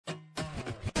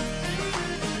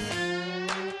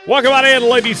Welcome on in,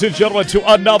 ladies and gentlemen,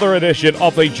 to another edition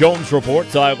of the Jones Report.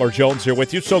 Tyler Jones here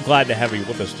with you. So glad to have you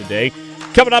with us today.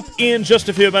 Coming up in just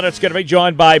a few minutes, going to be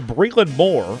joined by Breeland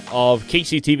Moore of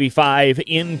KCTV5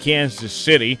 in Kansas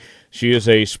City. She is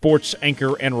a sports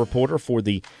anchor and reporter for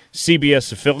the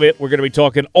CBS affiliate. We're going to be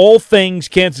talking all things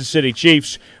Kansas City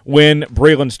Chiefs when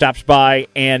Breeland stops by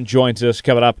and joins us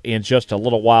coming up in just a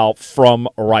little while from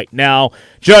right now.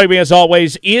 Joining me, as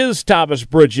always, is Thomas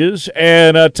Bridges.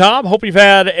 And, Tom, hope you've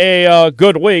had a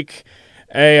good week.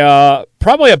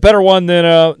 Probably a better one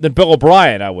than Bill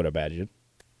O'Brien, I would imagine.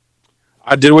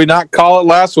 Did we not call it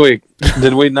last week?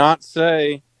 Did we not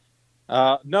say...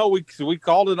 No, we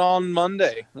called it on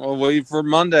Monday. For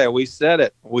Monday, we said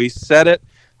it.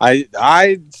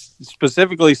 I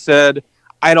specifically said,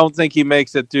 I don't think he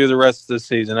makes it through the rest of the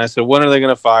season. I said, when are they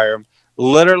going to fire him?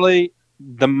 Literally,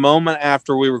 the moment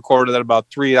after we recorded that, about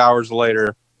 3 hours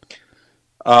later,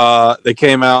 they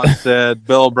came out and said,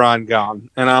 Bill O'Brien gone.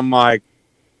 And I'm like,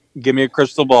 give me a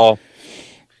crystal ball.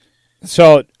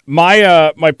 So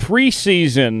my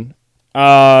preseason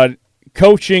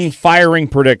coaching firing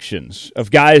predictions of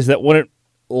guys that wouldn't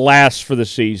last for the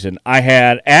season, I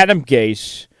had Adam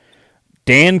Gase,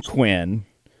 Dan Quinn,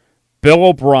 Bill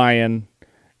O'Brien,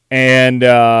 and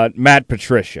Matt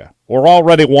Patricia. We're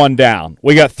already one down.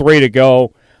 We got 3 to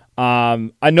go.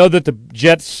 I know that the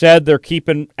Jets said they're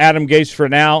keeping Adam Gase for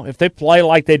now. If they play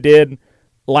like they did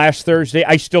last Thursday,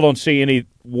 I still don't see any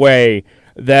way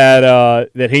that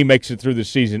he makes it through the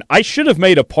season. I should have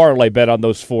made a parlay bet on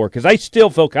those 4 because I still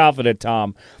feel confident,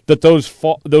 Tom, that those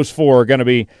 4 are going to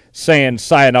be saying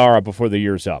sayonara before the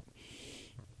year's up.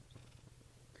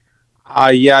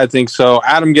 Yeah, I think so.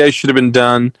 Adam Gase should have been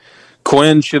done.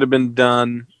 Quinn should have been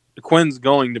done. Quinn's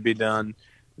going to be done.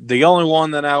 The only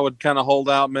one that I would kind of hold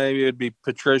out maybe would be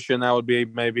Patricia, and that would be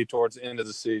maybe towards the end of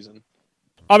the season.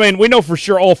 I mean, we know for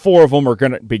sure all 4 of them are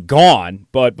going to be gone,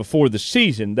 but before the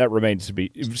season, that remains to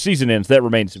be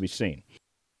seen.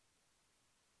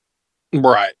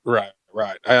 Right.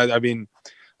 I mean,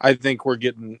 I think we're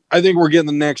getting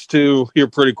the next 2 here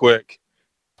pretty quick.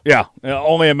 Yeah,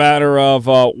 only a matter of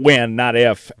when, not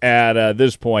if, at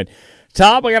this point.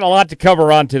 Tom, we got a lot to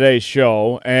cover on today's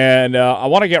show, and I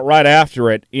want to get right after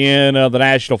it in the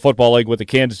National Football League with the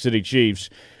Kansas City Chiefs.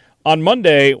 On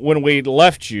Monday, when we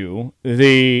left you,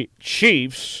 the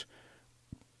Chiefs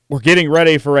were getting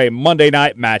ready for a Monday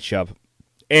night matchup,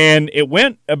 and it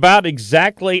went about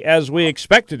exactly as we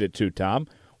expected it to, Tom.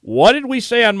 What did we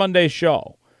say on Monday's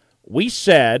show? We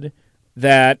said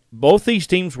that both these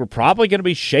teams were probably going to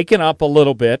be shaken up a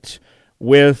little bit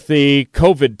with the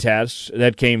COVID tests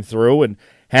that came through and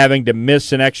having to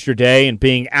miss an extra day and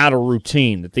being out of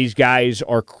routine, that these guys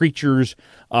are creatures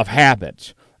of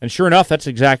habit. And sure enough, that's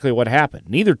exactly what happened.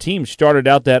 Neither team started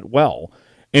out that well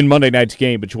in Monday night's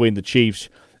game between the Chiefs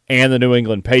and the New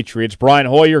England Patriots. Brian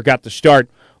Hoyer got the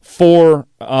start for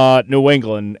New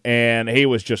England, and he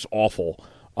was just awful,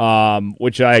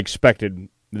 which I expected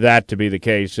that to be the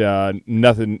case.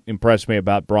 Nothing impressed me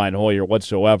about Brian Hoyer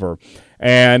whatsoever.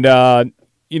 And,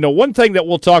 one thing that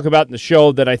we'll talk about in the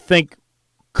show that I think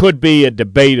could be a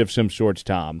debate of some sorts,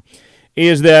 Tom,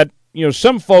 is that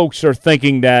some folks are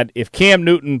thinking that if Cam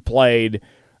Newton played,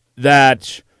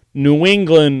 that New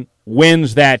England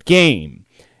wins that game.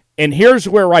 And here's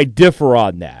where I differ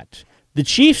on that. The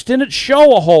Chiefs didn't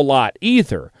show a whole lot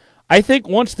either. I think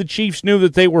once the Chiefs knew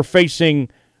that they were facing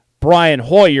Brian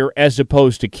Hoyer as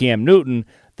opposed to Cam Newton,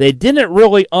 they didn't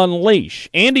really unleash.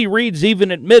 Andy Reid's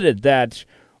even admitted that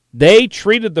they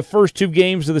treated the first 2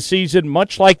 games of the season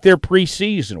much like their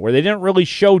preseason, where they didn't really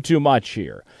show too much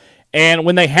here. And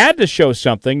when they had to show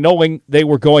something, knowing they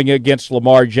were going against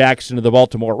Lamar Jackson of the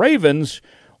Baltimore Ravens,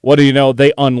 what do you know?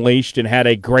 They unleashed and had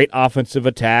a great offensive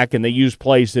attack, and they used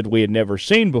plays that we had never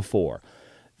seen before.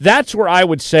 That's where I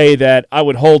would say that I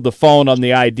would hold the phone on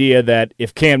the idea that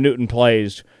if Cam Newton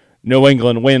plays, New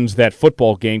England wins that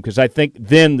football game, because I think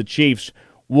then the Chiefs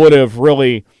would have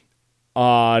really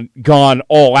gone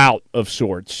all out of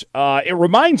sorts. It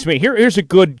reminds me, here's a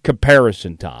good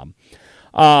comparison, Tom.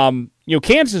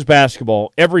 Kansas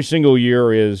basketball every single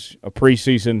year is a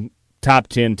preseason top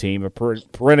 10 team, a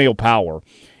perennial power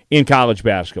in college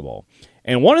basketball.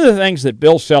 And one of the things that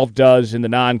Bill Self does in the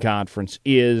non-conference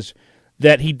is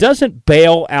that he doesn't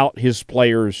bail out his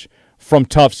players from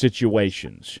tough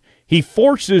situations. He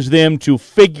forces them to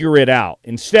figure it out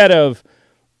instead of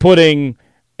putting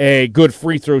a good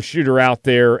free throw shooter out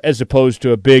there as opposed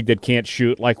to a big that can't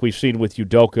shoot like we've seen with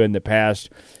Udoka in the past.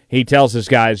 He tells his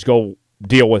guys, go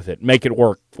deal with it, make it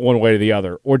work one way or the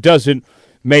other, or doesn't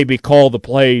maybe call the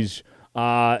plays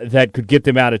that could get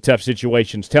them out of tough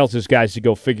situations, tells his guys to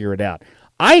go figure it out.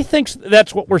 I think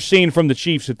that's what we're seeing from the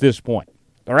Chiefs at this point.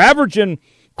 They're averaging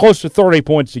close to 30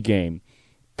 points a game.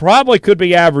 Probably could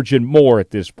be averaging more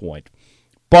at this point.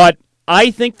 But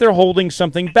I think they're holding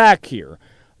something back here.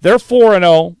 They're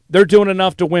 4-0. They're doing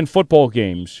enough to win football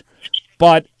games.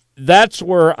 But that's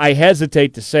where I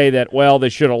hesitate to say that, well, they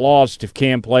should have lost if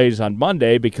Cam plays on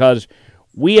Monday, because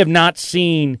we have not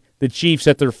seen the Chiefs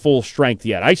at their full strength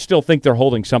yet. I still think they're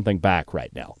holding something back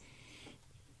right now.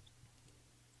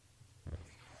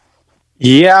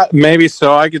 Yeah, maybe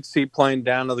so. I could see playing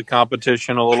down to the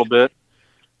competition a little bit.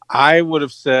 I would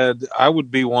have said, I would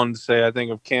be one to say, I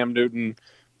think if Cam Newton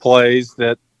plays,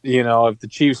 that, if the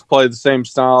Chiefs play the same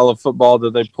style of football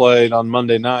that they played on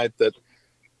Monday night, that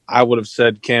I would have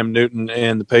said Cam Newton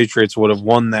and the Patriots would have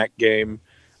won that game.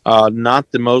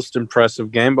 Not the most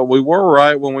impressive game, but we were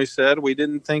right when we said we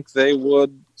didn't think they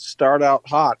would start out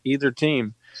hot, either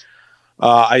team.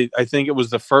 I think it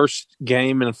was the first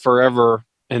game in forever,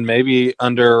 and maybe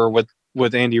under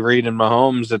with Andy Reid and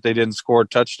Mahomes, that they didn't score a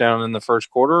touchdown in the first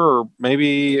quarter, or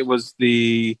maybe it was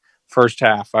the first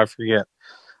half. I forget.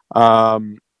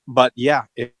 But yeah,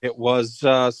 it was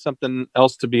something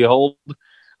else to behold.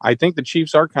 I think the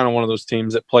Chiefs are kind of one of those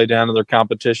teams that play down to their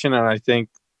competition, and I think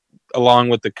along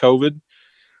with the COVID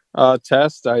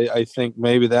test, I think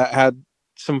maybe that had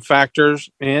some factors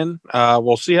in.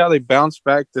 We'll see how they bounce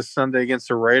back this Sunday against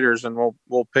the Raiders, and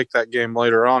we'll pick that game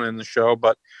later on in the show.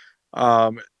 But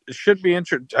it should be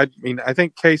interesting. I mean, I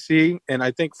think KC and I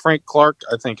think Frank Clark,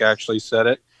 I think actually said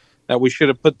it, that we should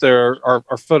have put our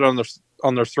foot on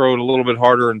their throat a little bit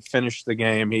harder and finished the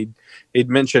game. He'd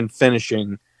mentioned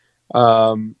finishing.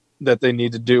 That they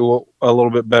need to do a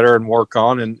little bit better and work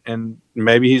on, and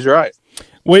maybe he's right.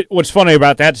 What's funny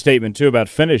about that statement, too, about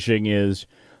finishing is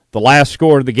the last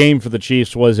score of the game for the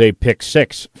Chiefs was a pick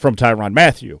six from Tyrann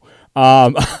Mathieu.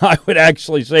 I would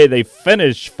actually say they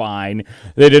finished fine.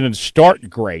 They didn't start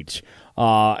great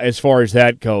as far as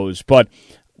that goes. But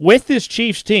with this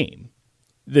Chiefs team,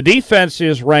 the defense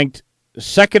is ranked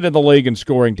second in the league in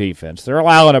scoring defense. They're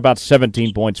allowing about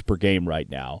 17 points per game right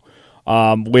now,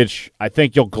 which I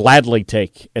think you'll gladly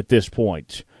take at this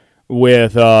point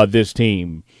with this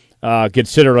team,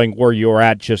 considering where you were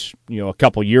at just a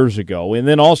couple years ago, and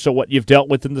then also what you've dealt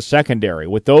with in the secondary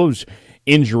with those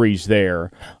injuries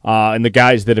there and the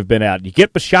guys that have been out. You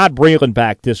get Bashaud Breeland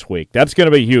back this week. That's going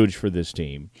to be huge for this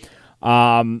team.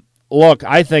 Look,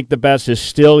 I think the best is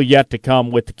still yet to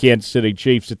come with the Kansas City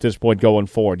Chiefs at this point going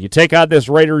forward. You take out this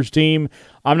Raiders team.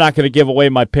 I'm not going to give away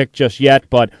my pick just yet,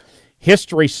 but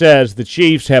history says the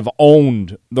Chiefs have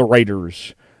owned the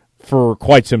Raiders for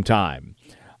quite some time.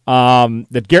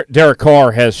 That Derek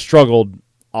Carr has struggled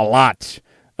a lot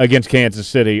against Kansas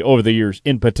City over the years,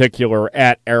 in particular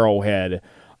at Arrowhead.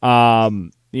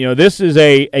 This is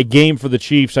a game for the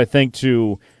Chiefs, I think,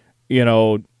 to,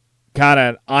 kind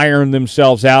of iron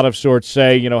themselves out of sorts,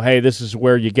 say, hey, this is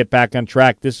where you get back on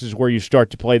track. This is where you start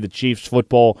to play the Chiefs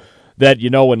football that you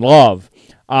know and love.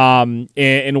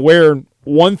 And where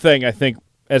one thing I think,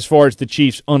 as far as the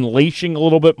Chiefs unleashing a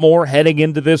little bit more heading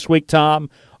into this week, Tom,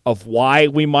 of why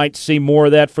we might see more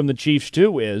of that from the Chiefs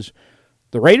too, is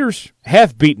the Raiders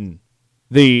have beaten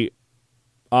the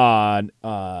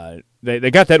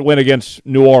they got that win against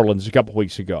New Orleans a couple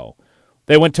weeks ago.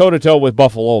 They went toe-to-toe with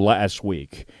Buffalo last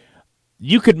week.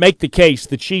 You could make the case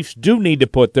the Chiefs do need to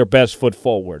put their best foot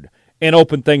forward and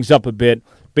open things up a bit,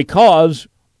 because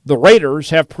the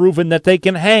Raiders have proven that they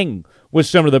can hang with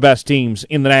some of the best teams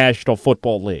in the National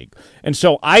Football League. And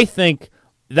so I think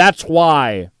that's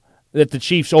why that the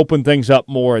Chiefs open things up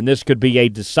more, and this could be a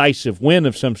decisive win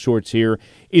of some sorts here,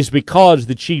 is because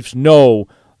the Chiefs know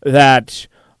that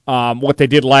what they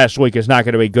did last week is not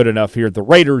going to be good enough here. The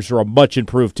Raiders are a much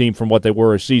improved team from what they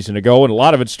were a season ago, and a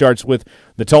lot of it starts with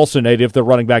the Tulsa native, the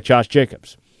running back Josh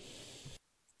Jacobs.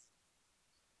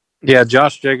 Yeah,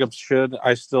 Josh Jacobs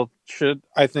I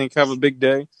think, have a big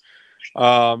day.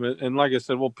 And like I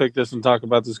said, we'll pick this and talk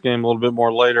about this game a little bit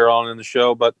more later on in the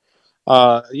show. But,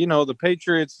 the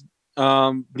Patriots,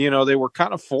 they were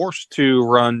kind of forced to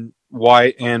run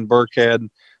White and Burkhead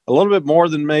a little bit more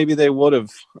than maybe they would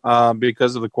have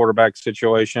because of the quarterback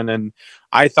situation. And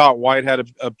I thought White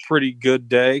had a pretty good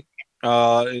day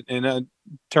in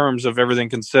terms of everything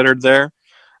considered there.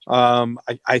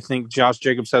 I think Josh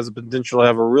Jacobs has the potential to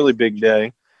have a really big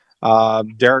day.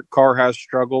 Derek Carr has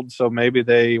struggled, so maybe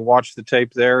they watch the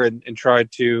tape there and try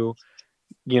to,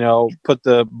 put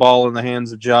the ball in the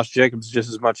hands of Josh Jacobs just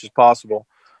as much as possible.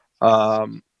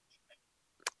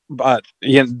 But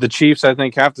the Chiefs, I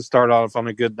think, have to start off on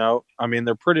a good note. I mean,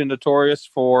 they're pretty notorious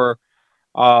for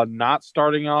not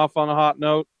starting off on a hot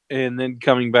note and then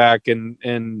coming back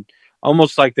and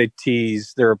almost like they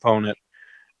tease their opponent.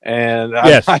 And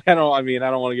Yes. I don't. I mean, I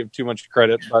don't want to give too much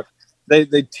credit, but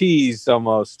they tease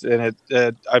almost, and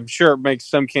I'm sure it makes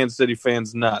some Kansas City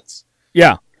fans nuts.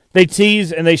 Yeah. They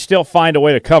tease and they still find a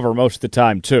way to cover most of the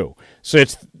time, too. So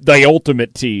it's the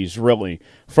ultimate tease, really,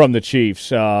 from the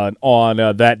Chiefs on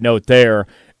that note there.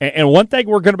 And one thing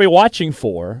we're going to be watching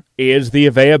for is the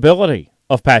availability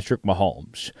of Patrick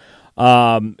Mahomes.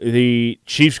 The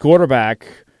Chiefs quarterback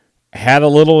had a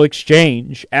little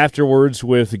exchange afterwards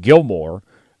with Gilmore,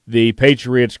 the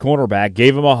Patriots cornerback,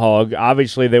 gave him a hug.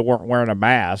 Obviously, they weren't wearing a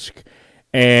mask.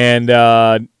 And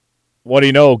what do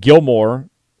you know, Gilmore,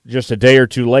 just a day or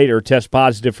two later, tests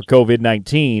positive for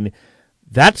COVID-19.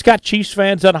 That's got Chiefs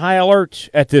fans on high alert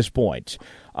at this point.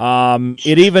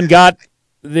 It even got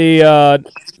the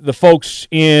folks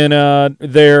in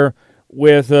there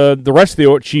with the rest of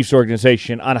the Chiefs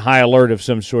organization on high alert of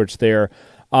some sorts there.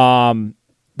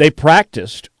 They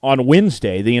practiced on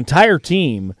Wednesday, the entire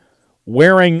team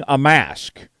wearing a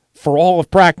mask for all of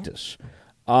practice.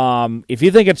 If you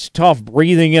think it's tough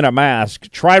breathing in a mask,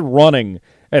 try running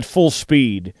at full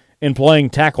speed and playing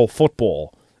tackle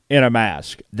football in a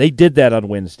mask. They did that on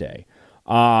Wednesday.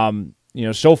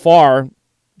 So far,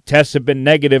 tests have been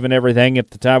negative and everything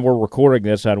at the time we're recording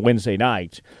this on Wednesday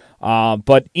night.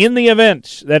 But in the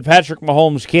event that Patrick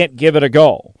Mahomes can't give it a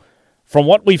go, from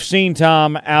what we've seen,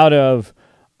 Tom, out of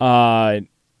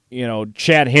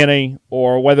Chad Henne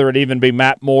or whether it even be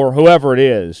Matt Moore, whoever it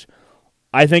is,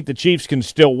 I think the Chiefs can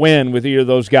still win with either of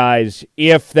those guys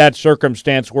if that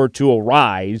circumstance were to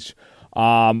arise.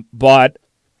 But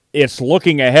it's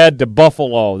looking ahead to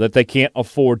Buffalo that they can't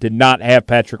afford to not have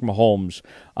Patrick Mahomes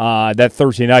that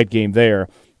Thursday night game there.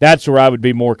 That's where I would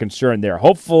be more concerned there.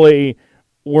 Hopefully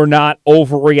we're not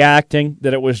overreacting,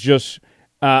 that it was just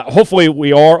hopefully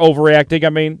we are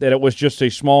overreacting, that it was just a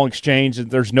small exchange, that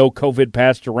there's no COVID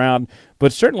passed around. But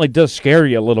it certainly does scare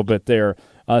you a little bit there,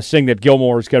 seeing that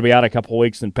Gilmore is going to be out a couple of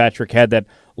weeks and Patrick had that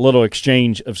little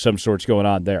exchange of some sorts going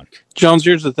on there. Jones,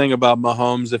 here's the thing about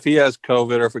Mahomes. If he has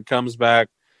COVID or if it comes back,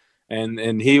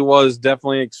 and he was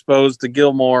definitely exposed to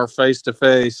Gilmore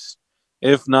face-to-face,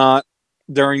 if not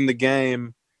during the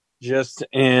game, just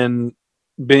in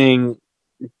being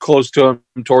close to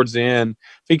him towards the end.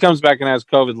 If he comes back and has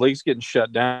COVID, the league's getting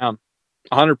shut down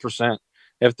 100%.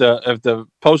 If the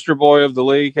poster boy of the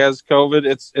league has COVID,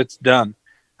 it's done.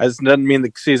 This doesn't mean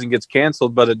the season gets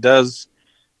canceled, but it does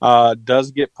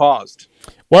get paused.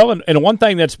 Well, and one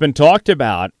thing that's been talked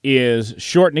about is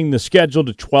shortening the schedule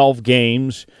to 12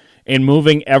 games and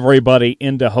moving everybody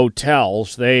into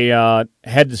hotels. They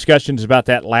had discussions about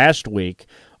that last week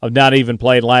of not even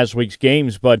playing last week's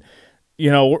games. But,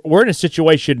 we're in a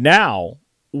situation now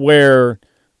where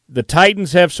the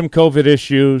Titans have some COVID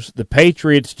issues. The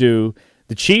Patriots do.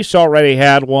 The Chiefs already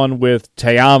had one with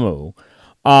Te'amu.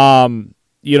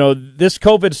 This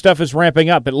COVID stuff is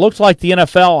ramping up. It looks like the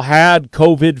NFL had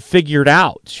COVID figured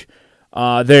out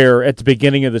there at the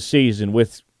beginning of the season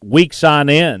with weeks on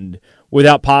end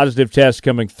without positive tests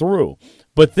coming through.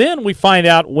 But then we find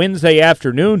out Wednesday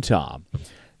afternoon, Tom,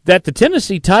 that the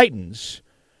Tennessee Titans,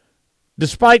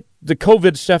 despite the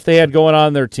COVID stuff they had going on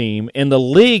in their team and the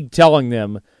league telling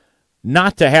them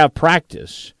not to have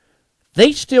practice,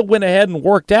 they still went ahead and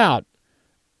worked out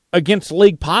against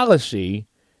league policy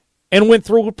and went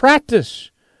through with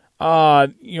practice,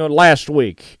 last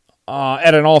week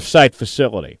at an off-site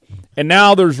facility. And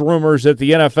now there's rumors that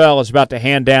the NFL is about to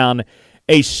hand down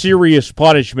a serious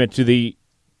punishment to the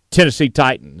Tennessee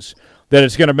Titans, that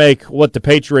it's going to make what the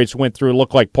Patriots went through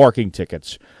look like parking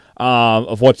tickets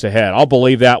of what's ahead. I'll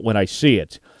believe that when I see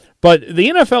it. But the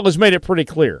NFL has made it pretty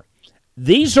clear.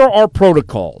 These are our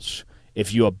protocols.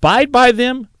 If you abide by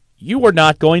them, you are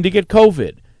not going to get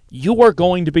COVID. You are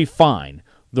going to be fine.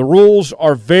 The rules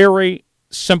are very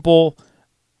simple.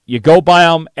 You go by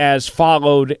them as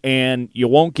followed, and you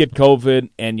won't get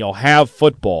COVID, and you'll have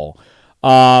football.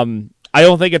 I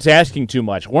don't think it's asking too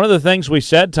much. One of the things we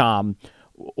said, Tom,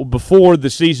 before the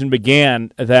season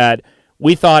began, that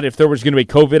we thought if there was going to be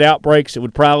COVID outbreaks, it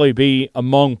would probably be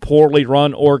among poorly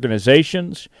run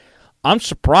organizations. I'm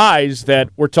surprised that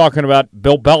we're talking about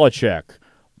Bill Belichick,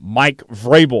 Mike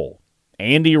Vrabel,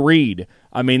 Andy Reid.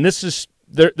 This is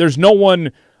there's no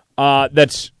one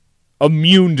that's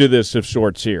immune to this of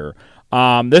sorts here.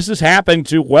 This is happening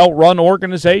to well-run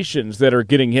organizations that are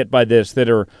getting hit by this, that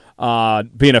are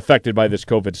being affected by this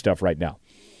COVID stuff right now.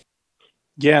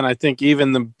 Yeah, and I think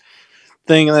even the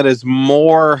thing that is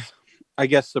more,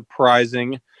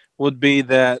 surprising would be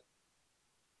that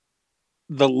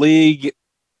the league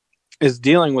is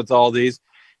dealing with all these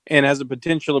and has a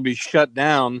potential to be shut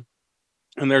down,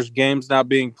 and there's games not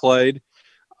being played.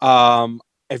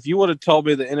 if you would have told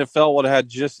me the NFL would have had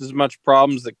just as much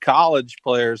problems that college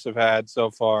players have had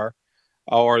so far,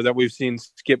 or that we've seen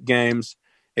skip games,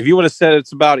 if you would have said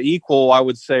it's about equal, I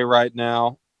would say right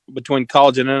now between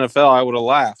college and NFL, I would have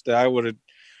laughed. I would have,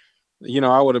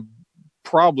 I would have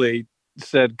probably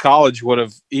said college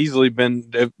would easily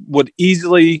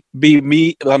be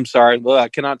me. I'm sorry, I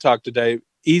cannot talk today.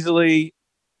 Easily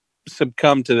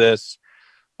succumb to this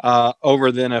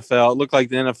over the NFL. It looked like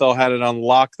the NFL had it on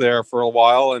lock there for a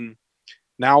while, and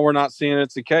now we're not seeing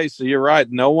it's the case. So you're right.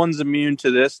 No one's immune to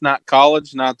this, not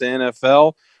college, not the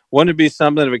NFL. Wouldn't it be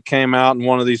something if it came out and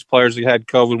one of these players who had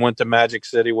COVID went to Magic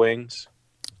City Wings?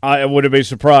 I wouldn't be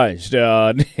surprised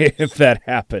if that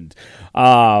happened.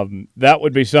 That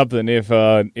would be something if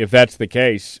that's the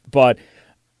case. But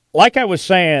like I was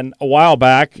saying a while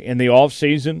back in the off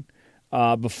season,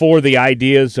 before the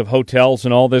ideas of hotels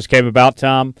and all this came about,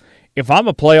 Tom, if I'm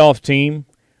a playoff team,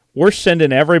 we're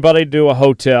sending everybody to a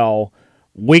hotel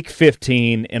week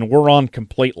 15, and we're on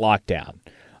complete lockdown.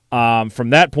 From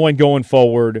that point going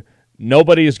forward,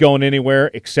 nobody is going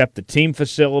anywhere except the team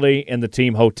facility and the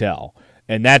team hotel.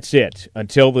 And that's it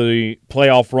until the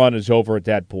playoff run is over at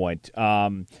that point.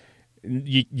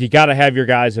 You got to have your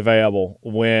guys available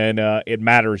when it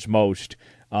matters most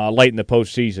late in the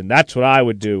postseason. That's what I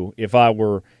would do if I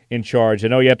were in charge. I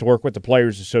know you have to work with the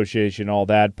Players Association and all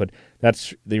that, but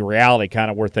that's the reality kind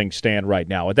of where things stand right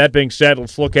now. With that being said,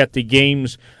 let's look at the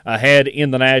games ahead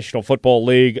in the National Football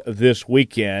League this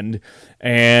weekend.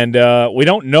 And we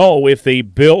don't know if the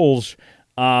Bills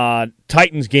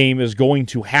Titans game is going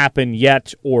to happen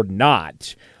yet or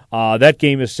not. That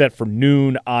game is set for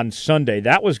noon on Sunday.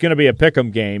 That was going to be a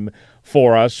pick'em game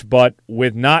for us, but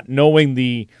with not knowing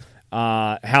the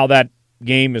how that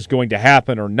game is going to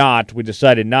happen or not, we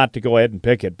decided not to go ahead and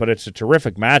pick it. But it's a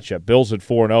terrific matchup. Bills at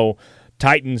 4-0,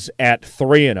 Titans at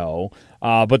 3-0.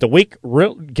 But the week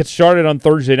gets started on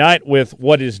Thursday night with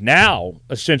what is now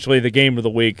essentially the game of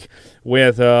the week,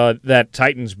 with that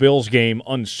Titans-Bills game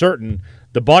uncertain.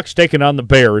 The Bucs taking on the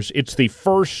Bears. It's the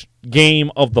first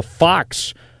game of the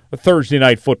Fox Thursday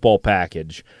night football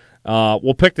package.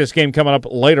 We'll pick this game coming up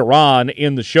later on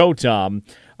in the show, Tom.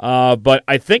 But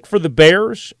I think for the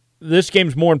Bears, this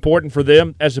game's more important for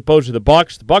them as opposed to the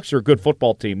Bucs. The Bucs are a good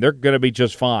football team. They're going to be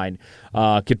just fine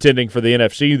contending for the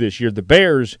NFC this year. The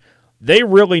Bears, they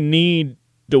really need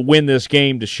to win this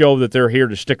game to show that they're here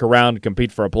to stick around and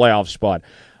compete for a playoff spot.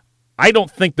 I don't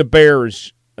think the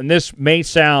Bears, and this may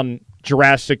sound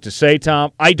drastic to say,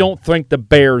 Tom, I don't think the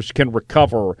Bears can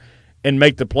recover and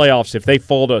make the playoffs if they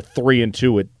fall to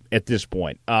 3-2 at this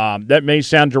point. That may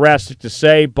sound drastic to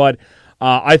say, but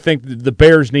I think the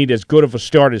Bears need as good of a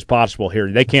start as possible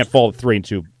here. They can't fall to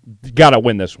 3-2. Got to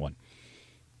win this one.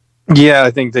 Yeah, I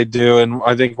think they do, and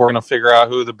I think we're going to figure out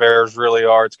who the Bears really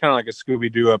are. It's kind of like a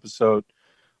Scooby-Doo episode.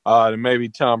 And maybe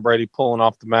Tom Brady pulling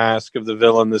off the mask of the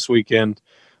villain this weekend,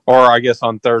 or I guess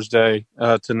on Thursday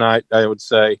tonight, I would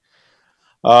say.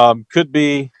 Could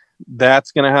be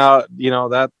that's going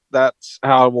to that's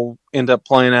how it will end up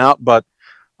playing out, but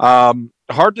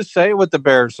hard to say with the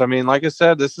Bears. I mean, like I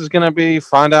said, this is going to be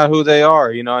find out who they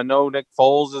are. I know Nick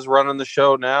Foles is running the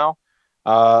show now.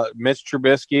 Mitch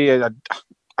Trubisky,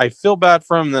 I feel bad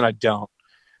for him, then I don't.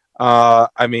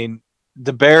 I mean,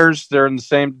 the Bears, they're in the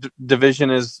same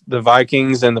division as the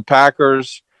Vikings and the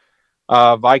Packers.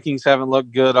 Vikings haven't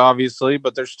looked good, obviously,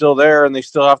 but they're still there, and they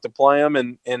still have to play them.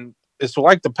 And it's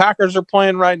like the Packers are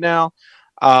playing right now.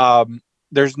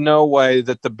 There's no way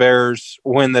that the Bears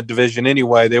win the division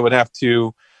anyway. They would have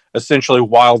to essentially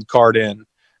wild card in.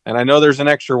 And I know there's an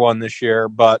extra one this year,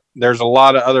 but there's a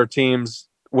lot of other teams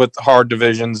with hard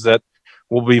divisions that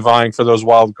will be vying for those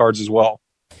wild cards as well.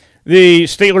 The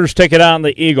Steelers take it on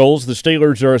the Eagles. The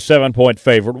Steelers are a 7-point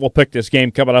favorite. We'll pick this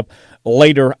game coming up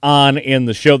later on in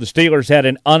the show. The Steelers had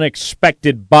an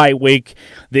unexpected bye week.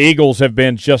 The Eagles have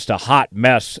been just a hot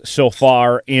mess so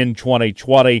far in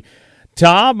 2020.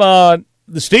 Tom,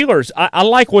 the Steelers, I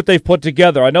like what they've put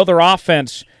together. I know their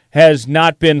offense has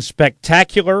not been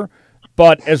spectacular,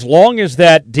 but as long as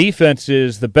that defense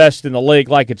is the best in the league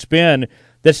like it's been,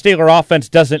 the Steeler offense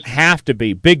doesn't have to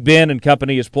be. Big Ben and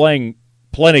company is playing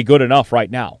plenty good enough right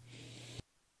now.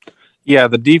 Yeah,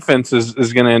 the defense is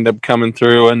going to end up coming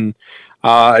through, and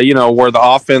where the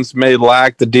offense may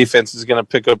lack, the defense is going to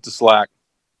pick up the slack.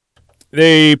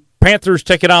 The Panthers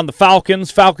take it on the Falcons.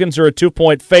 Falcons are a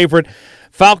 2-point favorite.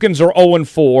 Falcons are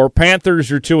 0-4.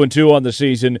 Panthers are 2-2 on the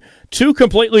season. Two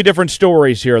completely different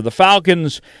stories here. The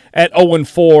Falcons at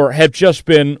 0-4 have just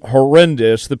been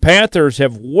horrendous. The Panthers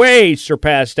have way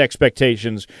surpassed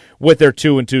expectations with their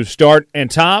 2-2 start.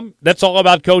 And, Tom, that's all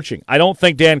about coaching. I don't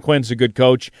think Dan Quinn's a good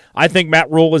coach. I think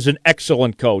Matt Rule is an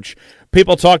excellent coach.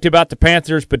 People talked about the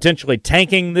Panthers potentially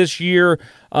tanking this year.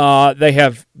 They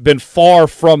have been far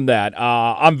from that.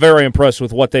 I'm very impressed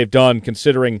with what they've done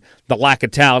considering the lack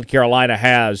of talent Carolina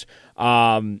has.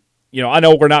 I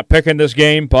know we're not picking this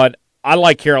game, but I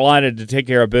like Carolina to take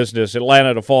care of business.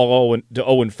 Atlanta to fall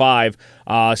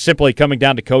 0-5, simply coming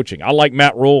down to coaching. I like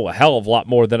Matt Rule a hell of a lot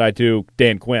more than I do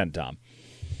Dan Quinn, Tom.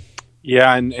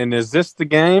 Yeah, and is this the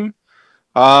game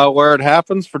where it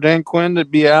happens for Dan Quinn to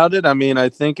be outed? I mean, I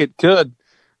think it could.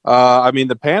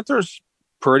 The Panthers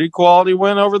pretty quality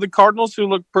win over the Cardinals, who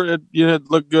look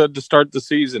look good to start the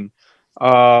season.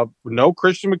 No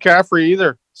Christian McCaffrey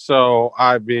either. So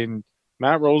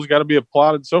Matt Rule's got to be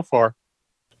applauded so far.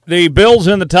 The Bills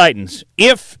and the Titans.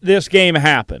 If this game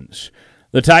happens,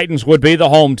 the Titans would be the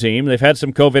home team. They've had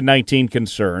some COVID-19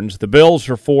 concerns. The Bills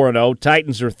are 4-0.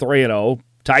 Titans are 3-0.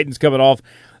 Titans coming off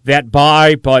that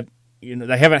bye, but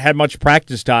they haven't had much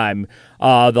practice time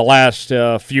the last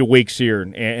few weeks here,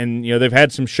 and they've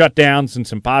had some shutdowns and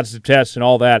some positive tests and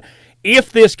all that.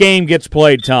 If this game gets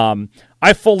played, Tom,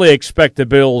 I fully expect the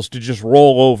Bills to just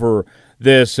roll over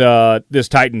this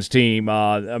Titans team.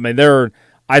 They're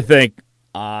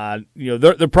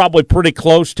probably pretty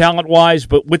close talent-wise,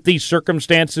 but with these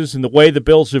circumstances and the way the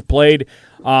Bills have played,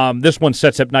 this one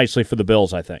sets up nicely for the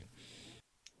Bills, I think.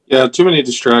 Yeah, too many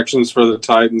distractions for the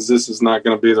Titans. This is not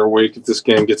going to be their week if this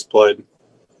game gets played.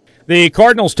 The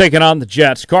Cardinals taking on the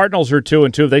Jets. Cardinals are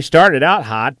 2-2. They started out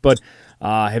hot, but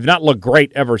have not looked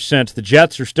great ever since. The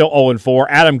Jets are still 0-4.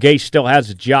 Adam Gase still has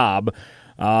a job.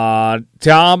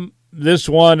 Tom, this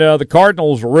one, the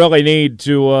Cardinals really need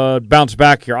to bounce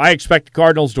back here. I expect the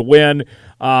Cardinals to win,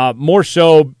 more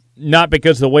so not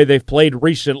because of the way they've played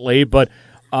recently, but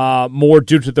more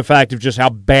due to the fact of just how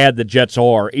bad the Jets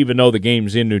are, even though the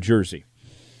game's in New Jersey.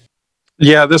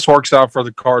 Yeah, this works out for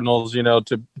the Cardinals,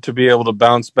 to be able to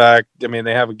bounce back. I mean,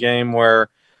 they have a game where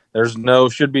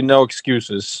should be no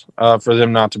excuses for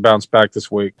them not to bounce back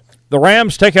this week. The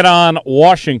Rams take it on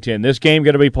Washington. This game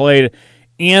going to be played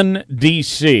in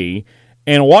D.C.,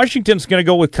 and Washington's going to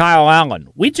go with Kyle Allen.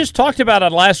 We just talked about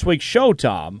on last week's show,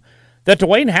 Tom, that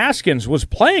Dwayne Haskins was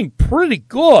playing pretty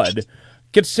good,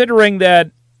 considering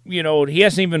that he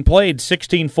hasn't even played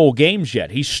 16 full games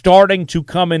yet. He's starting to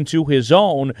come into his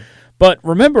own. But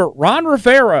remember, Ron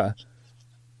Rivera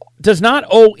does not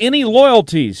owe any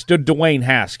loyalties to Dwayne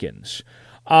Haskins.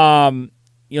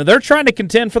 They're trying to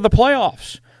contend for the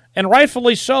playoffs, and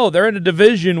rightfully so. They're in a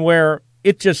division where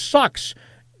it just sucks.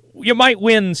 You might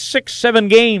win 6-7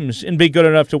 games and be good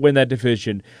enough to win that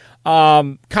division.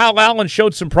 Kyle Allen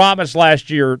showed some promise last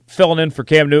year, filling in for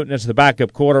Cam Newton as the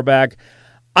backup quarterback.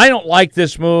 I don't like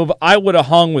this move. I would have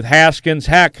hung with Haskins.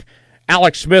 Heck,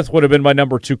 Alex Smith would have been my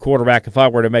number 2 quarterback if I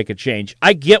were to make a change.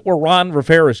 I get where Ron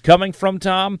Rivera is coming from,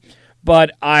 Tom,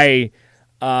 but I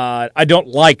don't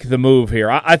like the move here.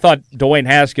 I thought Dwayne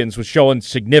Haskins was showing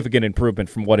significant improvement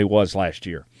from what he was last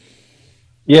year.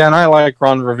 Yeah, and I like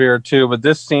Ron Rivera too, but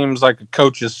this seems like a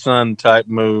coach's son type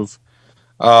move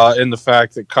in the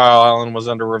fact that Kyle Allen was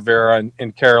under Rivera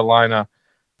in Carolina.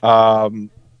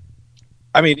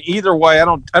 Either way, I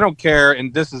don't care,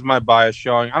 and this is my bias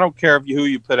showing. I don't care who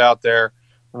you put out there.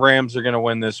 Rams are going to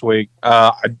win this week.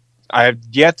 I have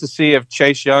yet to see if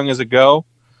Chase Young is a go.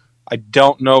 I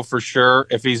don't know for sure.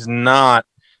 If he's not,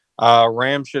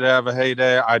 Rams should have a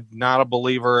heyday. I'm not a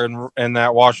believer in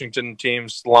that Washington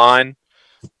team's line.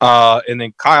 And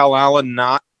then Kyle Allen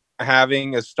not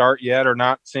having a start yet or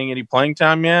not seeing any playing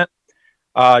time yet.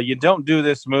 You don't do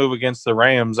this move against the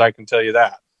Rams, I can tell you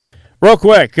that. Real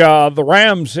quick, the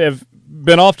Rams have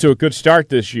been off to a good start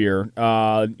this year.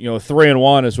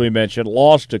 3-1, as we mentioned.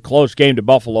 Lost a close game to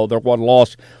Buffalo. Their one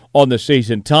loss on the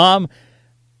season. Tom,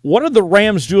 what do the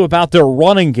Rams do about their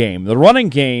running game? The running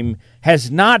game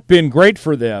has not been great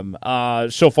for them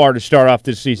so far to start off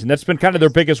this season. That's been kind of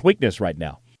their biggest weakness right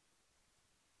now.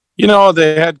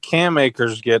 They had Cam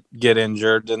Akers get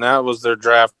injured, and that was their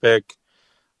draft pick.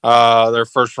 Their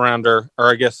first rounder, or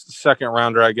I guess second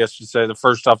rounder, I guess you'd say, the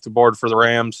first off the board for the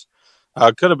Rams.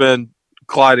 Could have been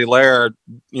Clyde Laird,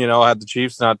 had the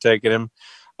Chiefs not taken him.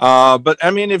 But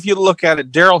if you look at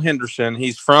it, Darrell Henderson,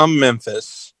 he's from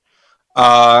Memphis.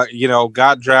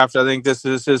 Got drafted. I think this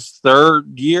is his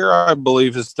third year. I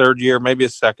believe his third year, maybe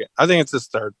his second. I think it's his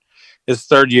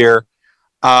third year.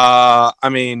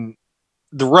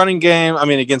 The running game,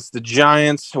 against the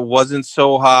Giants wasn't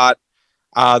so hot.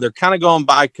 They're kind of going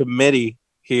by committee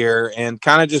here and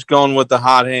kind of just going with the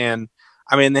hot hand.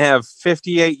 They have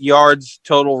 58 yards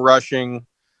total rushing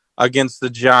against the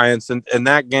Giants. And in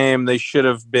that game, they should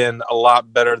have been a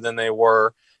lot better than they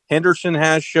were. Henderson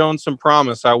has shown some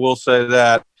promise, I will say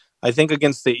that. I think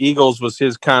against the Eagles was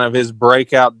his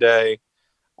breakout day.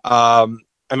 I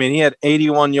mean, he had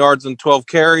 81 yards and 12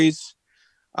 carries.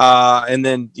 And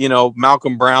then,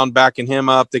 Malcolm Brown backing him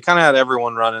up. They kind of had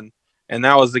everyone running. And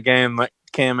that was the game that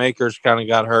Cam Akers kind of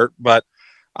got hurt. But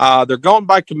they're going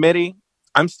by committee.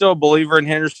 I'm still a believer in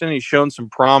Henderson. He's shown some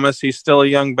promise. He's still a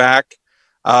young back.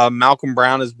 Malcolm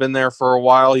Brown has been there for a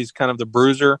while. He's kind of the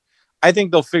bruiser. I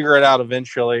think they'll figure it out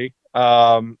eventually.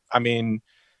 You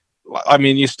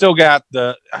still got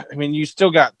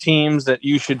teams that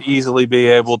you should easily be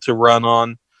able to run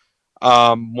on.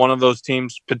 One of those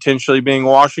teams potentially being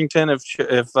Washington.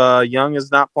 If Young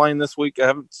is not playing this week, I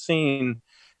haven't seen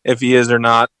if he is or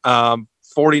not.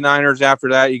 49ers after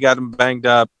that, you got them banged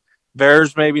up.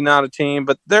 Bears maybe not a team,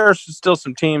 but there are still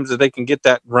some teams that they can get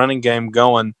that running game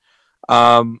going.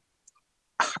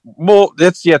 Well,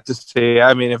 that's yet to see.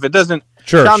 I mean, if it doesn't,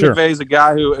 Sean McVay's a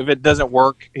guy who, if it doesn't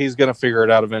work, he's going to figure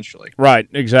it out eventually. Right,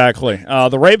 exactly.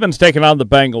 The Ravens taking on the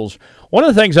Bengals. One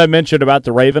of the things I mentioned about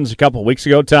the Ravens a couple of weeks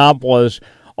ago, Tom, was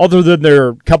other than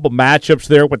their couple matchups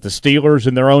there with the Steelers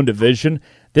in their own division,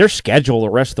 their schedule the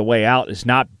rest of the way out is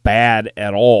not bad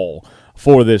at all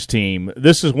for this team.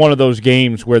 This is one of those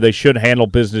games where they should handle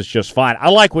business just fine. I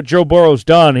like what Joe Burrow's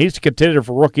done. He's a contender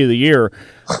for Rookie of the Year,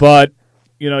 but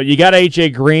you got A.J.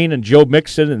 Green and Joe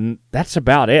Mixon, and that's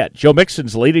about it. Joe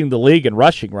Mixon's leading the league in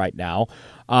rushing right now,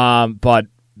 but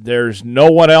there's no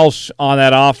one else on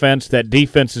that offense. That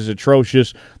defense is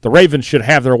atrocious. The Ravens should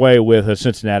have their way with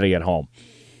Cincinnati at home.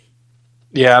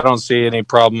 Yeah, I don't see any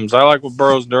problems. I like what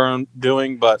Burrow's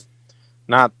doing, but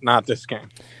not this game.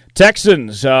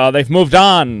 Texans, they've moved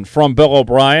on from Bill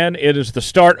O'Brien. It is the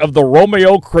start of the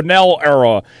Romeo Crennel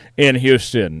era in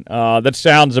Houston. That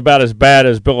sounds about as bad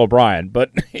as Bill O'Brien.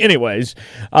 But anyways,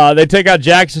 they take out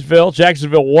Jacksonville.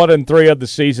 Jacksonville 1-3 of the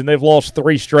season. They've lost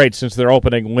 3 straight since their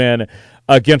opening win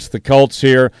against the Colts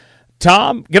here.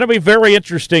 Tom, going to be very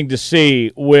interesting to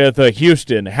see with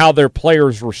Houston how their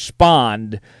players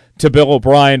respond to Bill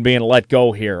O'Brien being let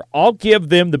go here. I'll give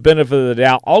them the benefit of the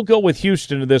doubt. I'll go with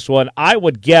Houston in this one. I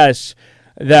would guess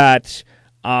that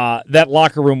that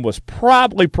locker room was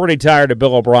probably pretty tired of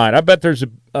Bill O'Brien. I bet there's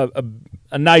a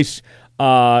nice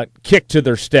kick to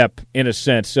their step, in a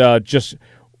sense, just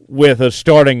with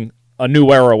starting a new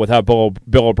era without Bill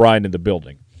O'Brien in the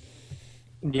building.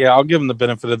 Yeah, I'll give him the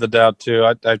benefit of the doubt, too.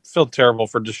 I feel terrible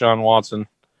for Deshaun Watson.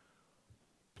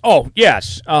 Oh,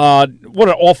 yes. What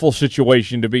an awful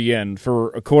situation to be in for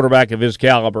a quarterback of his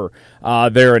caliber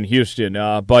there in Houston.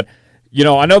 But,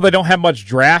 I know they don't have much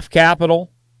draft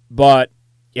capital, but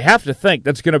you have to think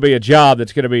that's going to be a job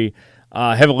that's going to be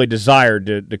heavily desired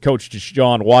to coach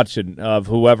Deshaun Watson of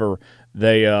whoever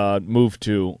they move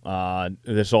to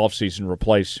this offseason,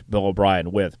 replace Bill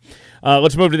O'Brien with.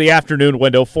 Let's move to the afternoon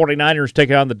window. 49ers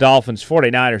taking on the Dolphins.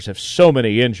 49ers have so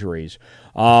many injuries.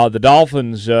 The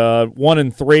Dolphins 1-3.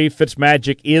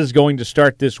 Fitzmagic is going to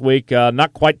start this week.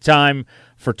 Not quite time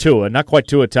for Tua. Not quite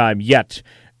Tua time yet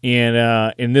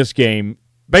in this game.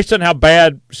 Based on how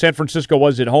bad San Francisco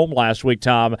was at home last week,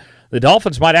 Tom, the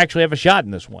Dolphins might actually have a shot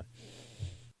in this one.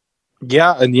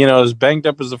 Yeah, and as banged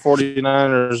up as the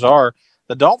 49ers are,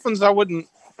 the Dolphins, I wouldn't.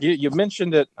 You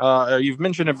mentioned it. You've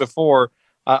mentioned it before.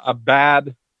 A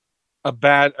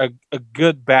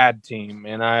good bad team,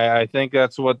 and I think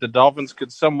that's what the Dolphins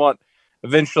could somewhat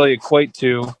eventually equate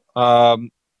to.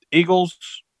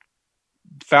 Eagles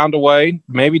found a way.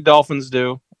 Maybe Dolphins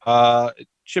do. It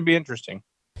should be interesting.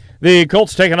 The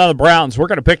Colts taking on the Browns. We're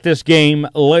going to pick this game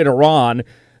later on.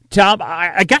 Tom,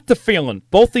 I got the feeling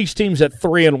both these teams at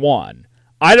 3-1.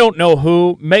 I don't know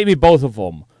who, maybe both of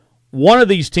them. One of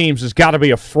these teams has got to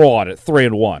be a fraud at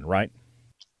 3-1, right?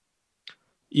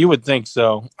 You would think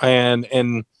so.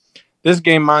 And this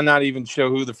game might not even show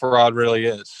who the fraud really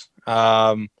is.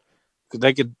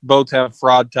 They could both have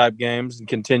fraud type games and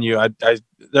continue.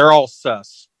 They're all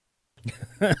sus.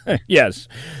 Yes.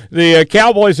 The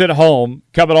Cowboys at home,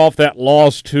 coming off that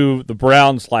loss to the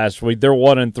Browns last week. They're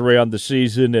 1-3 on the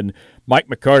season, and Mike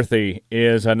McCarthy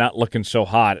is not looking so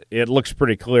hot. It looks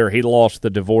pretty clear he lost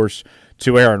the divorce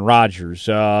to Aaron Rodgers.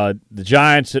 The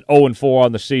Giants at 0-4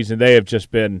 on the season, they have just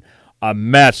been a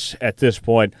mess at this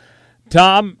point.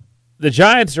 Tom, the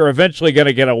Giants are eventually going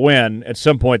to get a win at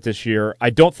some point this year.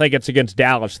 I don't think it's against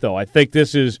Dallas, though. I think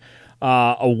this is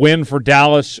a win for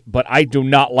Dallas, but I do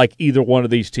not like either one of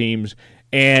these teams.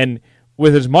 And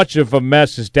with as much of a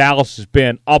mess as Dallas has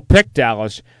been, I'll pick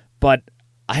Dallas, but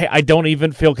I don't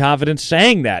even feel confident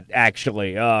saying that,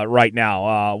 actually, right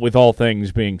now, with all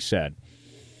things being said.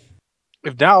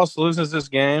 If Dallas loses this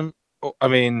game, I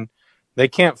mean, they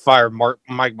can't fire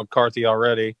Mike McCarthy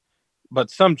already,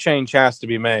 but some change has to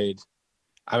be made.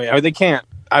 I mean, they can't.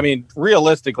 I mean,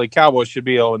 realistically, Cowboys should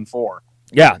be 0-4.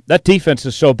 Yeah, that defense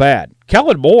is so bad.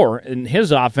 Kellen Moore and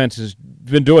his offense has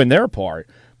been doing their part,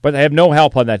 but they have no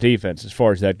help on that defense as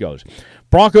far as that goes.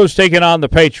 Broncos taking on the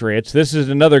Patriots. This is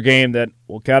another game that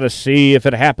we'll kind of see if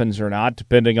it happens or not,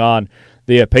 depending on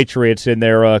the Patriots in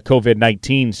their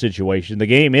COVID-19 situation. The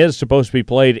game is supposed to be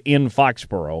played in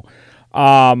Foxborough.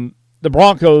 The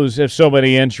Broncos have so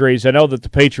many injuries. I know that the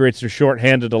Patriots are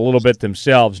shorthanded a little bit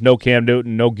themselves. No Cam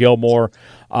Newton, no Gilmore.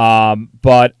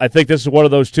 But I think this is one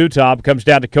of those two, Tom. It comes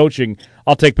down to coaching.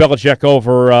 I'll take Belichick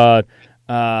over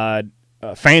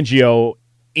Fangio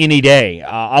any day.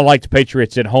 I like the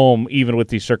Patriots at home, even with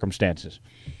these circumstances.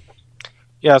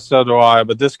 Yeah, so do I.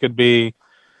 But this could be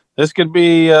kind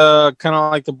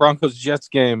of like the Broncos-Jets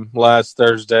game last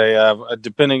Thursday,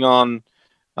 depending on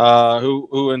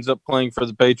who ends up playing for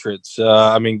the Patriots.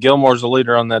 I mean, Gilmore's the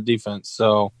leader on that defense,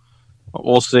 so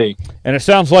we'll see. And it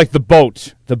sounds like the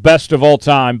BOAT, the best of all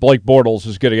time, Blake Bortles,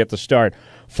 is going to get the start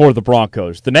for the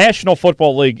Broncos. The National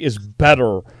Football League is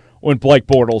better when Blake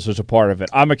Bortles is a part of it.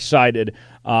 I'm excited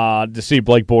to see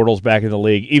Blake Bortles back in the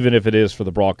league, even if it is for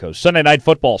the Broncos. Sunday Night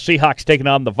Football, Seahawks taking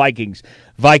on the Vikings.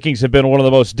 Vikings have been one of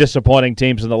the most disappointing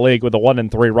teams in the league with a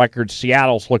 1-3 record.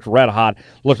 Seattle's looked red hot,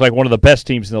 looked like one of the best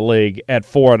teams in the league at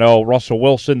 4-0. Russell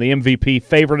Wilson, the MVP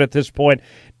favorite at this point.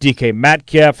 DK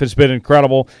Metcalf has been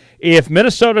incredible. If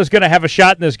Minnesota's going to have a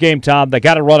shot in this game, Tom, they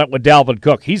got to run it with Dalvin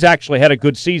Cook. He's actually had a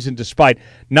good season despite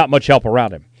not much help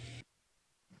around him.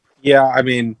 Yeah, I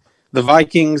mean, the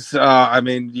Vikings,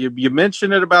 you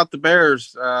mentioned it about the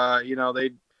Bears.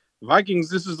 The Vikings,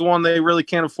 this is the one they really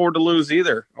can't afford to lose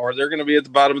either, or they're going to be at the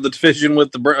bottom of the division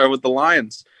with the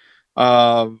Lions.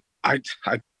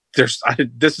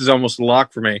 This is almost a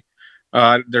lock for me.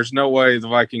 There's no way the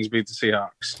Vikings beat the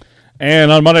Seahawks.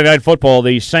 And on Monday Night Football,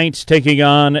 the Saints taking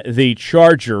on the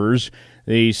Chargers.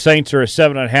 The Saints are a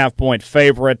 7.5-point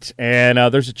favorite, and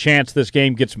there's a chance this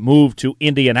game gets moved to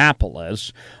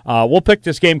Indianapolis. We'll pick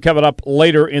this game coming up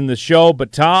later in the show,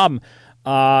 but Tom,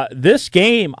 this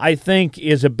game, I think,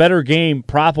 is a better game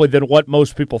probably than what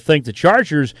most people think. The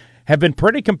Chargers have been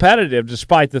pretty competitive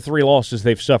despite the 3 losses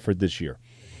they've suffered this year.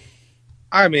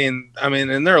 I mean,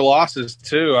 and their losses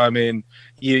too. I mean,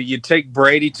 you take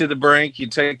Brady to the brink, you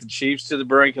take the Chiefs to the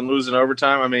brink, and lose in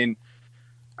overtime.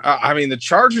 The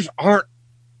Chargers aren't.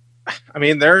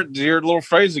 They're your little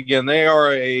phrase again. They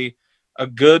are a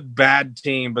good bad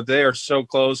team, but they are so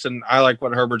close, and I like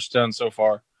what Herbert's done so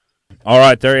far. All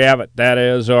right, there you have it. That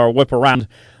is our whip around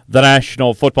the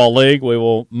National Football League. We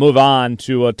will move on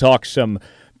to talk some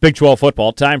Big 12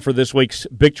 football. Time for this week's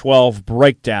Big 12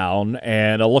 breakdown,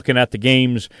 and looking at the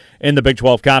games in the Big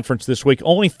 12 Conference this week.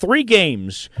 Only 3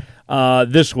 games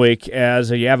this week, as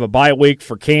you have a bye week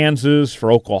for Kansas,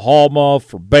 for Oklahoma,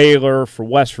 for Baylor, for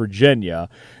West Virginia,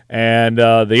 and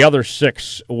the other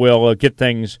 6 will get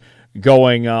things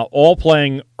going, all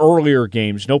playing earlier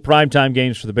games. No primetime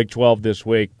games for the Big 12 this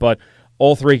week, but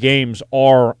all 3 games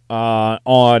are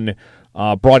on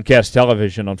broadcast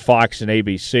television on Fox and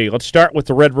ABC. Let's start with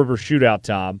the Red River Shootout,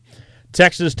 Tom.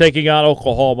 Texas taking on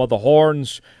Oklahoma. The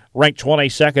Horns ranked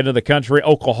 22nd in the country.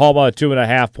 Oklahoma, a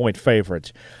 2.5-point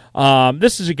favorite.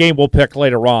 This is a game we'll pick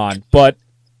later on, but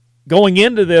going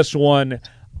into this one,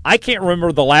 I can't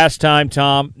remember the last time,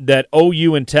 Tom, that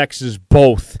OU and Texas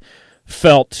both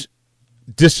felt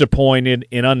disappointed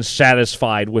and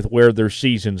unsatisfied with where their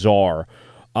seasons are.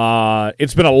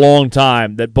 It's been a long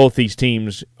time that both these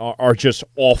teams are just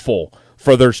awful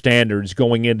for their standards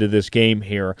going into this game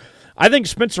here. I think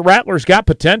Spencer Rattler's got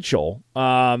potential.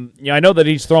 I know that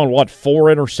he's thrown, 4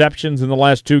 interceptions in the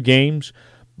last 2 games,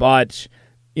 but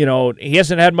he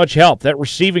hasn't had much help. That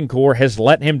receiving core has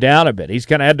let him down a bit. He's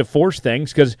kind of had to force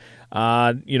things because,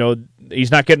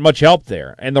 he's not getting much help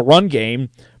there. And the run game,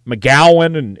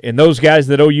 McGowan and those guys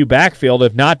that OU backfield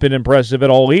have not been impressive at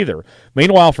all either.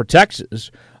 Meanwhile, for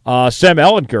Texas, Sam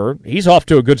Ehlinger, he's off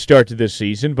to a good start to this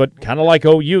season, but kind of like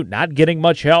OU, not getting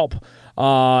much help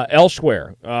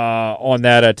elsewhere on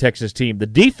that Texas team. The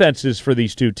defenses for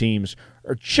these 2 teams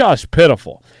are just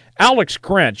pitiful. Alex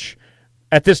Grinch,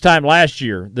 at this time last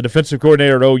year, the defensive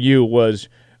coordinator at OU was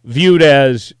viewed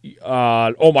as,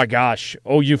 oh my gosh,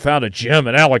 OU found a gem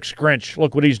in Alex Grinch.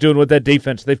 Look what he's doing with that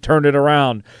defense. They've turned it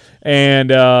around. And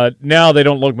now they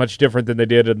don't look much different than they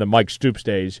did in the Mike Stoops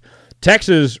days.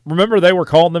 Texas, remember they were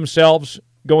calling themselves,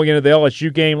 going into the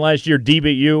LSU game last year,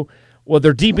 DBU. Well,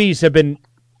 their DBs have been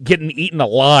getting eaten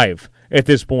alive at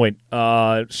this point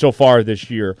so far this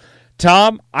year.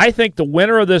 Tom, I think the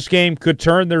winner of this game could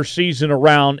turn their season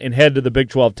around and head to the Big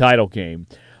 12 title game.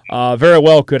 Very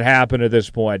well could happen at this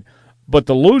point. But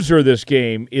the loser of this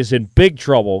game is in big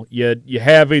trouble. You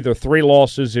have either 3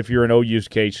 losses if you're in OU's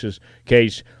case,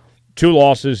 2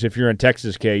 losses if you're in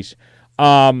Texas' case.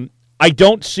 I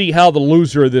don't see how the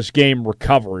loser of this game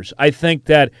recovers. I think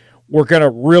that we're going to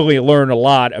really learn a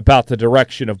lot about the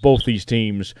direction of both these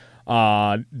teams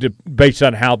based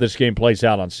on how this game plays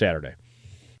out on Saturday.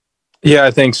 Yeah,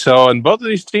 I think so. And both of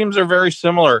these teams are very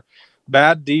similar.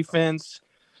 Bad defense.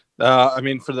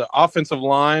 For the offensive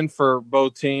line for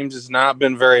both teams has not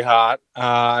been very hot.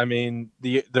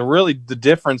 The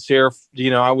difference here,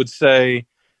 I would say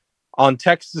on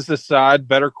Texas's side,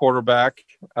 better quarterback,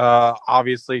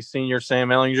 obviously senior Sam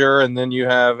Ehlinger, and then you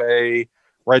have a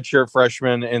redshirt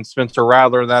freshman in Spencer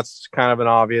Rattler. That's kind of an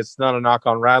obvious. It's not a knock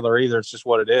on Rattler either. It's just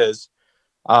what it is.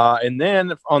 And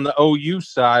then on the OU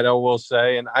side, I will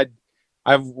say, and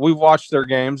we've watched their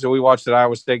games, and we watched the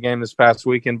Iowa State game this past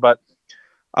weekend, but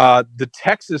the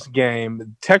Texas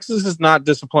game, Texas is not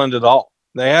disciplined at all.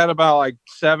 They had about like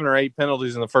 7 or 8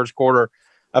 penalties in the first quarter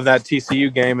of that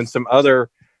TCU game, and some other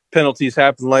penalties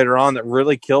happened later on that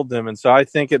really killed them. And so I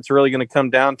think it's really going to come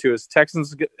down to is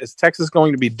Texas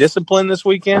going to be disciplined this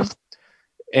weekend,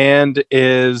 and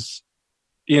is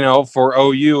for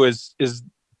OU is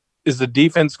the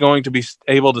defense going to be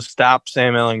able to stop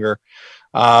Sam Ehlinger?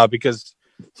 Because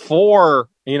for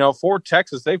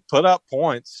Texas, they've put up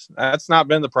points. That's not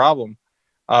been the problem.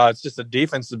 It's just the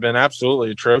defense has been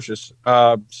absolutely atrocious.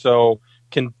 So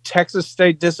can Texas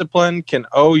stay disciplined? Can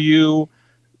OU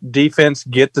defense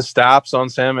get the stops on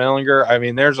Sam Ehlinger? I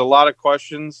mean, there's a lot of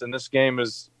questions, and this game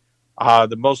is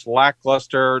the most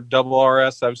lackluster double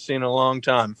RS I've seen in a long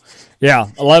time. Yeah,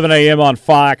 11 a.m. on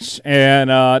Fox. And,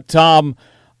 Tom,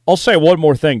 I'll say one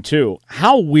more thing, too.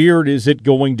 How weird is it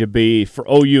going to be for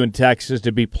OU and Texas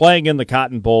to be playing in the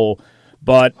Cotton Bowl,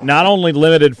 but not only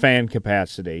limited fan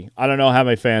capacity? I don't know how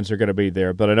many fans are going to be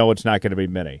there, but I know it's not going to be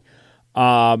many.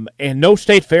 And no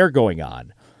state fair going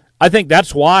on. I think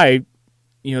that's why,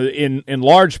 in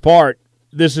large part,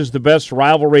 this is the best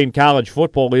rivalry in college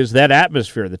football is that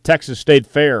atmosphere, the Texas State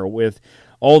Fair with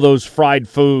all those fried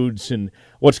foods and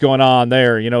what's going on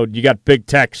there. You got Big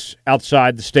Tex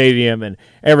outside the stadium, and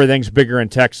everything's bigger in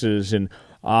Texas, and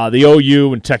the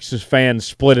OU and Texas fans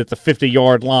split at the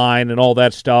 50-yard line and all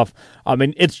that stuff. I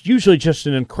mean, it's usually just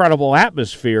an incredible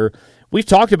atmosphere. We've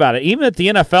talked about it. Even at the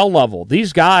NFL level,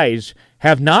 these guys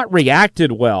have not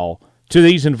reacted well to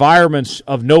these environments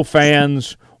of no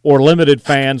fans or limited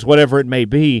fans, whatever it may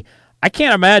be. I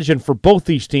can't imagine for both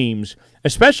these teams,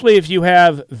 especially if you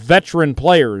have veteran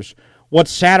players, what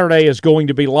Saturday is going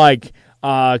to be like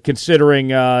considering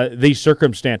these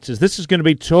circumstances. This is going to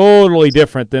be totally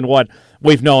different than what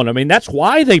we've known. I mean, that's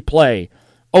why they play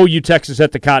OU Texas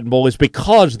at the Cotton Bowl, is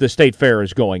because the State Fair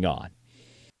is going on.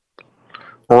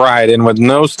 Right, and with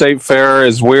no state fair,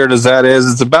 as weird as that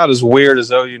is, it's about as weird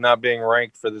as OU not being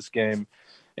ranked for this game.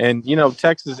 And,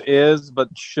 Texas is, but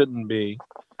shouldn't be,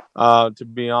 to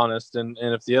be honest. And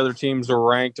if the other teams were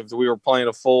ranked, if we were playing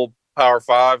a full Power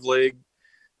 5 league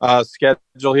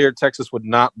schedule here, Texas would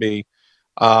not be.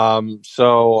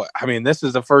 This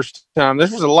is the first time.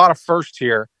 This was a lot of firsts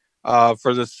here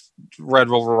for this Red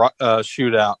River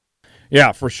shootout.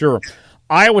 Yeah, for sure.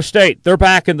 Iowa State, they're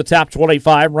back in the top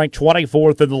 25, ranked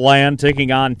 24th in the land,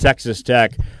 taking on Texas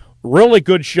Tech. Really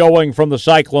good showing from the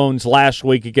Cyclones last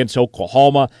week against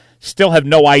Oklahoma. Still have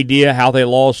no idea how they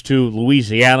lost to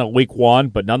Louisiana week 1,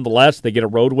 but nonetheless, they get a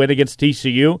road win against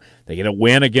TCU. They get a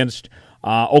win against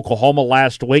Oklahoma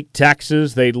last week.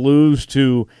 Texas, they lose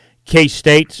to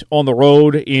K-State on the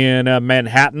road in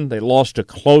Manhattan. They lost a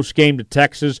close game to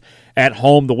Texas at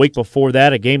home the week before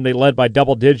that, a game they led by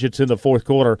double digits in the fourth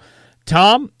quarter.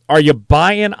 Tom, are you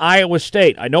buying Iowa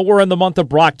State? I know we're in the month of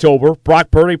Brocktober.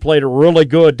 Brock Purdy played really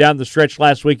good down the stretch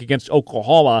last week against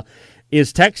Oklahoma.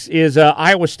 Is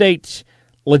Iowa State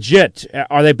legit?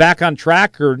 Are they back on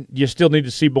track, or do you still need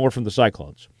to see more from the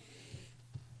Cyclones?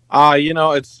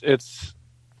 It's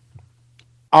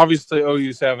obviously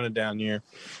OU's having a down year,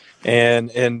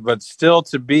 but still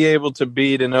to be able to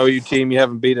beat an OU team you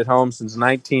haven't beat at home since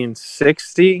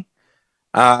 1960.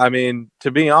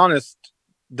 To be honest,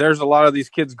 there's a lot of these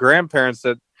kids' grandparents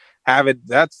that have it.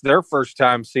 That's their first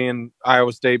time seeing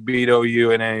Iowa State beat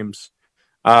OU in Ames.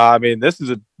 This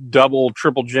is a double,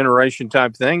 triple generation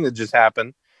type thing that just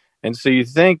happened. And so you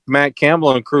think Matt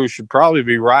Campbell and crew should probably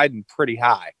be riding pretty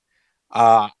high.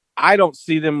 I don't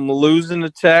see them losing to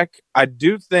Tech. I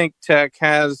do think Tech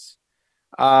has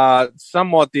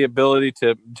somewhat the ability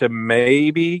to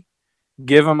maybe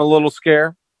give them a little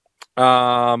scare,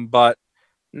 but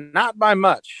not by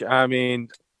much.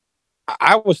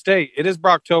 Iowa State, it is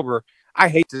Brocktober. I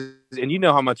hate this, and you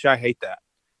know how much I hate that.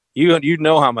 You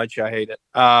know how much I hate it.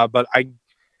 But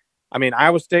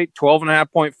Iowa State,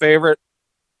 12.5-point favorite.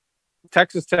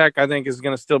 Texas Tech, I think, is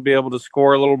going to still be able to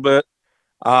score a little bit.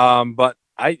 But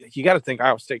you got to think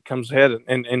Iowa State comes ahead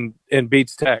and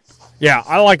beats Tech. Yeah,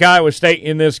 I like Iowa State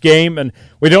in this game, and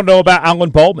we don't know about Alan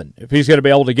Bowman, if he's going to be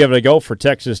able to give it a go for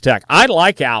Texas Tech. I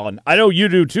like Alan. I know you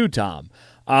do too, Tom.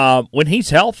 When he's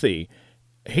healthy,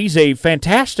 he's a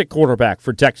fantastic quarterback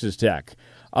for Texas Tech.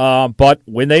 But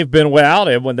when they've been without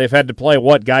him, when they've had to play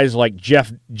guys like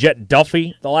Jet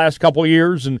Duffy the last couple of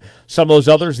years and some of those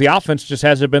others, the offense just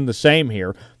hasn't been the same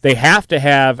here. They have to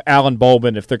have Alan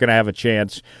Bowman if they're going to have a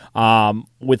chance.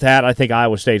 With that, I think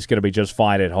Iowa State's going to be just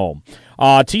fine at home.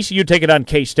 TCU take it on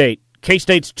K-State.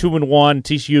 K-State's 2-1.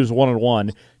 TCU's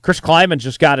 1-1. Chris Kleiman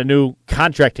just got a new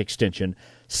contract extension.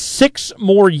 6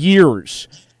 more years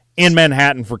in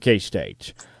Manhattan for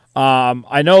K-State.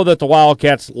 I know that the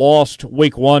Wildcats lost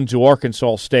week 1 to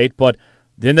Arkansas State, but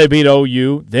then they beat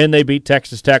OU, then they beat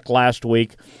Texas Tech last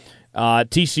week.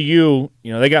 TCU,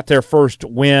 they got their first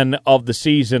win of the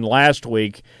season last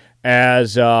week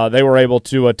as they were able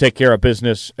to take care of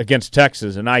business against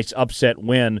Texas, a nice upset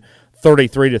win,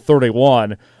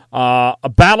 33-31. A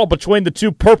battle between the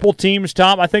two purple teams,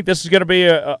 Tom. I think this is going to be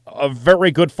a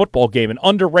very good football game, an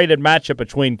underrated matchup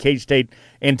between K-State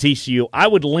and TCU. I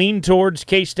would lean towards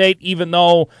K-State, even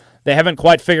though they haven't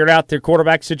quite figured out their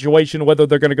quarterback situation, whether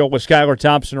they're going to go with Skylar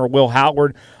Thompson or Will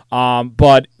Howard.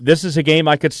 But this is a game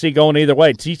I could see going either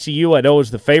way. TCU, I know,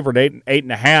 is the favorite,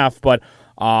 8.5, but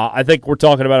I think we're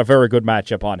talking about a very good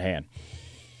matchup on hand.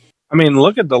 I mean,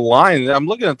 look at the line. I'm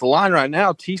looking at the line right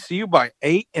now. TCU by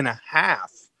 8.5.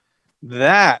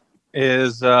 That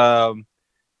is, I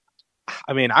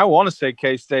want to say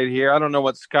K-State here. I don't know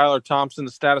what Skylar Thompson,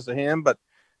 the status of him, but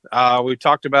we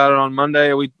talked about it on Monday.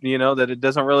 That it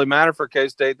doesn't really matter for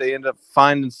K-State. They end up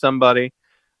finding somebody.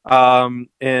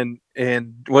 And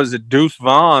what is it? Deuce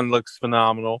Vaughn looks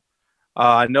phenomenal.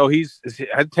 I know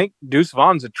I think Deuce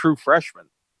Vaughn's a true freshman.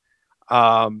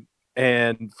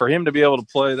 And for him to be able to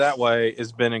play that way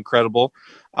has been incredible.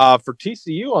 For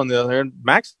TCU, on the other hand,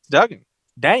 Max Duggan,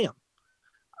 damn.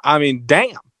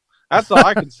 That's all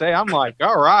I can say. I'm like,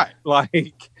 all right.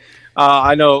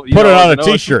 I know. Put it on a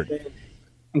T-shirt.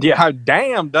 Yeah,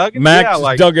 damn, Duggan. Max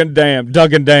Duggan, damn.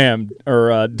 Duggan, damn.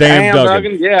 Or damn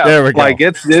Duggan. Yeah. There we go.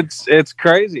 It's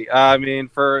crazy. As an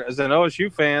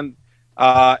OSU fan,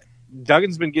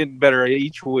 Duggan's been getting better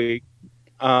each week.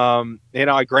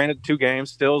 I granted 2 games,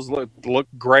 still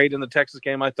looked great in the Texas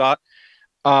game, I thought.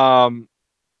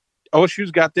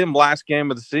 OSU's got them last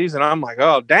game of the season. I'm like,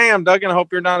 oh, damn, Duggan, I hope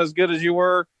you're not as good as you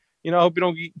were. I hope you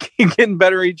don't keep getting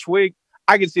better each week.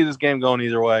 I can see this game going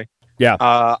either way. Yeah.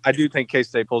 I do think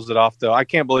K-State pulls it off, though. I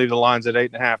can't believe the line's at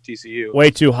 8.5 TCU.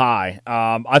 Way too high.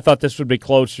 I thought this would be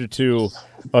closer to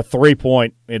a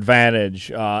 3-point advantage.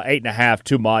 8.5,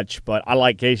 too much, but I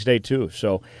like K-State too.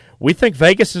 So we think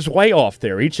Vegas is way off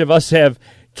there. Each of us have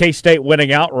K-State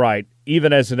winning outright,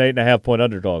 even as an 8.5-point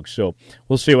underdog. So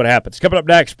we'll see what happens. Coming up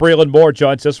next, Breeland Moore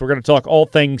joins us. We're going to talk all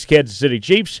things Kansas City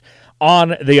Chiefs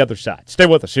on the other side. Stay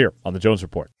with us here on the Jones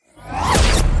Report.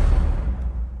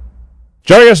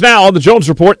 Joining us now on the Jones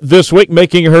Report this week,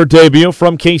 making her debut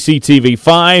from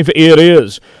KCTV5, it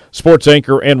is sports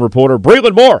anchor and reporter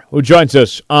Breeland Moore, who joins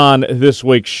us on this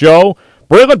week's show.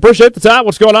 Breeland, appreciate the time.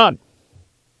 What's going on?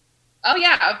 Oh,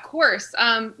 yeah, of course.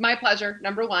 My pleasure,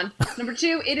 number 1. Number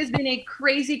 2, it has been a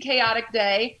crazy, chaotic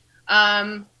day.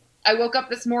 I woke up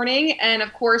this morning, and,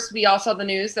 of course, we all saw the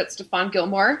news that Stephon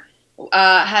Gilmore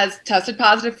has tested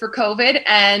positive for COVID,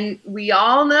 and we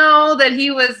all know that he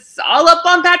was all up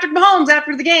on Patrick Mahomes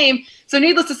after the game. So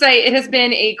needless to say, it has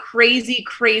been a crazy,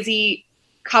 crazy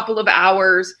couple of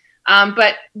hours.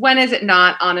 But when is it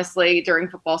not, honestly, during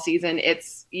football season?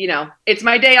 It's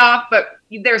my day off, but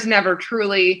there's never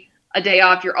truly a day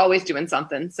off. You're always doing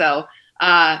something. So,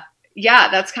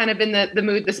 that's kind of been the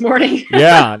mood this morning.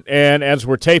 Yeah, and as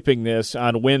we're taping this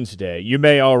on Wednesday, you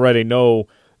may already know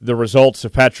the results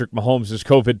of Patrick Mahomes'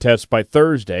 COVID test by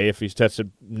Thursday, if he's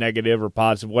tested negative or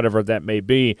positive, whatever that may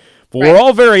be. But We're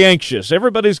all very anxious.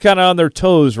 Everybody's kind of on their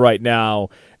toes right now,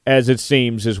 as it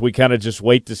seems, as we kind of just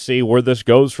wait to see where this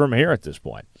goes from here at this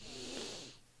point.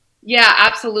 Yeah,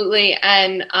 absolutely.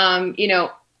 And,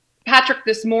 Patrick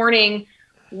this morning,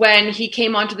 when he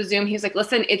came onto the Zoom, he was like,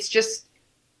 listen, it's just,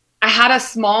 I had a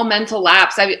small mental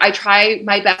lapse. I try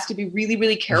my best to be really,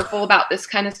 really careful about this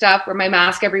kind of stuff, wear my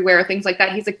mask everywhere, things like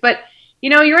that. He's like, but,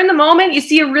 you're in the moment, you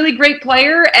see a really great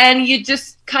player, and you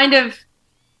just kind of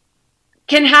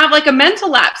can have like a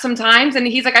mental lapse sometimes. And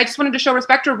he's like, I just wanted to show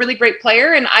respect to a really great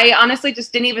player, and I honestly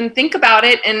just didn't even think about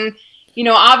it. And,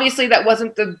 obviously that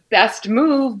wasn't the best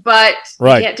move, but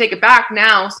right. You can't take it back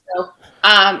now. So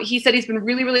He said he's been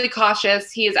really, really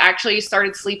cautious. He has actually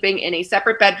started sleeping in a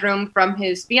separate bedroom from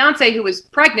his fiance, who was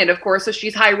pregnant, of course, so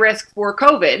she's high risk for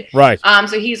COVID. Right.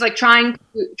 So he's like trying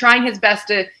his best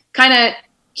to kind of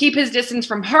keep his distance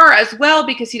from her as well,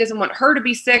 because he doesn't want her to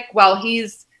be sick while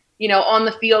he's, on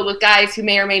the field with guys who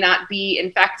may or may not be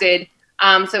infected.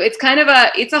 So it's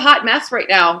it's a hot mess right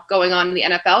now going on in the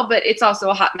NFL, but it's also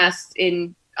a hot mess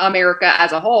in America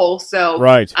as a whole. So,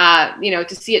 right.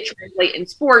 To see it translate in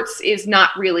sports is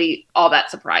not really all that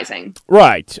surprising.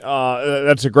 Right.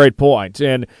 That's a great point.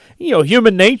 And,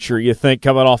 human nature, you think,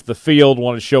 coming off the field,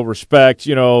 want to show respect.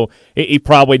 He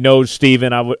probably knows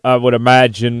Steven, I would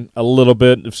imagine, a little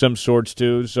bit of some sorts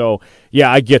too. So,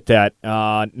 yeah, I get that.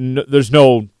 There's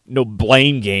no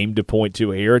blame game to point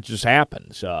to here. It just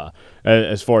happens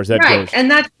as far as that goes. And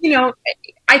that's,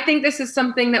 I think this is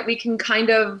something that we can kind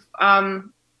of,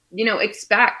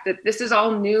 expect, that this is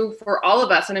all new for all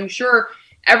of us. And I'm sure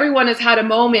everyone has had a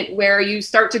moment where you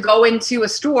start to go into a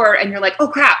store and you're like, oh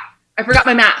crap, I forgot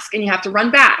my mask, and you have to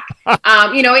run back.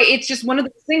 It's just one of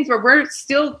those things where we're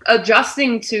still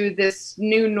adjusting to this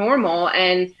new normal.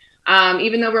 And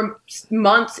even though we're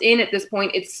months in at this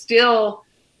point, it's still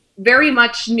very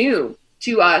much new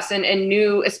to us and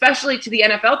new, especially to the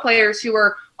NFL players who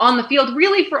are on the field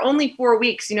really for only 4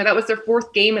 weeks. That was their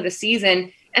 4th game of the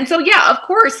season. And so, yeah, of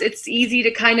course, it's easy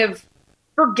to kind of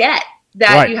forget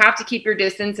that right. You have to keep your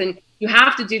distance and you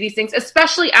have to do these things,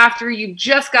 especially after you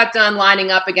just got done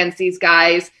lining up against these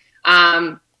guys,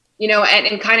 and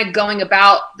kind of going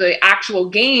about the actual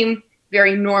game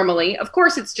very normally. Of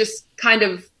course, it's just kind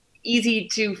of easy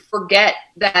to forget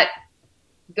that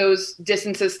those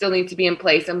distances still need to be in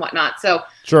place and whatnot. So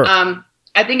sure.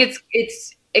 I think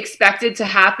it's expected to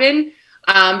happen.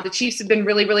 The Chiefs have been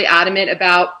really, really adamant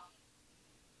about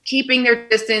keeping their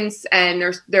distance and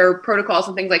their protocols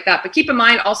and things like that. But keep in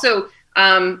mind also,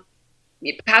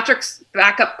 Patrick's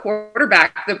backup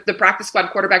quarterback, the practice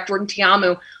squad quarterback, Jordan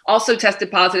Tiamu, also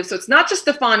tested positive. So it's not just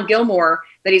Stephon Gilmore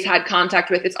that he's had contact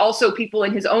with. It's also people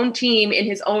in his own team, in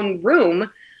his own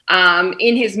room,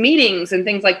 in his meetings and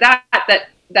things like that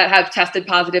have tested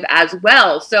positive as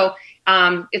well. So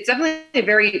it's definitely a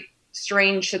very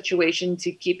strange situation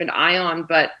to keep an eye on.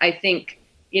 But I think,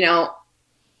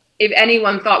 if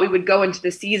anyone thought we would go into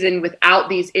the season without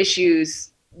these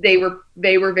issues, they were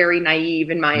very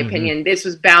naive, in my opinion. This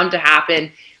was bound to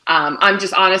happen. I'm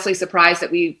just honestly surprised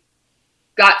that we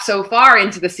got so far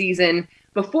into the season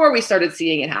before we started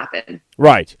seeing it happen.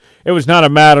 Right. It was not a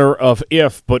matter of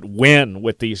if, but when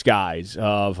with these guys.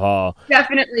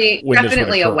 Definitely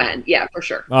a when. Yeah, for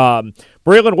sure.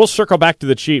 Breeland, we'll circle back to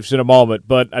the Chiefs in a moment,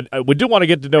 but we do want to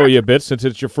get to know you a bit since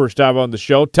it's your first time on the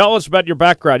show. Tell us about your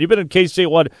background. You've been in KC,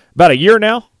 about a year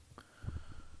now?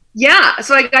 Yeah.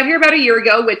 So I got here about a year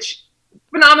ago, which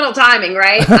phenomenal timing,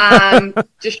 right?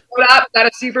 Just showed up, got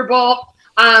a Super Bowl.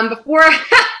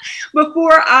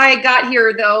 Before I got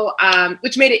here, though,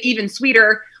 which made it even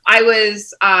sweeter, I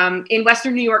was in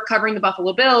Western New York covering the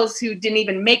Buffalo Bills, who didn't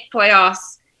even make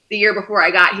playoffs the year before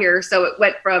I got here. So it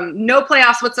went from no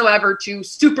playoffs whatsoever to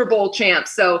Super Bowl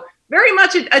champs. So very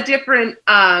much a different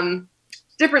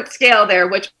scale there,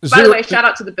 which, by the way, shout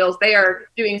out to the Bills. They are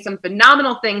doing some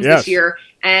phenomenal things this year.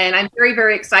 And I'm very,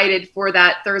 very excited for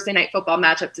that Thursday night football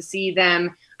matchup to see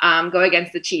them go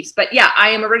against the Chiefs. But yeah, I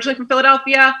am originally from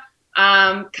Philadelphia,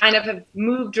 kind of have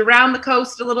moved around the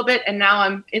coast a little bit, and now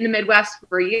I'm in the Midwest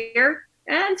for a year.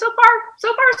 And so far,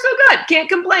 so good. Can't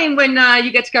complain when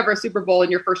you get to cover a Super Bowl in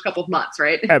your first couple of months,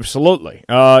 right? Absolutely.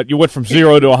 You went from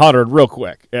 0 to 100 real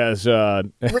quick, as they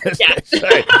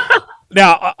say.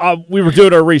 Now, we were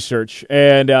doing our research,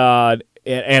 and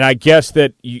I guess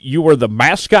that you were the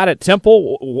mascot at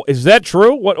Temple. Is that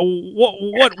true? What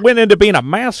went into being a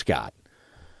mascot?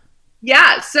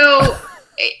 Yeah, so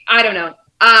I don't know.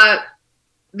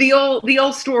 The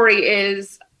old story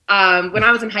is when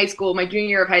I was in high school, my junior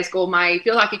year of high school, my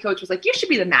field hockey coach was like, "You should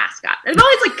be the mascot." And I've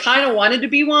always kind of wanted to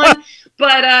be one,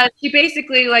 but she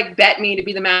basically bet me to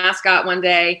be the mascot one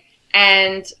day.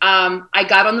 And I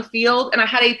got on the field and I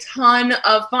had a ton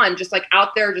of fun, just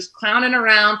out there, just clowning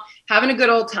around, having a good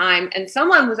old time. And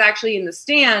someone was actually in the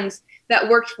stands that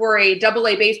worked for a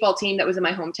AA baseball team that was in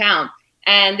my hometown.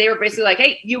 And they were basically like,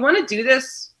 "Hey, you want to do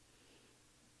this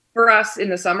for us in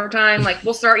the summertime?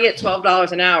 We'll start you at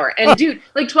 $12 an hour." And dude,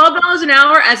 $12 an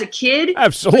hour as a kid,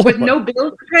 absolutely, with no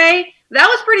bills to pay, that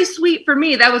was pretty sweet for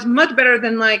me. That was much better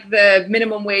than the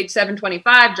minimum wage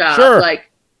 $7.25 job. Sure.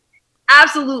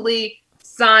 Absolutely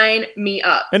sign me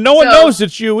up. And no one knows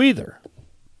it's you either.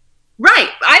 Right.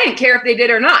 I didn't care if they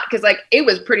did or not, because it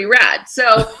was pretty rad.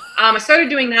 So I started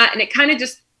doing that, and it kind of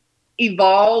just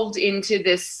evolved into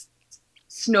this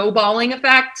snowballing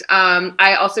effect.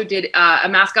 I also did a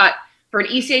mascot for an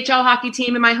ECHL hockey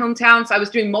team in my hometown. So I was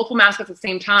doing multiple mascots at the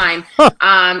same time.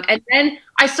 And then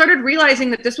I started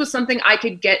realizing that this was something I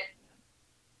could get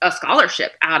a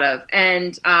scholarship out of.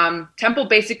 And Temple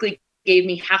basically gave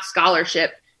me half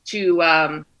scholarship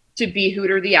to be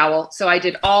Hooter the Owl. So I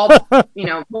did all,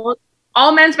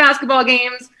 all men's basketball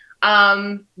games,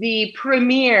 the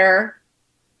premier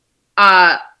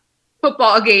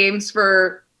football games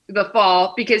for the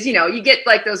fall, because, you get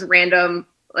like those random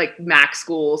like MAC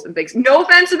schools and things. No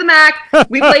offense to the MAC.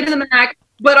 We played in the MAC,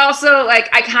 but also like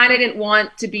I kind of didn't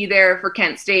want to be there for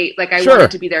Kent State. Like I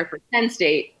wanted to be there for Penn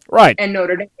State and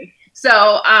Notre Dame.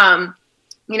 So, I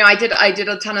did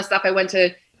a ton of stuff. I went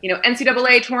to,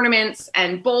 NCAA tournaments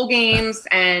and bowl games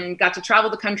and got to travel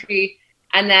the country.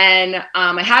 And then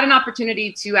I had an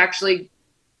opportunity to actually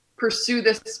pursue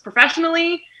this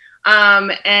professionally.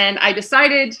 And I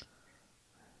decided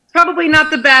probably not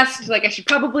the best. Like I should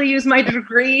probably use my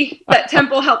degree that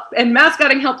Temple helped and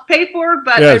mascotting helped pay for,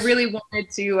 but I really wanted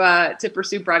to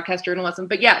pursue broadcast journalism.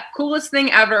 But yeah, coolest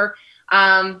thing ever.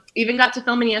 Even got to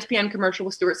film an ESPN commercial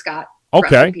with Stuart Scott.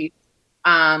 Okay.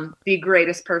 The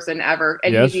greatest person ever.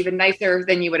 And he's even nicer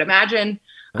than you would imagine.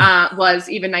 Was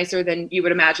even nicer than you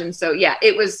would imagine. So yeah,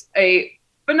 it was a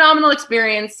phenomenal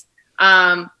experience.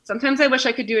 Sometimes I wish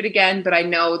I could do it again, but I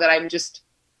know that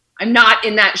I'm not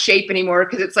in that shape anymore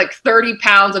because it's like 30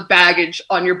 pounds of baggage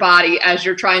on your body as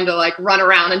you're trying to like run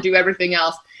around and do everything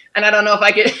else. And I don't know if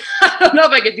I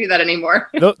could do that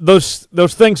anymore. Those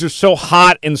things are so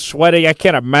hot and sweaty. I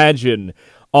can't imagine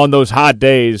on those hot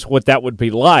days what that would be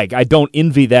like. I don't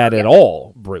envy that at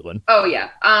all, Breeland. Oh yeah.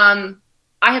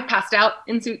 I have passed out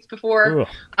in suits before.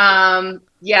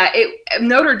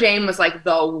 Notre Dame was like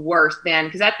the worst, man,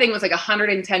 because that thing was like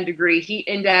 110-degree heat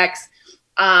index.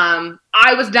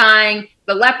 I was dying.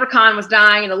 The leprechaun was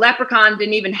dying, and the leprechaun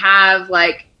didn't even have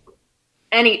like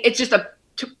it's just a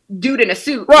dude in a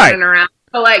suit running around.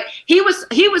 So like he was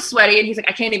sweaty, and he's like,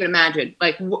 I can't even imagine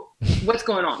like what's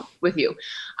going on with you.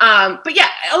 But yeah,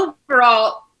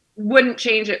 overall, wouldn't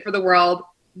change it for the world.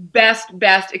 Best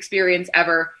experience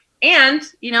ever. And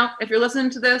if you're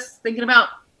listening to this, thinking about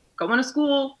going to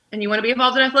school and you want to be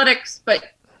involved in athletics, but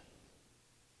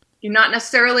you're not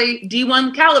necessarily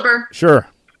D1 caliber. Sure.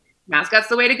 Mascot's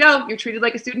the way to go. You're treated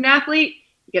like a student athlete.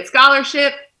 You get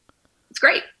scholarship. It's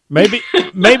great. Maybe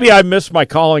I missed my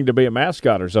calling to be a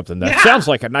mascot or something. That sounds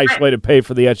like a nice way to pay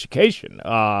for the education.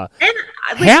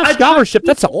 Half scholarship,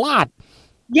 that's a lot.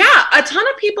 Yeah, a ton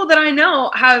of people that I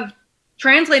know have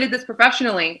translated this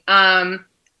professionally.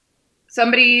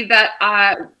 Somebody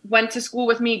that went to school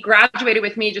with me, graduated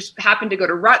with me, just happened to go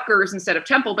to Rutgers instead of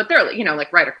Temple, but they're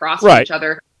like right across from each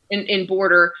other in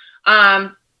border.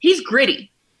 He's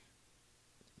gritty.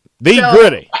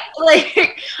 Gritty.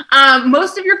 Like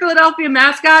most of your Philadelphia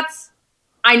mascots,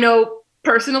 I know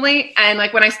personally, and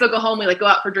like when I still go home, we like go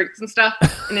out for drinks and stuff,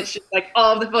 and it's just like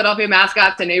all of the Philadelphia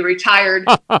mascots and a retired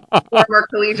former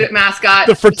collegiate mascot.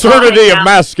 The fraternity of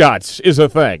mascots is a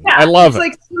thing. Yeah, I love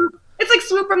it. It's like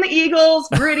Swoop from the Eagles,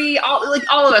 Gritty, all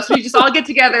of us. We just all get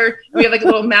together. We have like a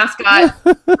little mascot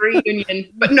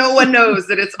reunion, but no one knows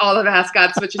that it's all the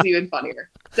mascots, which is even funnier.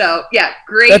 So yeah,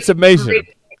 great. That's amazing.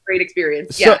 Great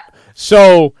experience. Yeah.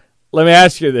 So let me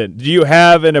ask you then, do you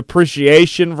have an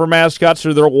appreciation for mascots?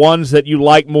 Are there ones that you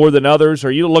like more than others?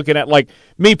 Are you looking at, like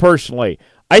me personally,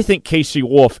 I think KC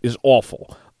Wolf is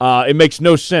awful. It makes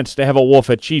no sense to have a wolf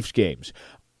at Chiefs games.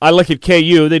 I look at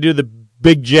KU, they do the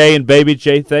Big J and Baby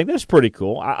J thing. That's pretty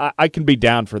cool. I can be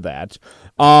down for that.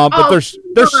 But there's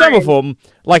some of them,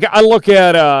 like I look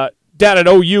at down at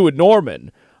OU at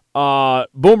Norman,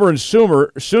 Boomer and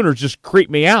Sooners just creep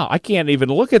me out. I can't even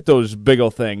look at those big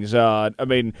old things. I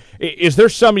mean, is there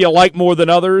some you like more than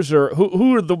others, or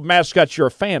who are the mascots you're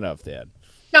a fan of then?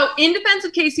 So, in defense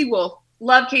of KC Wolf,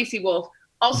 love KC Wolf.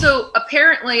 Also,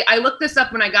 apparently, I looked this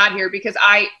up when I got here because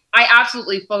I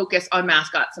absolutely focus on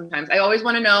mascots sometimes. I always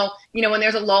want to know, when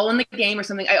there's a lull in the game or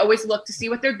something, I always look to see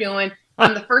what they're doing.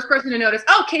 I'm the first person to notice,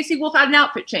 KC Wolf had an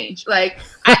outfit change. Like,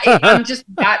 I'm just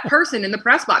that person in the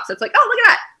press box that's like, oh, look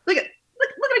at that. Look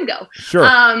at him go.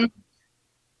 Sure.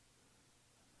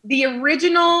 The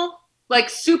original, like,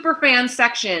 super fan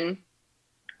section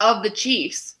of the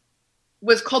Chiefs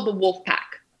was called the Wolf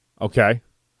Pack. Okay.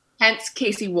 Hence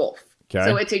KC Wolf. Okay.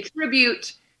 So it's a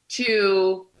tribute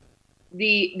to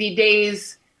the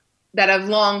days that have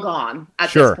long gone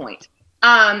at this point.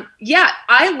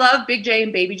 I love Big J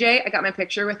and Baby J. I got my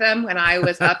picture with them when I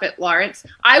was up at Lawrence.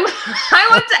 I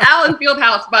went to Allen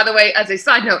Fieldhouse, by the way, as a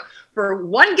side note, for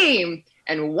one game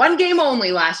and one game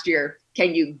only last year.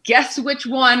 Can you guess which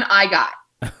one I got?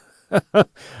 The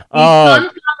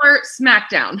Sunflower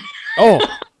Smackdown. Oh,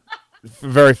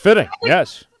 very fitting.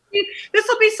 Yes. This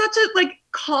will be such a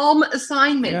calm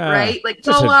assignment, right? Like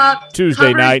Just go up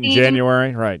Tuesday night in game.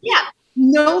 January, right? Yeah,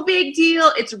 no big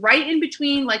deal. It's right in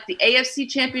between the AFC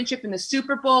Championship and the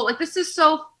Super Bowl. This is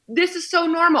so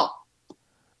normal.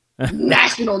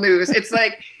 National news. It's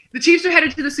like the Chiefs are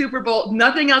headed to the Super Bowl.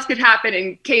 Nothing else could happen,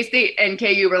 and K-State and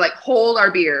KU were like, hold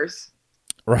our beers.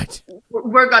 Right.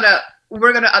 We're gonna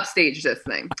upstage this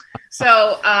thing.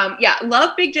 So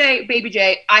love Big J, Baby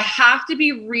J. I have to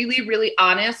be really, really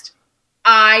honest.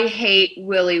 I hate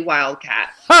Willie Wildcat.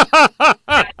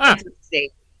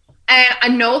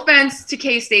 And no offense to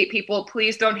K-State people,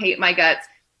 please don't hate my guts.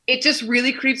 It just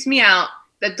really creeps me out.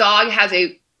 The dog has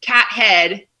a cat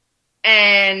head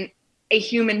and a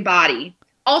human body.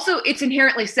 Also, it's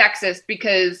inherently sexist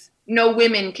because no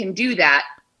women can do that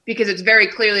because it's very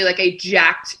clearly a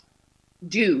jacked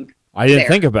dude. I didn't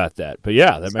think about that, but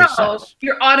yeah, that makes sense.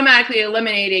 You're automatically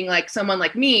eliminating someone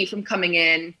like me from coming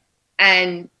in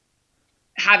and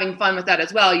having fun with that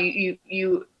as well.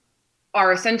 You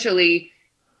are essentially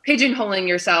pigeonholing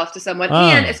yourself to someone,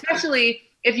 and especially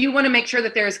if you want to make sure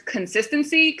that there's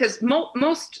consistency, because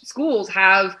most schools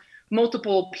have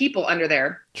multiple people under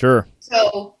there. Sure.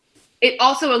 So it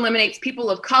also eliminates people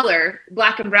of color,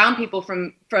 black and brown people,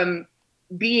 from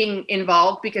being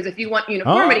involved, because if you want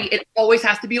uniformity, it always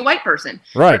has to be a white person.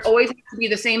 Right. It always has to be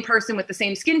the same person with the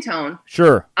same skin tone.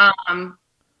 Sure.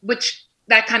 Which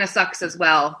that kind of sucks as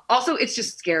well. Also, it's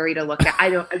just scary to look at. I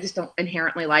just don't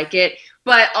inherently like it.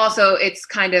 But also it's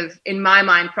kind of, in my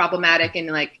mind, problematic and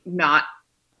not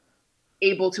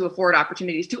able to afford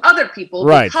opportunities to other people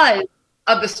because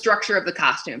of the structure of the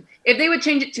costume. If they would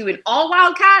change it to an all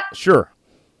Wildcat, sure,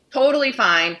 totally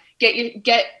fine. Get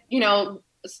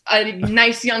a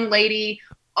nice young lady,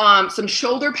 some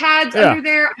shoulder pads under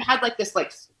there. I had this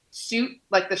suit,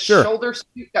 shoulder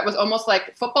suit that was almost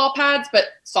like football pads but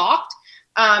soft.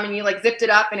 And you zipped it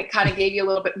up and it kind of gave you a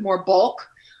little bit more bulk.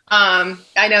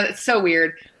 I know it's so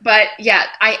weird, but yeah,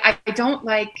 I don't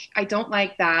like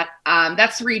that.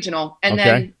 That's regional. And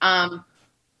then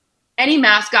any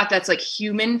mascot that's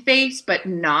human face, but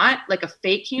not a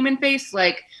fake human face,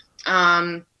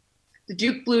 the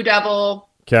Duke Blue Devil.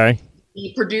 Okay.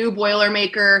 The Purdue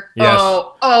Boilermaker. Yes.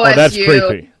 OSU. That's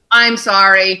creepy. I'm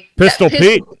sorry. Pistol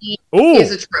Pete. Ooh.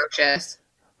 Is atrocious.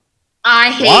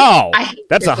 I hate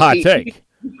that's a hot take.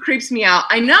 He creeps me out.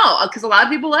 I know, because a lot of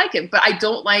people like him, but I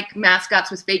don't like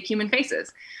mascots with fake human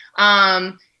faces.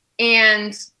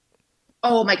 And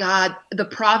oh my God, the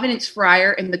Providence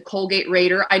Friar and the Colgate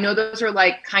Raider. I know those are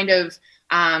kind of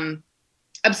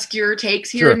obscure takes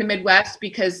here in the Midwest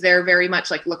because they're very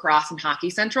much lacrosse and hockey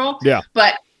central. Yeah.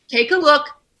 But take a look.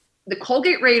 The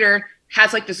Colgate Raider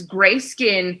has this gray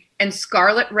skin and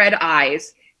scarlet red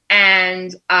eyes.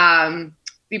 And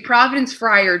the Providence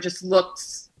Friar just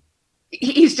looks,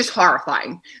 he's just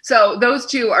horrifying. So those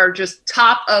two are just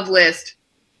top of list.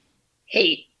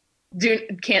 Hate.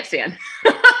 Can't stand.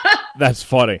 That's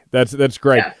funny. That's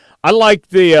great. Yeah. I like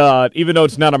the, even though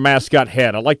it's not a mascot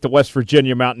head, I like the West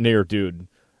Virginia Mountaineer dude.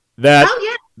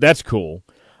 That's cool.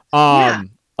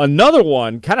 Another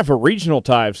one, kind of a regional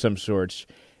tie of some sorts,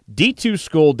 D2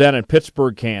 school down in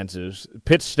Pittsburgh, Kansas,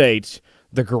 Pitt State's,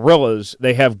 the Gorillas,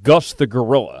 they have Gus the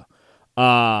Gorilla.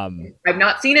 I've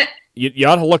not seen it. You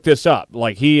ought to look this up.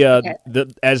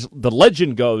 As the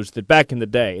legend goes, that back in the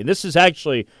day, and this is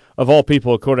actually, of all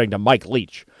people, according to Mike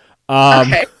Leach,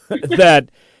 that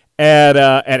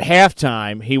at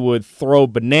halftime he would throw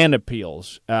banana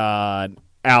peels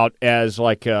out as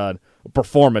a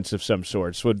performance of some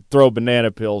sorts. Would throw banana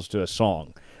peels to a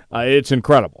song. It's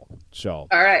incredible. So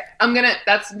all right,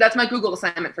 that's my Google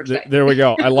assignment for today. There we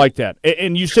go. I like that.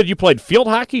 And you said you played field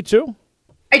hockey too?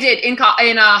 I did in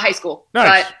high school.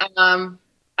 Nice. But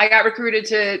I got recruited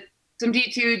to some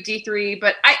D2, D3,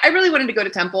 but I really wanted to go to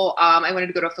Temple. I wanted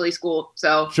to go to a Philly school,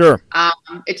 so sure.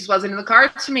 It just wasn't in the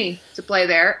cards for me to play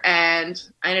there, and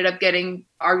I ended up getting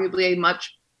arguably a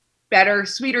much better,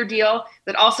 sweeter deal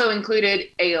that also included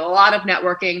a lot of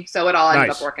networking, so it all ended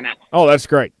up working out. Oh, that's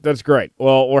great. That's great.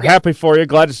 Well, we're happy for you.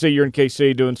 Glad to see you're in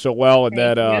KC doing so well, and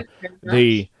that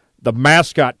the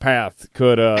mascot path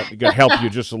could help you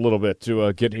just a little bit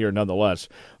to get here nonetheless.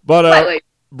 But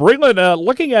Breeland,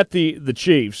 looking at the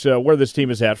Chiefs, where this team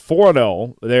is at,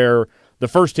 4-0. They're the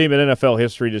first team in NFL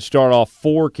history to start off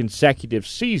 4 consecutive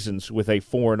seasons with a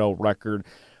 4-0 record.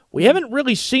 We haven't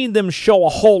really seen them show a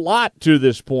whole lot to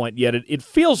this point yet. It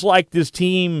feels like this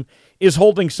team is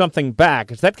holding something back.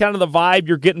 Is that kind of the vibe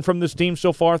you're getting from this team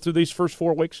so far through these first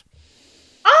 4 weeks?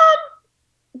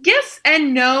 Yes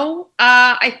and no.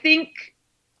 I think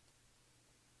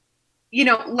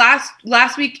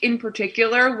last week in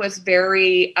particular was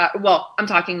very I'm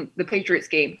talking the Patriots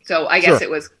game. So I guess it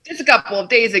was just a couple of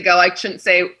days ago. I shouldn't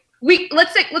say week.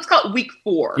 Let's call it week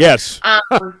 4. Yes.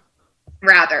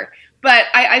 Rather, but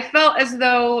I felt as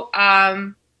though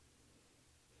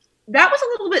that was a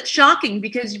little bit shocking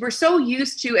because we're so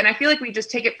used to, and I feel like we just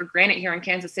take it for granted here in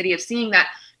Kansas City, of seeing that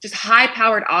just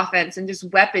high-powered offense and just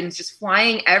weapons just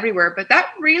flying everywhere. But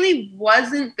that really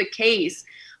wasn't the case.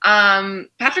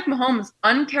 Patrick Mahomes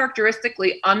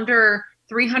uncharacteristically under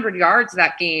 300 yards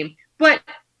that game. But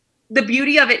the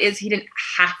beauty of it is he didn't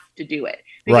have to do it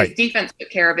because defense took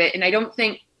care of it. And I don't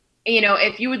think,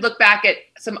 if you would look back at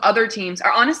some other teams,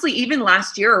 or honestly, even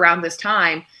last year around this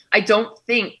time, I don't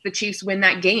think the Chiefs win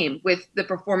that game with the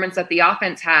performance that the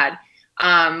offense had,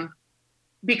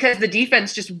 because the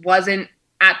defense just wasn't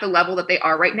at the level that they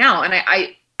are right now. And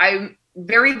I'm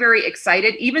very, very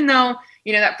excited, even though,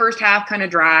 that first half kind of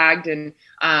dragged and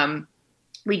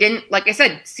we didn't, like I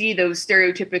said, see those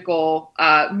stereotypical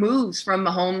moves from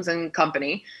Mahomes and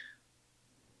company.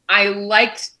 I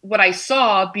liked what I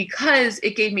saw because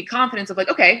it gave me confidence of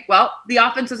okay, well, the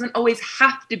offense doesn't always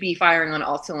have to be firing on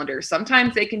all cylinders.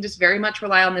 Sometimes they can just very much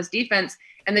rely on this defense,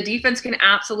 and the defense can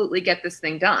absolutely get this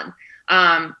thing done.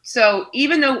 So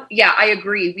even though, I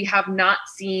agree, we have not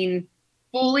seen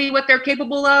fully what they're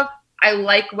capable of, I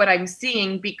like what I'm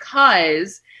seeing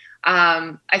because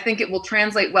I think it will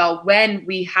translate well when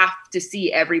we have to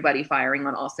see everybody firing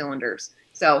on all cylinders.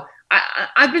 So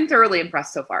I've been thoroughly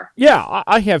impressed so far. Yeah,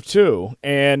 I have too.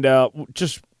 And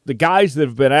just the guys that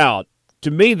have been out,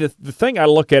 to me, the thing I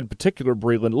look at in particular,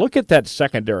 Breeland, look at that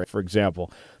secondary, for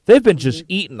example. They've been just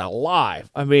eaten alive.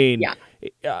 I mean,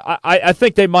 I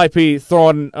think they might be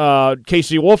throwing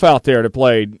Casey Wolf out there to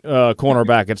play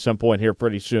cornerback at some point here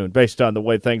pretty soon, based on the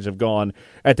way things have gone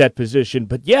at that position.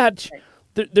 But yet,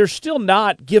 they're still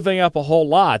not giving up a whole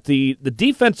lot. The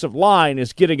defensive line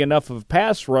is getting enough of a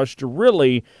pass rush to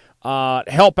really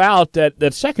help out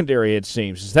that secondary, it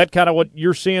seems. Is that kind of what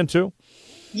you're seeing too?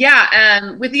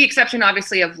 Yeah, with the exception,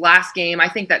 obviously, of last game, I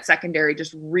think that secondary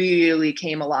just really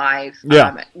came alive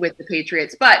with the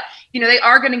Patriots. But, they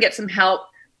are going to get some help.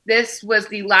 This was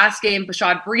the last game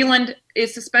Breeland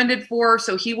is suspended for,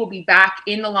 so he will be back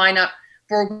in the lineup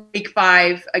for week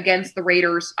 5 against the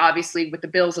Raiders, obviously with the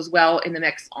Bills as well in the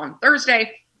mix on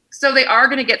Thursday. So they are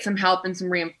going to get some help and some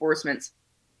reinforcements.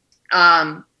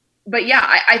 But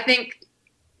I think,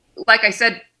 like I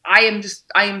said, I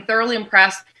am thoroughly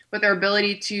impressed with their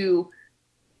ability to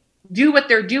do what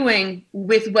they're doing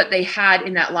with what they had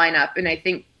in that lineup. And I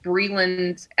think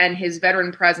Breeland and his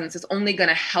veteran presence is only going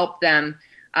to help them.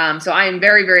 So I am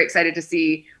very, very excited to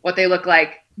see what they look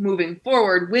like moving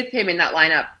forward with him in that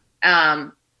lineup.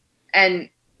 And,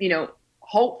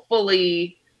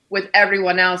 hopefully with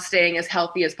everyone else staying as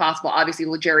healthy as possible. Obviously,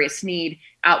 L'Jarius Sneed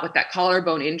out with that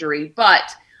collarbone injury.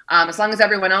 But as long as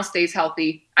everyone else stays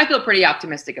healthy, I feel pretty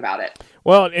optimistic about it.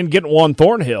 Well, and getting Juan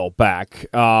Thornhill back.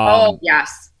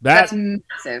 Yes. That's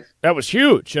massive. That was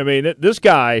huge. I mean, this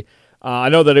guy, I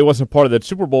know that he wasn't part of that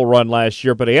Super Bowl run last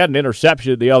year, but he had an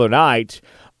interception the other night.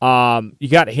 You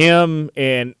got him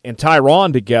and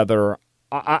Tyron together.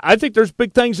 I think there's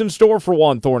big things in store for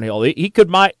Juan Thornhill.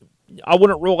 I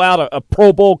wouldn't rule out a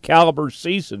Pro Bowl caliber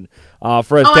season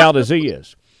for as talented as he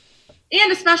is.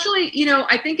 And especially,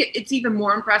 I think it's even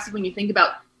more impressive when you think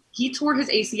about he tore his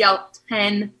ACL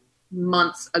 10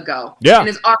 months ago. Yeah. And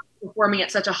is already performing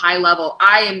at such a high level.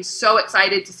 I am so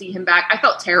excited to see him back. I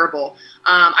felt terrible.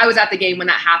 I was at the game when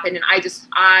that happened, and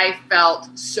I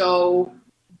felt so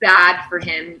bad for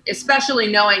him, especially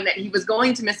knowing that he was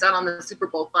going to miss out on the Super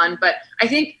Bowl fund. But I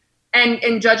think,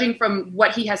 and judging from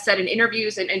what he has said in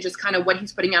interviews and just kind of what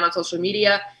he's putting out on social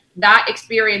media, that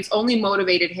experience only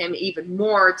motivated him even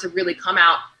more to really come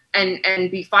out and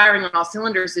be firing on all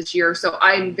cylinders this year. So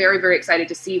I'm very, very excited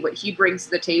to see what he brings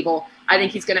to the table. I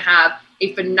think he's going to have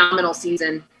a phenomenal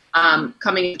season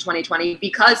coming into 2020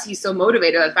 because he's so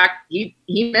motivated. In fact, he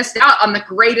missed out on the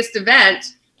greatest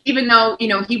event, even though,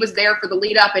 he was there for the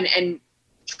lead up and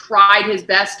tried his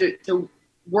best to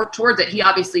work towards it. He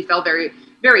obviously fell very,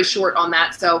 very short on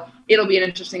that. So it'll be an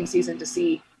interesting season to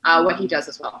see what he does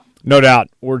as well. No doubt.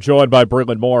 We're joined by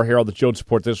Breeland Moore here on the Jones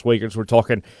Report this week as we're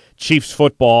talking Chiefs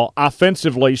football.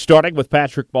 Offensively, starting with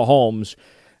Patrick Mahomes,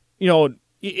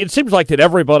 it seems like that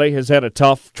everybody has had a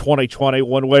tough 2020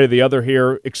 one way or the other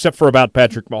here, except for about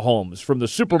Patrick Mahomes. From the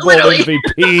Super Bowl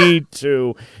MVP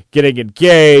to getting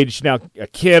engaged, now a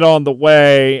kid on the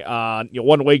way.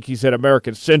 1 week he's at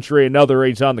American Century, another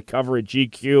he's on the cover at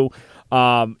GQ.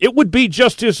 It would be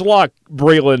just his luck,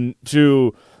 Breeland,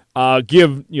 to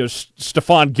give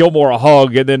Stephon Gilmore a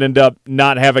hug and then end up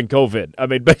not having COVID. I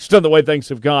mean, based on the way things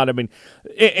have gone. I mean,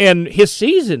 and his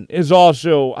season is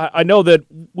also. I know that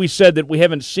we said that we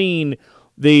haven't seen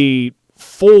the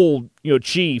full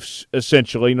Chiefs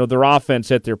essentially, their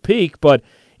offense at their peak, but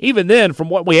even then, from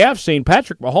what we have seen,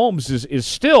 Patrick Mahomes is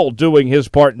still doing his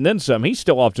part and then some. He's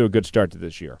still off to a good start to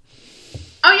this year.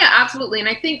 Oh yeah, absolutely. And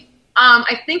I think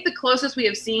the closest we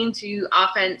have seen to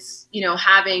offense,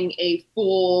 having a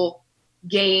full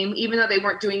game, even though they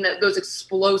weren't doing those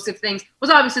explosive things,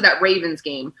 was obviously that Ravens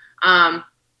game.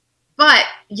 But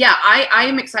yeah, I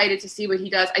am excited to see what he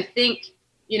does. I think,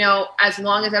 as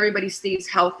long as everybody stays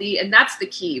healthy, and that's the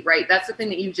key, right? That's the thing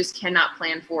that you just cannot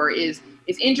plan for is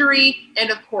injury and,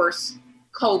 of course,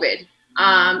 COVID.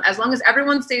 As long as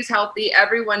everyone stays healthy,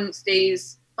 everyone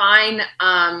stays fine,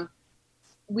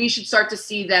 we should start to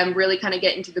see them really kind of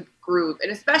get into the groove.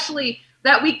 And especially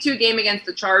that week 2 game against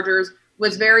the Chargers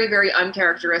was very, very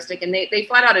uncharacteristic. And they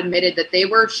flat out admitted that they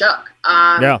were shook.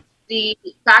 The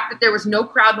fact that there was no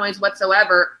crowd noise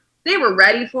whatsoever, they were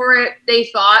ready for it. They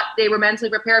thought they were mentally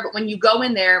prepared. But when you go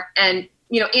in there and,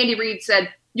 Andy Reid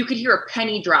said you could hear a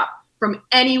penny drop from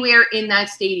anywhere in that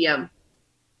stadium.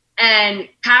 And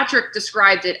Patrick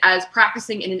described it as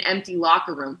practicing in an empty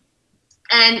locker room.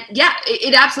 And yeah,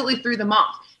 it absolutely threw them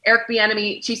off. Eric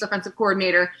Bieniemy, Chiefs offensive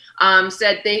coordinator,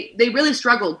 said they really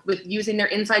struggled with using their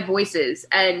inside voices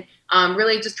and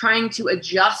really just trying to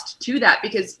adjust to that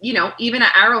because, even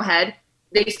at Arrowhead,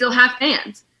 they still have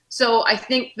fans. So I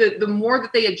think the more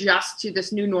that they adjust to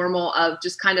this new normal of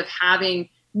just kind of having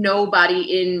nobody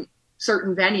in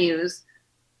certain venues,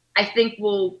 I think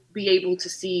we'll be able to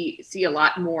see a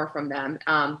lot more from them.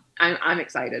 I'm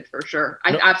excited for sure.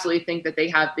 I absolutely think that they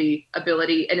have the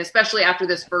ability, and especially after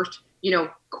this first,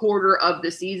 quarter of the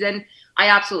season, I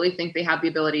absolutely think they have the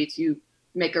ability to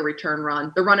make a return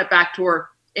run. The Run It Back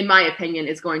tour, in my opinion,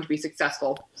 is going to be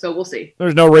successful. So we'll see.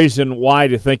 There's no reason why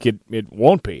to think it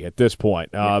won't be at this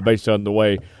point, based on the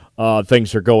way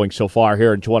things are going so far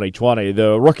here in 2020.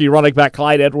 The rookie running back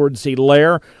Clyde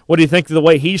Edwards-Helaire, what do you think of the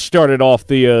way he started off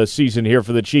the season here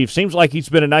for the Chiefs? Seems like he's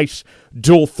been a nice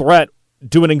dual threat,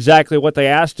 doing exactly what they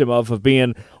asked him of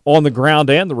being on the ground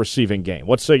and the receiving game.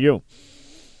 What say you?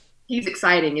 He's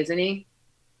exciting, isn't he?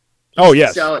 Oh,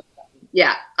 yes. So,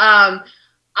 yeah. I'm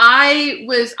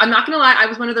not going to lie, I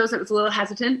was one of those that was a little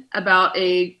hesitant about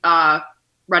a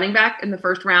running back in the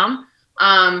first round.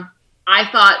 I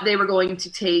thought they were going to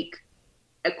take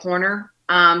a corner.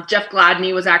 Jeff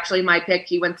Gladney was actually my pick.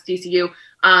 He went to TCU.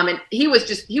 And he was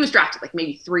drafted like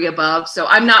maybe 3 above. So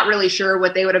I'm not really sure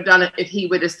what they would have done if he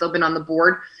would have still been on the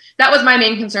board. That was my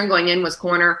main concern going in, was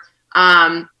corner.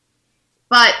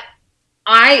 But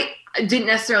I didn't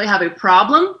necessarily have a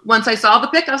problem. Once I saw the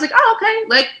pick, I was like, oh, okay,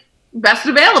 like best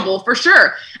available for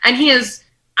sure. And he has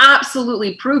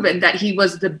absolutely proven that he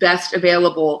was the best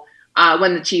available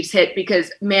when the Chiefs hit, because,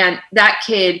 man, that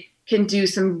kid can do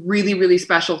some really, really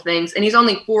special things. And he's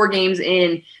only 4 games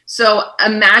in. So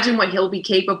imagine what he'll be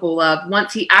capable of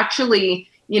once he actually,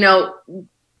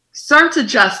 starts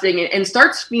adjusting and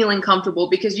starts feeling comfortable,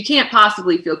 because you can't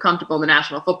possibly feel comfortable in the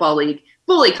National Football League,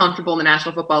 fully comfortable in the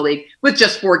National Football League with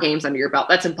just 4 games under your belt.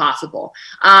 That's impossible.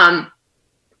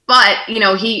 But,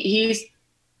 he's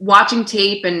watching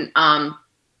tape, and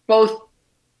both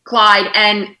Clyde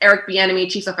and Eric Bieniemy,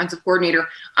 Chiefs offensive coordinator,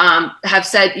 have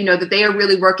said, that they are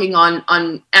really working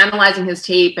on analyzing his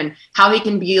tape and how he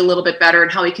can be a little bit better and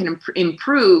how he can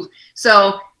improve.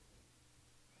 So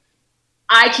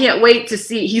I can't wait to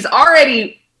see. He's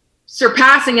already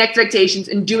surpassing expectations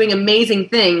and doing amazing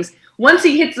things. Once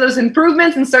he hits those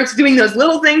improvements and starts doing those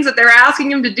little things that they're asking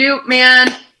him to do,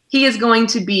 man, he is going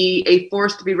to be a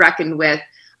force to be reckoned with.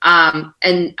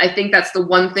 And I think that's the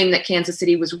one thing that Kansas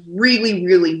City was really,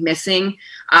 really missing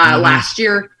last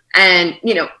year. And,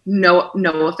 no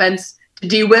offense to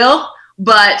D. Will,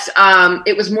 but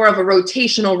it was more of a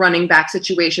rotational running back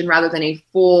situation rather than a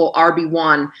full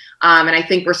RB1. And I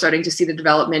think we're starting to see the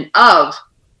development of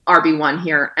RB1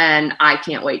 here, and I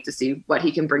can't wait to see what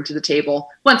he can bring to the table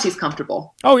once he's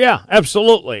comfortable. Oh, yeah,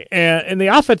 absolutely. And in the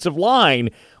offensive line,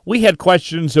 we had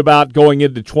questions about going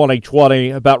into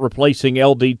 2020 about replacing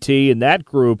LDT in that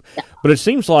group, but it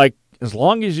seems like as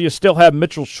long as you still have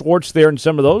Mitchell Schwartz there and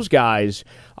some of those guys,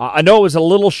 I know it was a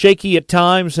little shaky at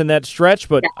times in that stretch,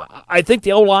 but I think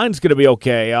the O-line's going to be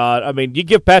okay. You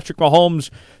give Patrick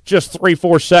Mahomes just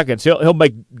 3-4 seconds, he'll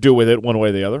make do with it one way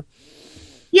or the other.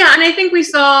 Yeah, and I think we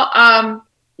saw,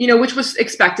 which was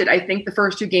expected. I think the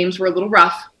first 2 games were a little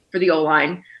rough for the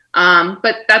O-line,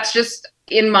 but that's just,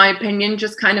 in my opinion,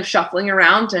 just kind of shuffling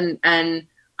around and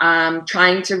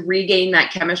trying to regain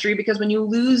that chemistry, because when you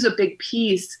lose a big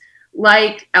piece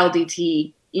like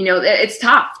LDT. It's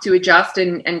tough to adjust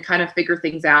and kind of figure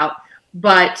things out.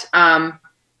 But,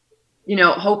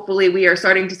 hopefully we are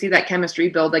starting to see that chemistry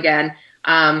build again.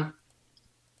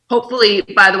 Hopefully,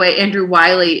 by the way, Andrew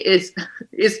Wiley is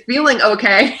feeling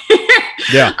okay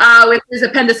with his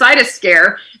appendicitis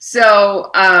scare.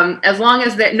 So as long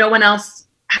as that no one else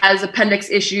has appendix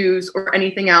issues or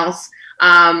anything else,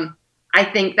 I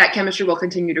think that chemistry will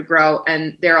continue to grow,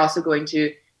 and they're also going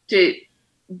to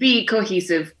be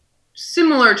cohesive,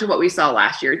 similar to what we saw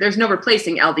last year. There's no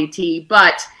replacing LDT,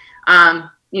 but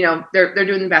they're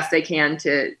doing the best they can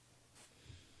to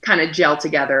kind of gel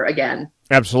together again.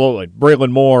 Absolutely.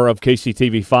 Breeland Moore of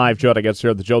KCTV5 joining us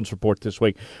here at the Jones Report this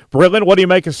week. Breeland, what do you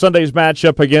make of Sunday's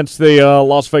matchup against the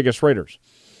Las Vegas Raiders?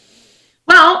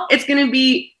 Well, it's going to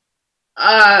be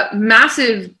a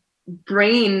massive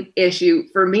brain issue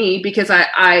for me because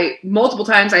I multiple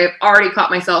times I have already caught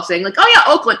myself saying like, oh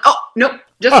yeah, Oakland. Oh, nope,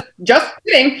 just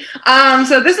kidding.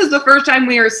 So this is the first time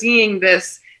we are seeing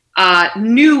this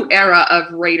new era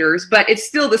of Raiders, but it's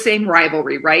still the same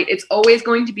rivalry, right? It's always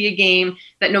going to be a game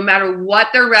that no matter what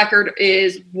their record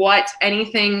is, what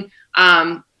anything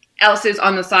else is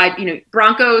on the side,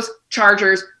 Broncos,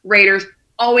 Chargers, Raiders,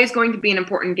 always going to be an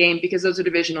important game because those are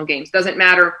divisional games. Doesn't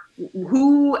matter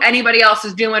who anybody else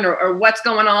is doing or what's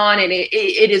going on, and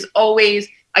it is always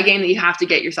a game that you have to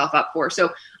get yourself up for.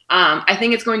 So I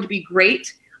think it's going to be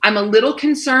great. I'm a little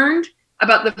concerned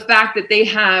about the fact that they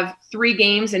have 3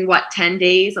 games in 10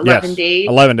 days, 11 days?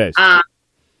 11 days.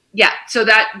 So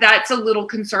that's a little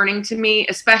concerning to me,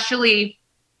 especially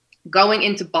going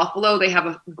into Buffalo. They have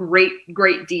a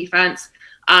great defense,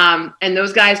 and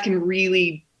those guys can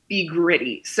really be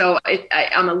gritty. So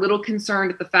I'm a little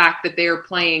concerned at the fact that they are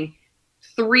playing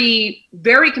 3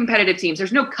 very competitive teams.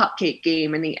 There's no cupcake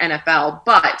game in the NFL,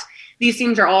 but these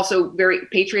teams are also very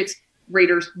Patriots,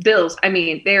 Raiders, Bills. I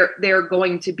mean, they're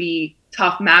going to be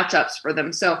tough matchups for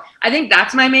them. So I think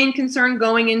that's my main concern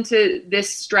going into this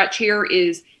stretch here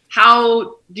is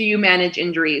how do you manage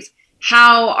injuries?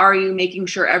 How are you making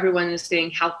sure everyone is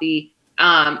staying healthy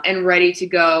and ready to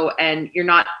go and you're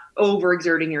not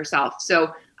overexerting yourself?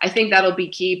 So I think that'll be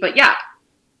key. But yeah,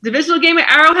 divisional game at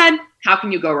Arrowhead, how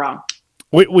can you go wrong?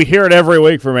 We hear it every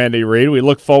week from Andy Reid. We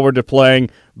look forward to playing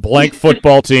blank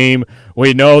football team.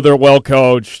 We know they're well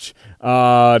coached.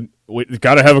 We've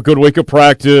got to have a good week of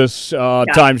practice.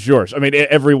 Time's yours. I mean,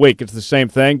 every week it's the same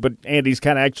thing, but Andy's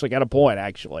kind of actually got a point,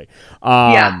 actually.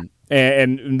 And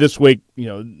this week,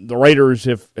 the Raiders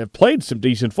have played some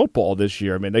decent football this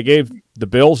year. I mean, they gave the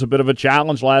Bills a bit of a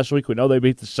challenge last week. We know they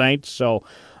beat the Saints, so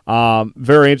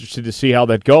very interested to see how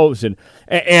that goes.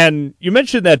 And you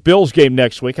mentioned that Bills game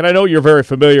next week, and I know you're very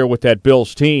familiar with that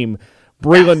Bills team.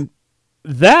 Breeland,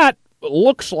 that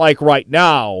looks like right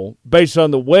now, based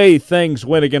on the way things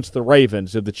went against the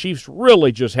Ravens, and the Chiefs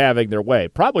really just having their way,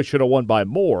 probably should have won by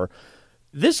more.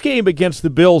 This game against the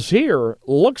Bills here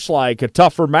looks like a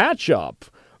tougher matchup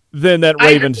than that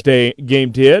Ravens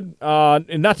game did.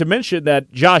 And not to mention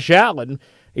that Josh Allen,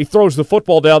 he throws the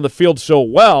football down the field so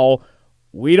well.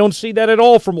 We don't see that at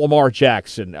all from Lamar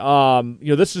Jackson.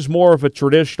 This is more of a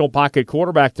traditional pocket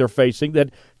quarterback they're facing that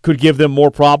could give them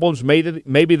more problems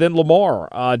maybe than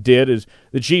Lamar did, as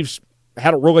the Chiefs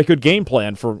had a really good game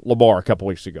plan for Lamar a couple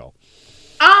weeks ago.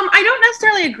 I don't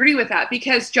necessarily agree with that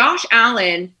because Josh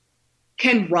Allen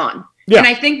can run. Yeah. And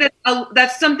I think that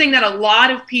that's something that a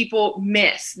lot of people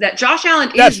miss, that Josh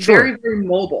Allen is very, very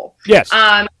mobile. Yes.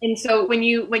 And so when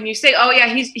you say, oh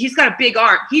yeah, he's got a big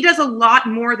arm, he does a lot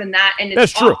more than that. And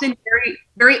it's often very,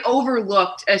 very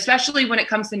overlooked, especially when it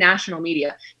comes to national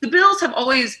media. The Bills have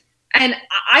always, and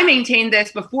I maintained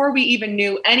this before we even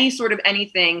knew any sort of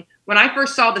anything. When I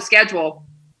first saw the schedule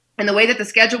and the way that the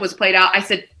schedule was played out, I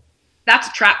said, that's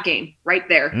a trap game right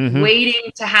there,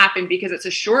 waiting to happen because it's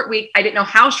a short week. I didn't know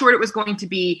how short it was going to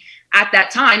be at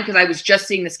that time because I was just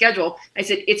seeing the schedule. I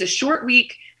said, it's a short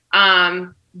week.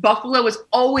 Buffalo was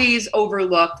always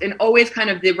overlooked and always kind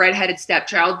of the redheaded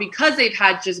stepchild because they've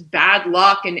had just bad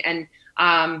luck. And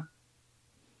I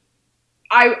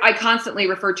constantly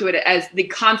refer to it as the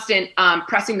constant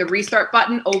pressing the restart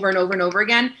button over and over and over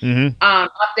again.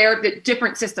 Up there, the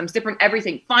different systems, different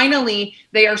everything. Finally,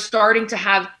 they are starting to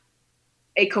have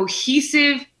a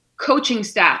cohesive coaching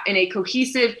staff and a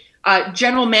cohesive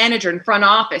general manager and front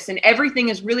office, and everything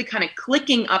is really kind of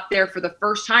clicking up there for the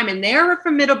first time, and they're a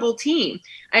formidable team.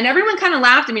 And everyone kind of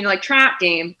laughed at me like, trap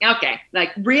game. Okay.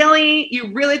 Like, really?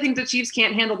 You really think the Chiefs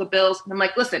can't handle the Bills? And I'm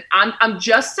like, listen, I'm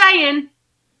just saying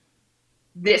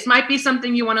this might be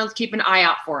something you want to keep an eye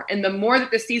out for. And the more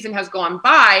that the season has gone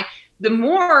by, the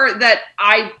more that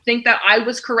I think that I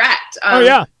was correct.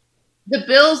 The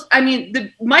Bills, I mean,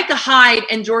 the Micah Hyde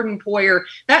and Jordan Poyer,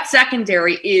 that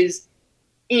secondary is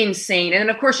insane. And then,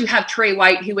 of course, you have Trey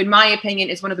White, who, in my opinion,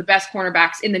 is one of the best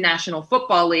cornerbacks in the National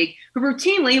Football League, who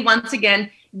routinely, once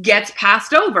again, gets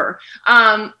passed over.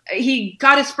 He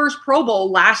got his first Pro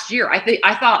Bowl last year.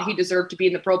 I thought he deserved to be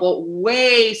in the Pro Bowl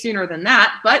way sooner than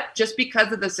that, but just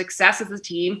because of the success of the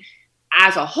team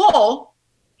as a whole,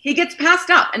 he gets passed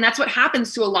up. And that's what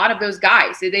happens to a lot of those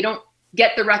guys. They don't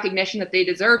get the recognition that they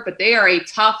deserve, but they are a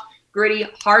tough, gritty,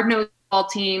 hard-nosed ball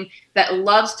team that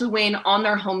loves to win on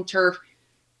their home turf.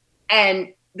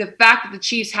 And the fact that the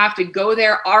Chiefs have to go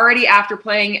there already after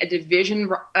playing a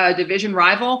division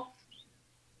rival,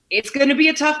 it's going to be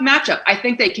a tough matchup. I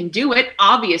think they can do it,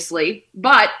 obviously,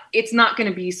 but it's not going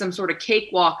to be some sort of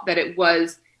cakewalk that it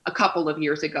was a couple of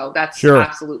years ago. That's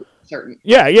absolutely certain.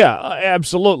 Yeah,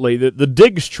 absolutely. The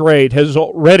Diggs trade has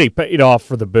already paid off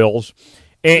for the Bills.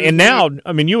 And now,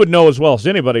 I mean, you would know as well as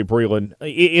anybody, Breeland,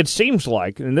 it seems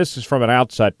like, and this is from an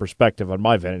outside perspective on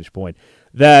my vantage point,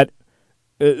 that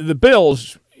the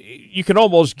Bills, you can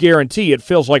almost guarantee it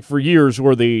feels like for years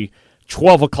were the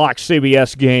 12 o'clock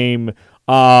CBS game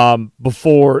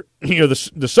before,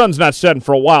 the sun's not setting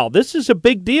for a while. This is a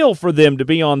big deal for them to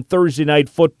be on Thursday Night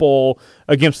Football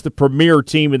against the premier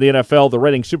team in the NFL, the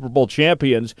reigning Super Bowl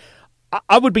champions.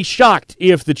 I would be shocked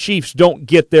if the Chiefs don't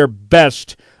get their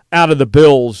best out of the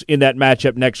Bills in that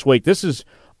matchup next week. This is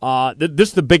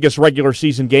the biggest regular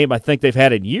season game I think they've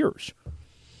had in years.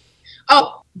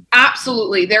 Oh,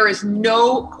 absolutely. There is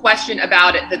no question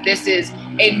about it that this is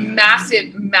a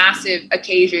massive, massive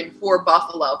occasion for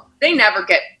Buffalo. They never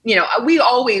get, we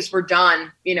always were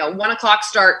done, 1 o'clock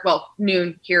start,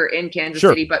 noon here in Kansas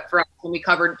City, but for us when we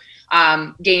covered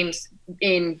games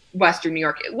in Western New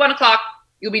York, 1 o'clock,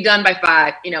 you'll be done by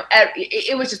 5.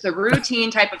 It was just a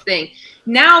routine type of thing.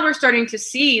 Now we're starting to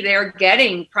see they're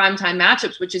getting primetime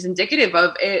matchups, which is indicative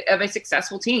of a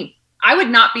successful team. I would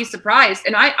not be surprised,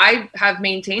 and I have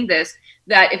maintained this,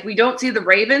 that if we don't see the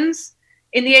Ravens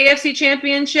in the AFC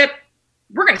Championship,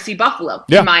 we're going to see Buffalo,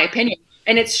 in my opinion.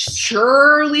 And it's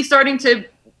surely starting to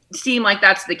seem like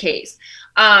that's the case.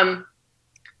 I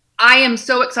am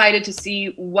so excited to see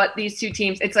what these two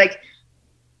teams – it's like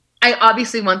 – I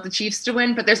obviously want the Chiefs to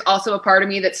win, but there's also a part of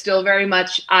me that's still very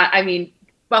much,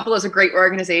 Buffalo's a great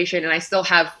organization, and I still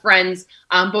have friends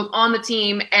both on the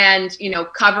team and,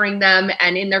 covering them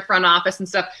and in their front office and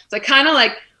stuff. So I kind of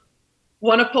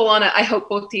want to pull on I hope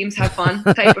both teams have fun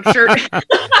type of shirt.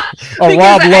 A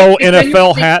Rob Lowe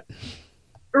NFL hat.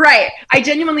 Right. I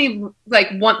genuinely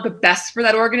want the best for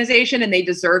that organization, and they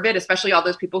deserve it, especially all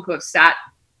those people who have sat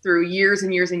through years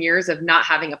and years and years of not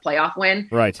having a playoff win.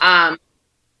 Right.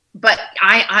 But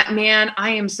I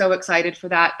am so excited for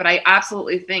that. But I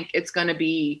absolutely think it's going to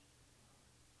be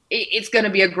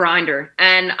a grinder.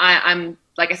 And I'm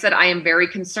like I said, I am very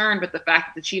concerned with the fact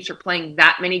that the Chiefs are playing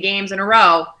that many games in a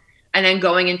row and then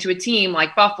going into a team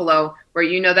like Buffalo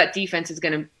where that defense is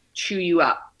going to chew you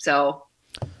up. So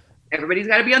everybody's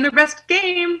got to be on their best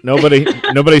game.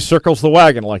 Nobody circles the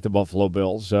wagon like the Buffalo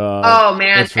Bills. Oh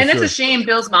man, and it's a shame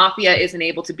Bills Mafia isn't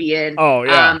able to be in. Oh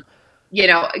yeah.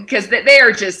 Because they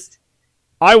are just.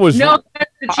 I was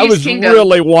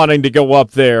really wanting to go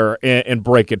up there and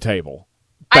break a table.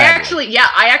 Badly.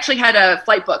 I actually had a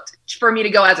flight booked for me to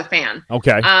go as a fan.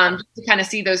 Okay. Just to kind of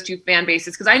see those two fan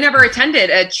bases, because I never attended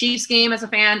a Chiefs game as a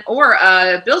fan or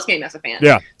a Bills game as a fan.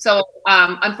 Yeah. So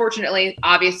unfortunately,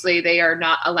 obviously, they are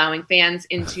not allowing fans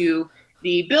into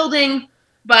the building.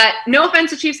 But no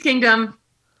offense to Chiefs Kingdom,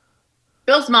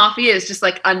 Bills Mafia is just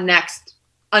like a next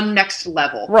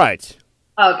level. Right.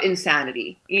 Of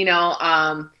insanity.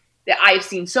 That I've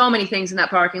seen so many things in that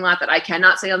parking lot that I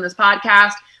cannot say on this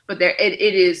podcast, but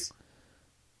it is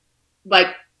like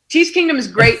Chiefs Kingdom is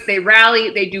great. They rally,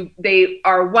 they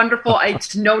are wonderful.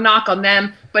 It's no knock on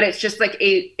them, but it's just like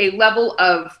a level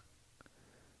of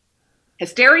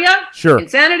hysteria,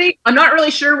 insanity. I'm not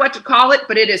really sure what to call it,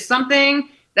 but it is something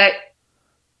that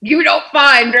you don't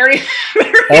find very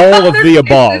all of the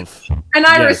above. And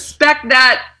I respect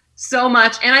that so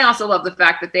much. And I also love the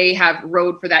fact that they have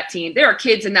rode for that team. There are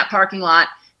kids in that parking lot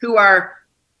who are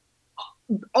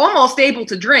almost able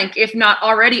to drink, if not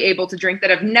already able to drink,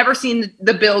 that have never seen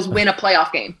the Bills win a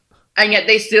playoff game. And yet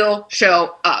they still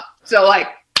show up. So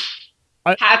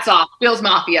hats off, Bills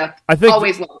Mafia.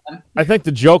 Always love them. I think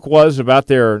the joke was about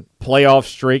their playoff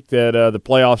streak, that the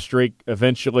playoff streak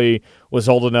eventually was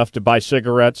old enough to buy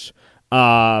cigarettes.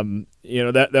 That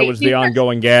was the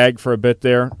ongoing gag for a bit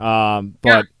there.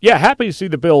 But happy to see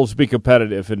the Bills be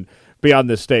competitive and be on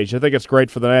this stage. I think it's great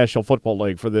for the National Football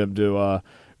League for them to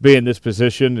be in this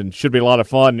position, and should be a lot of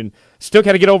fun. And still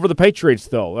got to get over the Patriots,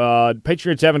 though.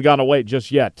 Patriots haven't gone away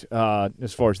just yet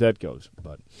as far as that goes.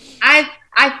 But I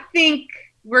think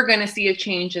we're going to see a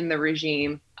change in the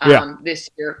regime this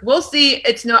year. We'll see.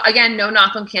 It's no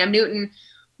knock on Cam Newton,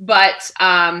 but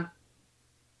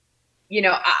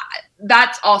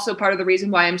that's also part of the reason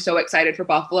why I'm so excited for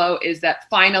Buffalo is that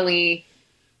finally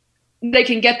they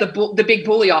can get the big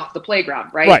bully off the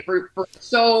playground, right? For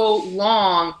so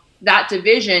long, that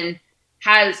division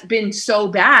has been so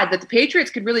bad that the Patriots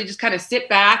could really just kind of sit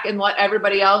back and let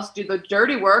everybody else do the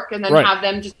dirty work and then have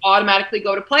them just automatically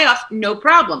go to playoffs, no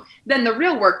problem. Then the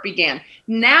real work began.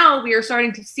 Now we are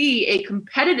starting to see a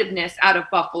competitiveness out of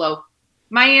Buffalo.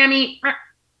 Miami,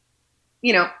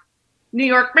 New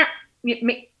York, it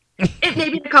may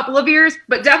be a couple of years,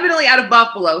 but definitely out of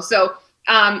Buffalo. So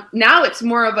now it's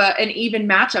more of an even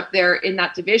matchup there in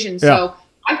that division. So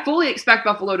I fully expect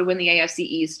Buffalo to win the AFC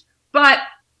East, but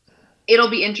it'll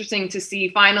be interesting to see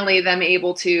finally them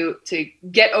able to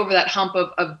get over that hump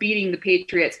of beating the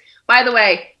Patriots. By the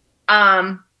way,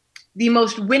 the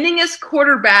most winningest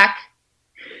quarterback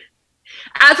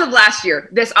as of last year,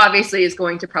 this obviously is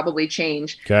going to probably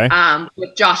change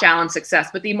with Josh Allen's success,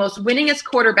 but the most winningest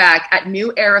quarterback at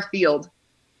New Era Field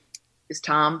is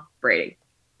Tom Brady.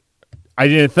 I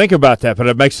didn't think about that, but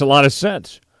it makes a lot of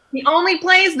sense. He only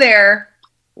plays there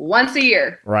once a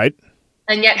year. Right.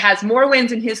 And yet has more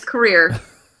wins in his career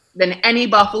than any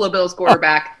Buffalo Bills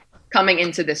quarterback coming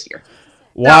into this year.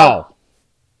 Wow.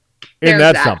 So, isn't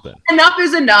that something? Enough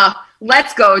is enough.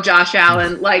 Let's go, Josh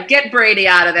Allen. Get Brady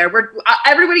out of there.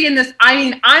 Everybody in this,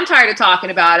 I'm tired of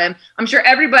talking about him. I'm sure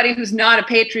everybody who's not a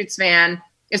Patriots fan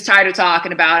is tired of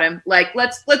talking about him.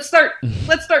 Let's start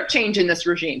changing this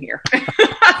regime here.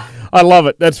 I love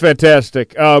it. That's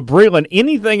fantastic. Breeland,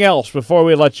 anything else before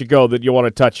we let you go that you want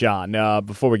to touch on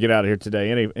before we get out of here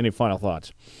today? Any final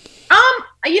thoughts?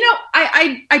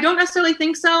 I don't necessarily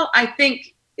think so. I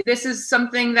think this is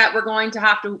something that we're going to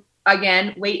have to,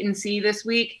 again, wait and see this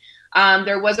week.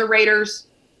 There was a Raiders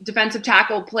defensive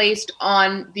tackle placed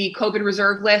on the COVID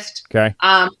reserve list. Okay.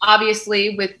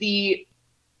 Obviously, with the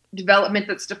development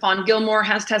that Stephon Gilmore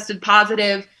has tested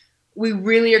positive, we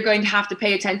really are going to have to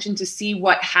pay attention to see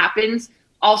what happens.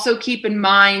 Also keep in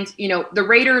mind, the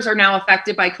Raiders are now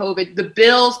affected by COVID. The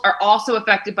Bills are also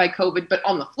affected by COVID. But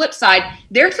on the flip side,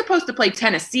 they're supposed to play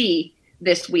Tennessee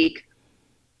this week.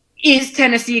 Is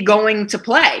Tennessee going to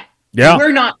play? Yeah.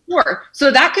 We're not sure. So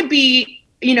that could be,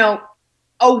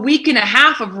 a week and a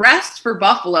half of rest for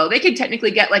Buffalo. They could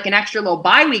technically get an extra little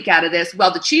bye week out of this.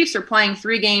 While the Chiefs are playing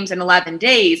 3 games in 11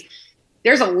 days.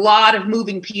 There's a lot of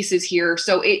moving pieces here.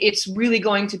 So it's really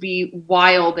going to be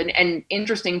wild and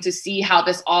interesting to see how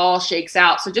this all shakes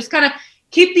out. So just kind of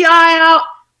keep the eye out,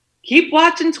 keep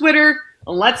watching Twitter,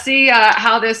 and let's see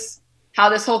how this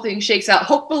whole thing shakes out.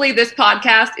 Hopefully this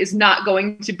podcast is not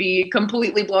going to be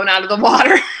completely blown out of the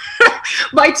water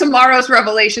by tomorrow's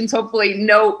revelations. Hopefully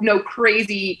no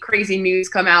crazy news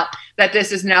come out that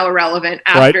this is now irrelevant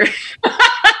after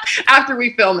after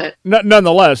we film it.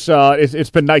 Nonetheless, it's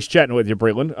been nice chatting with you,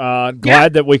 Breeland.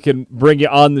 Glad that we can bring you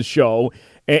on the show.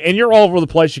 And you're all over the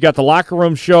place. You got the Locker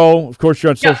Room Show. Of course, you're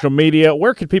on social media.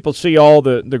 Where can people see all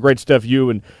the great stuff you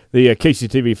and the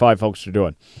KCTV5 folks are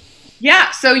doing?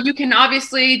 Yeah, so you can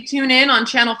obviously tune in on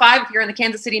Channel 5 if you're in the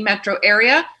Kansas City metro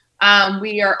area.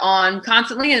 We are on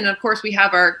constantly. And, of course, we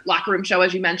have our Locker Room Show,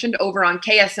 as you mentioned, over on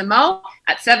KSMO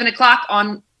at 7 o'clock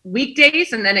on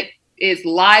weekdays. And then it is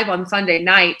live on Sunday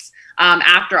nights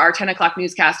after our 10 o'clock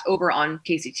newscast over on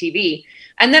KCTV.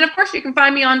 And then, of course, you can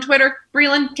find me on Twitter,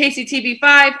 Breeland,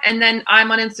 KCTV5. And then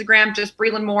I'm on Instagram, just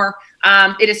Breeland Moore.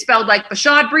 It is spelled like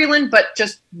Bashad Breeland, but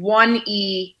just 1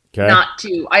 E. Okay. Not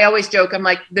 2. I always joke. I'm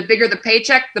like, the bigger the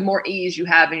paycheck, the more E's you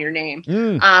have in your name.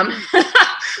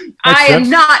 I am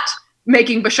not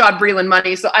making Bashad Breeland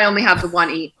money, so I only have the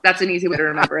 1 E. That's an easy way to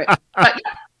remember it. But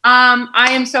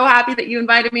I am so happy that you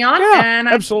invited me on, and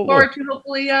I look forward to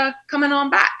hopefully coming on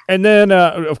back. And then,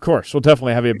 of course, we'll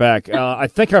definitely have you back. I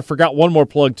think I forgot one more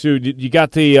plug, too. You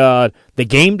got the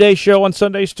Game Day show on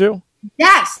Sundays, too?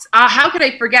 Yes. How could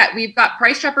I forget? We've got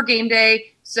Price Chopper Game Day.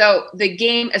 So the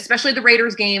game, especially the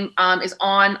Raiders game, is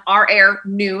on our air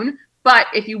noon. But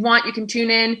if you want, you can tune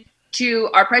in to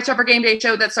our Price Chopper Game Day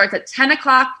show that starts at 10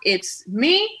 o'clock. It's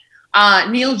me.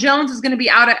 Neil Jones is going to be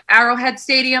out at Arrowhead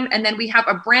Stadium. And then we have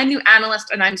a brand new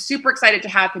analyst, and I'm super excited to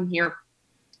have him here.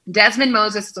 Desmond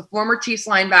Moses is a former Chiefs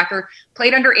linebacker,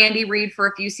 played under Andy Reid for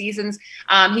a few seasons.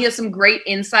 He has some great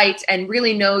insights and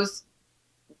really knows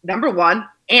number one,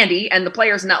 Andy and the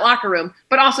players in that locker room,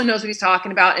 but also knows what he's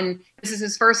talking about. And this is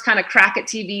his first kind of crack at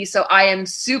TV. So I am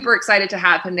super excited to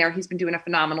have him there. He's been doing a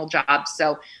phenomenal job.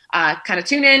 So kind of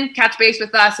tune in, catch base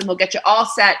with us, and we'll get you all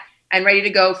set and ready to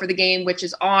go for the game, which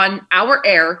is on our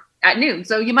air at noon.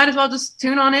 So you might as well just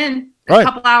tune on in a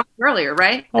couple hours earlier,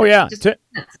 right? Oh, yeah.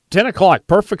 10 o'clock,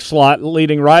 perfect slot,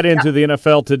 leading right into the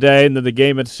NFL today and then the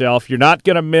game itself. You're not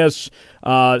going to miss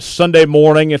Sunday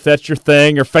morning if that's your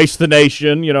thing, or Face the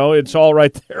Nation. You know, it's all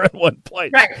right there in one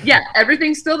place. Right, yeah,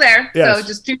 everything's still there. Yes. So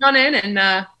just tune on in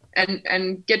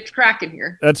and get cracking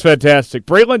here. That's fantastic.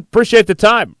 Breeland, appreciate the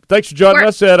time. Thanks for joining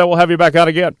us, and we'll have you back on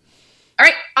again. All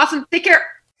right, awesome. Take care.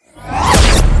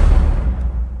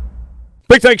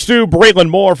 Big thanks to Breeland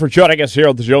Moore for joining us here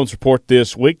on the Jones Report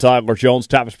this week. Tyler Jones,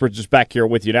 Thomas Bridges back here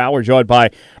with you now. We're joined by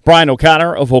Brian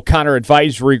O'Connor of O'Connor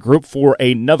Advisory Group for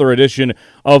another edition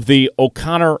of the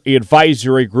O'Connor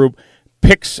Advisory Group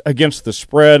Picks Against the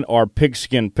Spread, our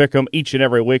Pigskin Pick'em. Each and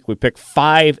every week we pick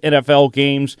 5 NFL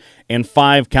games and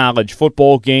 5 college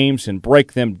football games and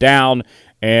break them down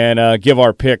and give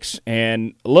our picks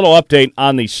and a little update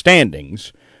on the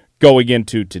standings going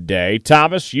into today.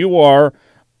 Thomas, you are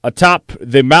atop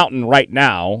the mountain right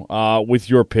now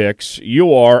with your picks.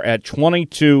 You are at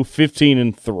 22, 15,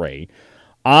 and 3.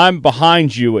 I'm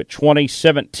behind you at 20,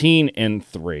 17, and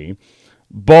 3.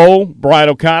 Brian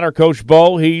O'Connor, Coach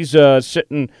Bo, he's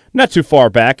sitting not too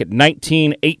far back at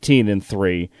 19, 18, and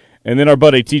 3. And then our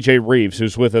buddy TJ Reeves,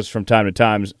 who's with us from time to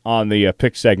time on the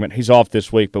pick segment. He's off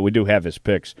this week, but we do have his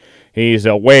picks. He's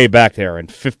way back there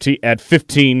at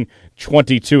 15,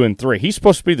 22, and 3. He's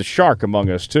supposed to be the shark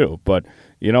among us, too. But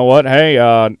you know what? Hey,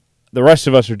 the rest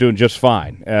of us are doing just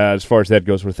fine as far as that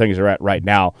goes, where things are at right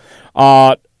now.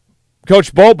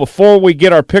 Coach Bo, before we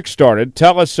get our pick started,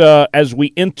 tell us as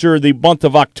we enter the month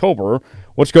of October,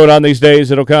 what's going on these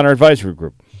days at O'Connor Advisory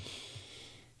Group?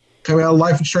 Coming out of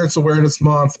Life Insurance Awareness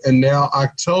Month, and now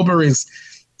October it's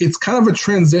kind of a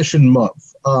transition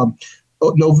month.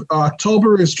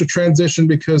 October is to transition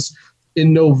because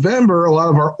in November, a lot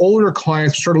of our older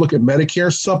clients start to look at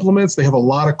Medicare supplements. They have a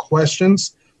lot of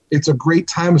questions. It's a great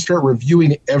time to start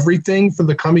reviewing everything for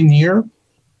the coming year.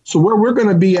 So where we're going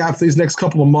to be after these next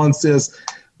couple of months is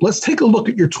let's take a look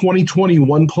at your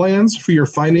 2021 plans for your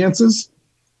finances.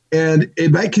 And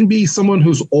that can be someone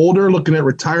who's older looking at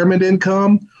retirement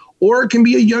income, or it can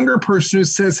be a younger person who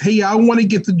says, hey, I want to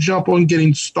get the jump on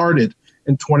getting started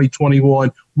in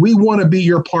 2021. We want to be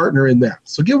your partner in that.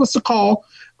 So give us a call.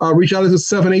 Reach out to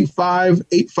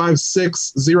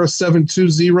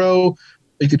 785-856-0720.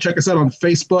 You can check us out on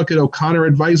Facebook at O'Connor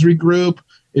Advisory Group.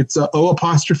 It's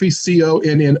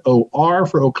O''Connor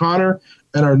for O'Connor.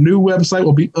 And our new website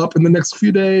will be up in the next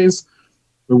few days.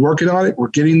 We're working on it. We're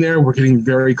getting there. We're getting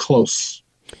very close.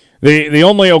 The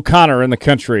only O'Connor in the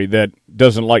country that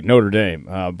doesn't like Notre Dame,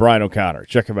 Brian O'Connor.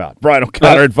 Check him out. Brian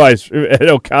O'Connor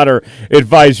O'Connor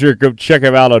Advisory Group. Check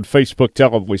him out on Facebook.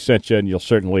 Tell him we sent you, and you'll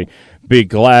certainly be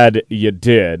glad you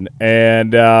did.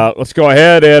 And let's go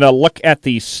ahead and look at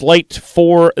the slate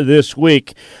for this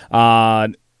week.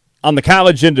 On the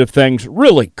college end of things,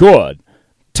 really good.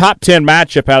 Top 10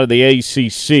 matchup out of the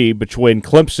ACC between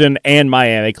Clemson and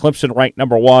Miami. Clemson ranked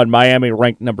number 1, Miami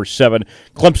ranked number 7.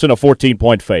 Clemson a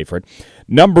 14-point favorite.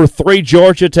 Number 3,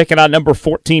 Georgia taking on number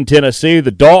 14, Tennessee.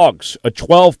 The Dogs a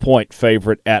 12-point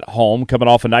favorite at home, coming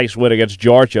off a nice win against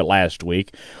Georgia last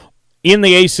week. In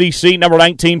the ACC, number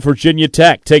 19, Virginia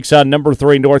Tech takes on number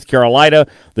 3, North Carolina.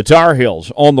 The Tar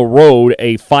Heels on the road,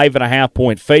 a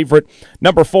 5.5-point favorite.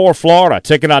 Number 4, Florida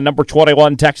taking on number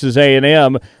 21, Texas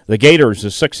A&M. The Gators, a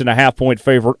 6.5-point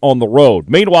favorite on the road.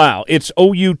 Meanwhile, it's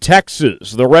OU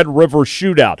Texas, the Red River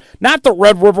Shootout. Not the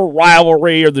Red River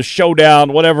rivalry or the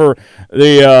showdown, whatever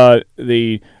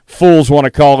the fools want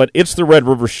to call it. It's the Red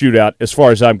River Shootout as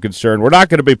far as I'm concerned. We're not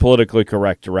going to be politically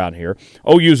correct around here.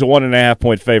 OU's a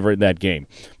 1.5-point favorite in that game.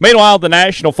 Meanwhile, the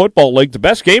National Football League, the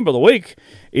best game of the week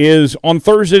is on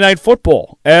Thursday Night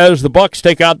Football as the Bucs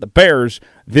take out the Bears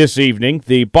this evening.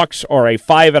 The Bucs are a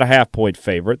 5.5-point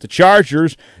favorite. The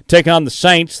Chargers take on the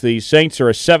Saints. The Saints are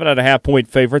a 7.5-point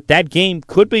favorite. That game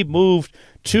could be moved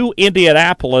to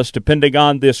Indianapolis depending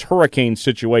on this hurricane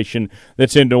situation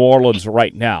that's in New Orleans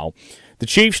right now. The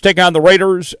Chiefs take on the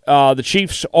Raiders. The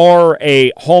Chiefs are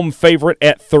a home favorite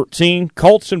at 13.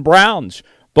 Colts and Browns,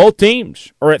 both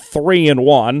teams are at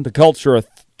 3-1. The Colts are a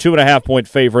 2.5-point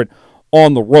favorite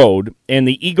on the road. And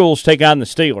the Eagles take on the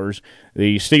Steelers.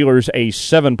 The Steelers a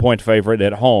 7-point favorite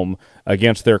at home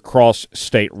against their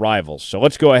cross-state rivals. So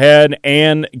let's go ahead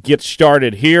and get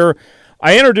started here.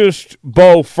 I introduced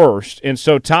Bo first, and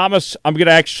so, Thomas, I'm going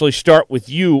to actually start with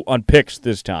you on picks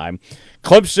this time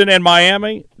Clemson and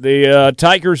Miami. The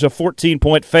Tigers a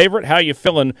 14-point favorite. How you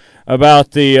feeling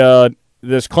about the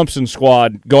this Clemson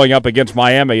squad going up against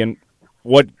Miami and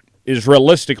what is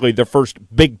realistically the first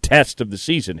big test of the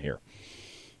season here?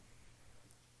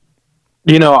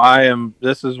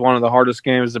 This is one of the hardest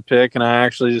games to pick, and I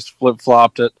actually just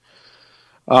flip-flopped it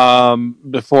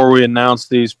before we announced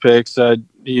these picks.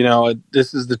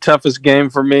 This is the toughest game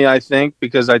for me, I think,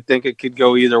 because I think it could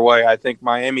go either way. I think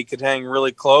Miami could hang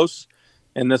really close,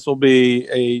 and this will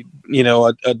be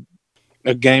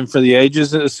a game for the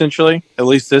ages, essentially, at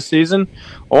least this season.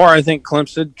 Or I think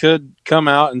Clemson could come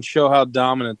out and show how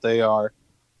dominant they are.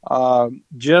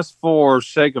 Just for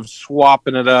sake of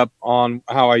swapping it up on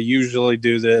how I usually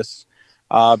do this,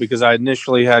 because I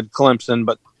initially had Clemson,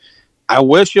 but I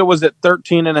wish it was at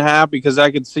 13.5 because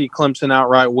I could see Clemson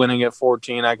outright winning at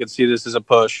 14. I could see this as a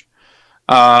push.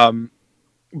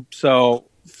 So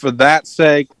for that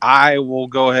sake, I will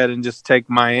go ahead and just take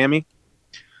Miami.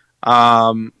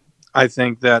 I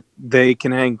think that they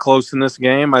can hang close in this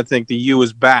game. I think the U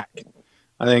is back.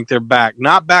 I think they're back.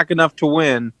 Not back enough to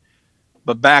win,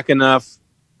 but back enough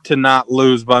to not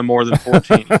lose by more than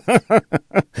 14.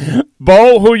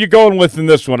 Bo, who are you going with in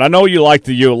this one? I know you like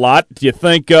the U a lot. Do you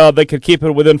think they could keep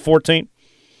it within 14?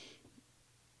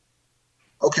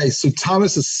 Okay, so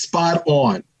Thomas is spot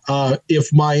on.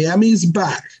 If Miami's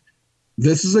back,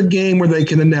 this is a game where they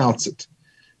can announce it.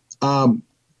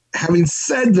 Having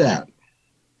said that,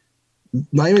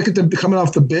 Miami coming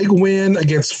off the big win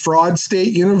against Fraud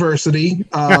State University,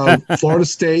 Florida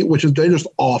State, they're just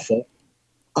awful.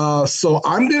 So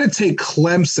I'm going to take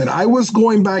Clemson. I was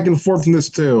going back and forth on this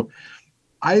too.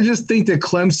 I just think that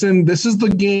Clemson, this is the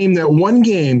one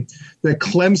game that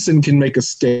Clemson can make a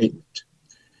statement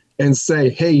and say,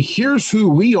 hey, here's who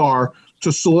we are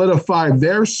to solidify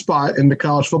their spot in the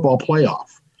college football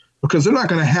playoff, because they're not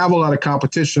going to have a lot of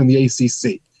competition in the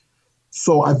ACC.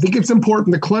 So I think it's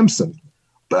important to Clemson.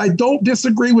 But I don't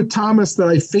disagree with Thomas that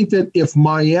I think that if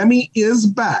Miami is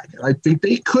back, and I think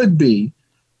they could be,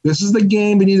 this is the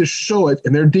game they need to show it,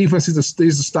 and their defense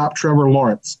needs to stop Trevor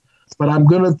Lawrence. But I'm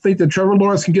going to think that Trevor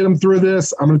Lawrence can get them through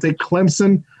this. I'm going to take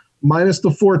Clemson minus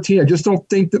the 14. I just don't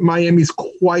think that Miami's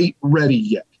quite ready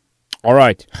yet. All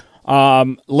right.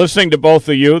 Listening to both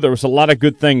of you, there was a lot of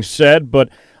good things said, but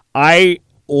I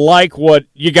like what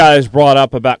you guys brought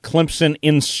up about Clemson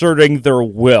inserting their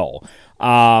will.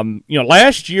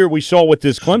 Last year we saw with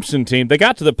this Clemson team, they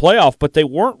got to the playoff, but they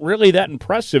weren't really that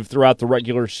impressive throughout the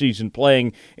regular season,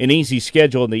 playing an easy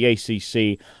schedule in the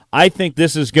ACC. I think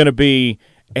this is going to be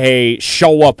a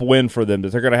show-up win for them,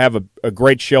 that they're going to have a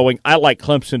great showing. I like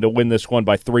Clemson to win this one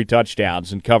by 3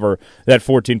 touchdowns and cover that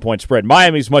 14-point spread.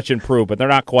 Miami's much improved, but they're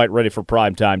not quite ready for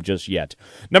prime time just yet.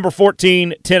 Number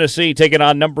 14, Tennessee, taking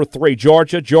on number 3,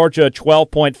 Georgia. Georgia, a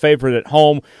 12-point favorite at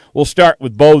home. We'll start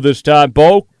with Bo this time.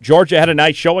 Bo, Georgia had a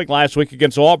nice showing last week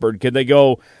against Auburn. Can they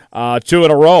go 2 in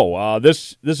a row?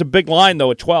 This is a big line,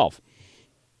 though, at 12.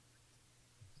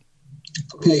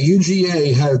 Okay,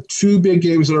 UGA had 2 big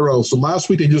games in a row. So last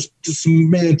week they just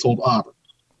dismantled Auburn.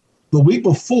 The week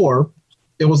before,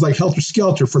 it was like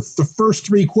helter-skelter. For the first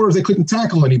 3 quarters, they couldn't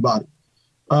tackle anybody.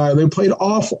 They played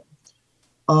awful.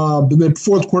 But then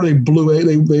fourth quarter, they blew it.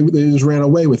 They just ran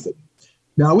away with it.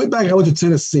 Now, I went back and I looked at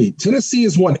Tennessee. Tennessee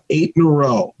has won 8 in a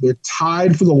row. They're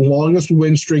tied for the longest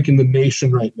win streak in the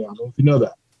nation right now. I don't know if you know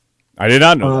that. I did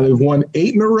not know that. They've won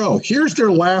 8 in a row. Here's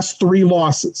their last 3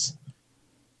 losses.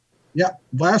 Yeah,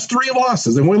 last 3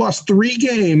 losses. They've only lost 3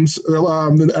 games out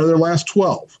of their last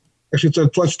 12. Actually,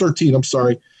 it's 13, I'm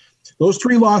sorry. Those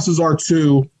 3 losses are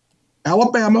to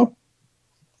Alabama,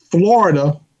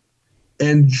 Florida,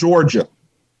 and Georgia.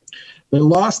 They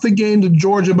lost the game to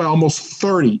Georgia by almost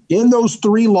 30. In those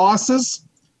 3 losses,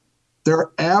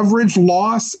 their average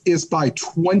loss is by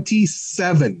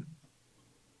 27.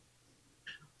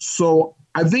 So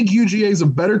I think UGA is a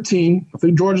better team. I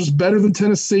think Georgia's better than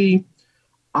Tennessee.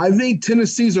 I think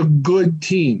Tennessee's a good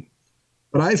team,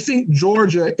 but I think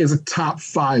Georgia is a top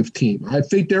 5 team. I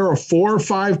think there are 4 or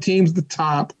 5 teams at the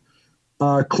top.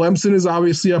 Clemson is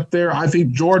obviously up there. I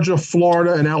think Georgia,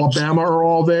 Florida, and Alabama are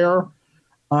all there.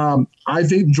 I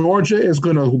think Georgia is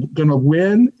gonna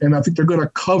win, and I think they're going to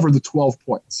cover the 12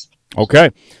 points.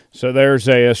 Okay, so there's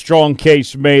a strong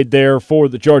case made there for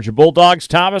the Georgia Bulldogs.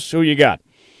 Thomas, who you got?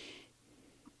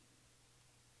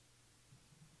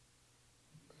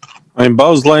 I mean,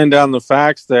 Bo's laying down the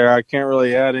facts there. I can't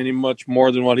really add any much more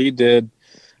than what he did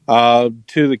to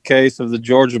the case of the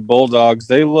Georgia Bulldogs.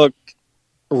 They look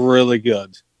really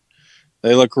good.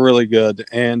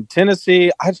 And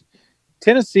Tennessee,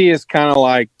 Tennessee is kind of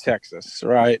like Texas,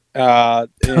 right?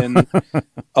 And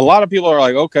a lot of people are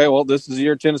like, okay, well, this is the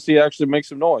year Tennessee actually makes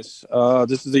some noise.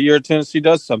 This is the year Tennessee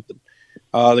does something.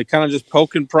 They kind of just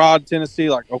poke and prod Tennessee,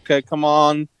 like, okay, come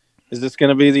on, is this going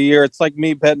to be the year? It's like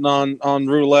me betting on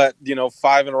roulette,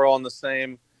 5 in a row on the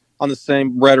same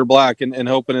red or black, and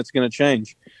hoping it's going to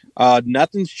change.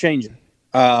 Nothing's changing.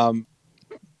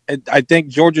 I think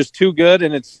Georgia's too good,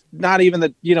 and it's not even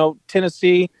that.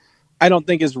 Tennessee, I don't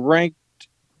think is ranked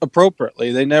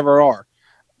appropriately. They never are,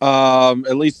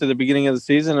 at least at the beginning of the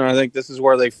season. And I think this is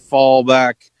where they fall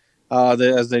back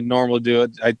as they normally do.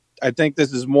 I think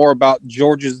this is more about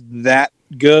Georgia's that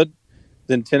good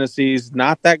than Tennessee's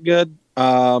not that good.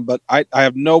 But I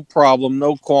have no problem,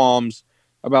 no qualms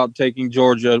about taking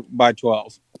Georgia by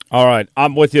 12. All right,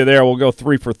 I'm with you there. We'll go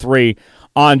 3 for 3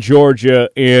 on Georgia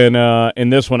in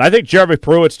this one. I think Jeremy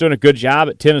Pruitt's doing a good job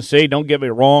at Tennessee. Don't get me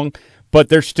wrong. But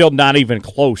they're still not even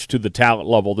close to the talent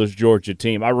level of this Georgia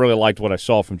team. I really liked what I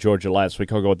saw from Georgia last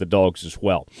week. I'll go with the Dogs as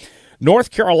well.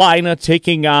 North Carolina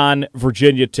taking on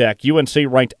Virginia Tech. UNC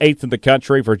ranked 8th in the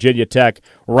country. Virginia Tech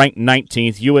ranked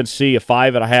 19th. UNC a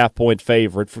 5.5-point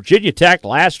favorite. Virginia Tech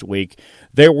last week,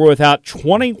 they were without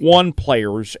 21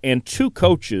 players and 2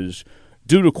 coaches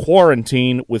due to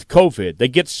quarantine with COVID. They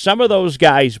get some of those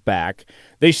guys back.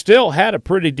 They still had a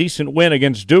pretty decent win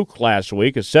against Duke last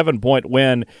week, a 7-point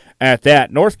win at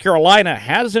that. North Carolina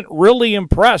hasn't really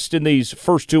impressed in these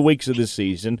first 2 weeks of the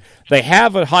season. They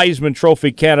have a Heisman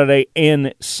Trophy candidate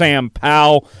in Sam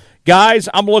Powell. Guys,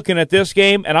 I'm looking at this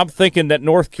game, and I'm thinking that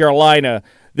North Carolina,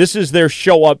 this is their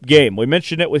show-up game. We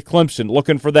mentioned it with Clemson,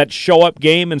 looking for that show-up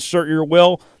game, insert your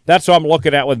will. That's what I'm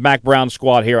looking at with Mac Brown's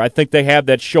squad here. I think they have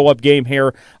that show-up game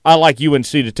here. I like UNC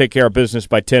to take care of business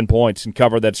by 10 points and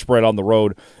cover that spread on the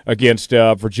road against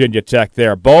Virginia Tech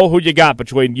there. Bo, who you got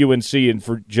between UNC and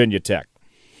Virginia Tech?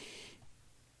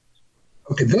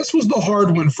 Okay, this was the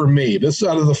hard one for me. This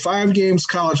out of the 5 games,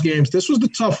 college games, this was the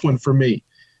tough one for me.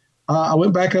 I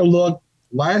went back and looked.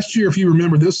 Last year, if you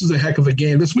remember, this was a heck of a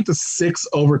game. This went to 6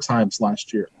 overtimes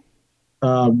last year.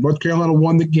 North Carolina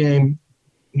won the game.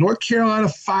 North Carolina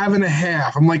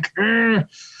 5.5. I'm like,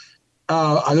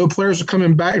 I know players are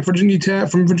coming back from Virginia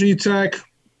Tech.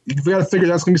 We got to figure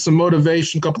that's going to be some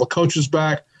motivation. A couple of coaches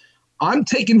back. I'm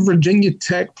taking Virginia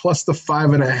Tech plus the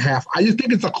 5.5. I just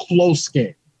think it's a close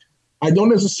game. I don't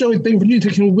necessarily think Virginia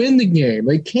Tech can win the game.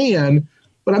 They can,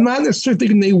 but I'm not necessarily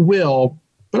thinking they will.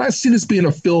 But I see this being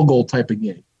a field goal type of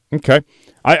game. Okay.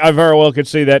 I very well could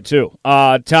see that too.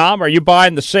 Tom, are you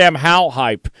buying the Sam Howell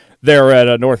hype there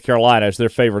at North Carolina as their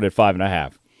favorite at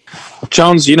 5.5?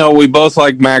 Jones, we both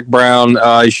like Mac Brown.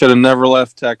 He should have never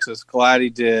left Texas. Glad he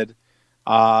did.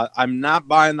 I'm not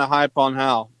buying the hype on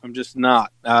Howell. I'm just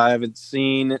not.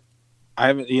 There's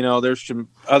some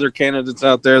other candidates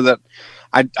out there that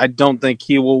I don't think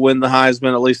he will win the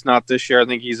Heisman, at least not this year. I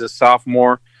think he's a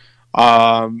sophomore.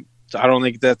 So I don't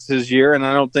think that's his year, and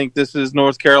I don't think this is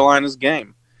North Carolina's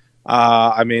game.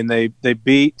 They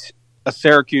beat a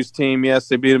Syracuse team. Yes,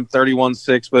 they beat them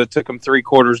 31-6, but it took them 3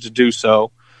 quarters to do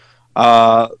so.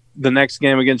 The next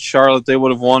game against Charlotte, they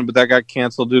would have won, but that got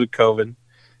canceled due to COVID.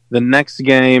 The next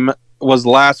game was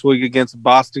last week against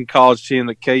Boston College team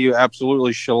that KU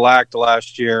absolutely shellacked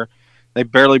last year. They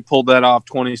barely pulled that off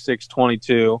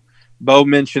 26-22. Bo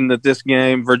mentioned that this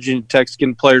game, Virginia Tech's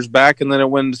getting players back, and then it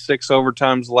went to 6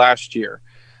 overtimes last year.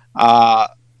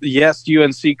 Yes,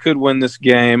 UNC could win this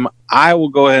game. I will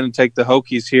go ahead and take the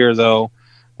Hokies here, though.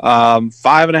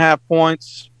 5.5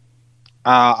 points.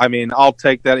 I'll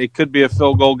take that. It could be a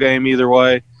field goal game either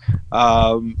way.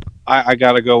 I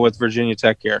got to go with Virginia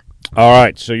Tech here. All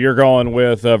right, so you're going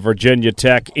with Virginia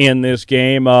Tech in this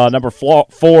game. Number 4,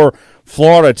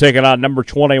 Florida taking on number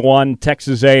 21,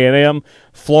 Texas A&M.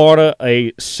 Florida,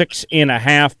 a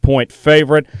 6.5-point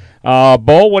favorite.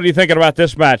 Bo, what are you thinking about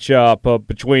this matchup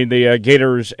between the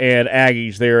Gators and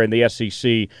Aggies there in the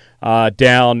SEC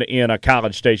down in a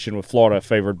College Station with Florida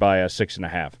favored by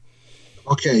 6.5?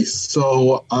 Okay,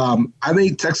 so I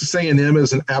think Texas A&M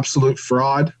is an absolute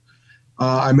fraud.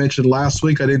 I mentioned last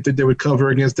week I didn't think they would cover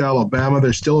against Alabama.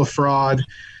 They're still a fraud,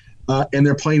 and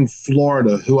they're playing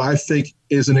Florida, who I think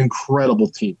is an incredible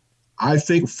team. I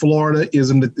think Florida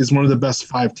is one of the best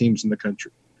 5 teams in the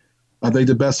country. I think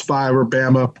the best 5 are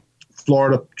Bama,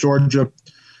 Florida, Georgia,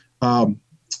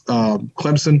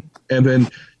 Clemson, and then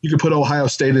you can put Ohio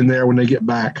State in there when they get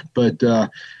back. But I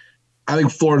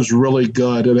think Florida's really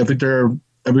good, and I think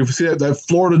we see that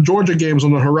Florida-Georgia game's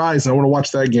on the horizon. I want to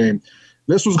watch that game.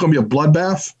 This was going to be a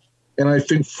bloodbath, and I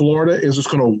think Florida is just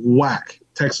going to whack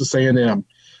Texas A&M.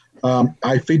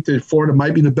 I think that Florida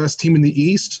might be the best team in the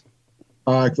East.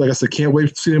 Like I said, can't wait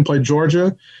to see them play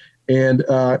Georgia. And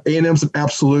A&M's an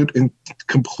absolute and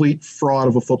complete fraud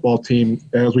of a football team,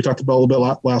 as we talked about a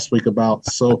little bit last week about.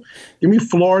 So give me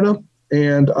Florida,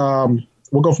 and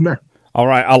we'll go from there. All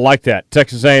right, I like that.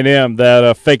 Texas A&M,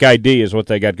 that fake ID is what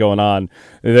they got going on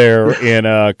there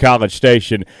in College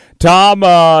Station. Tom,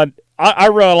 I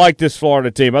really like this Florida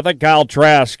team. I think Kyle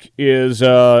Trask is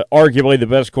arguably the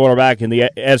best quarterback in the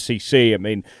SEC. I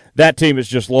mean, that team is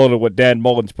just loaded what Dan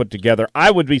Mullen's put together. I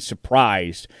would be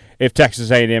surprised if Texas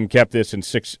A&M kept this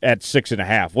at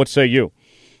 6.5. What say you?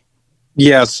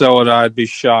 Yeah, so I'd be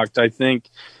shocked. I think,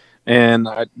 and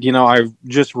I'm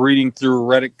just reading through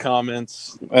Reddit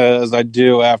comments as I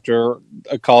do after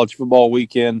a college football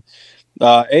weekend.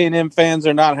 A&M fans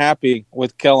are not happy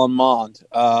with Kellen Mond.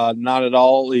 Not at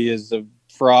all. He is a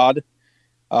fraud.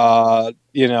 There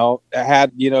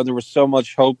was so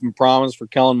much hope and promise for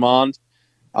Kellen Mond.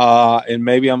 And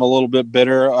maybe I'm a little bit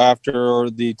bitter after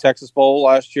the Texas Bowl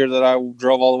last year that I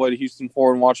drove all the way to Houston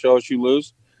for and watched OSU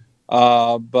lose.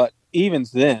 But even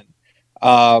then,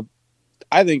 I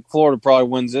think Florida probably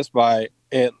wins this by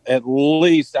at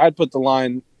least. I'd put the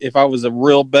line, if I was a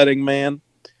real betting man,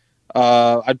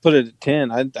 I'd put it at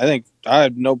 10. I think I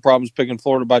have no problems picking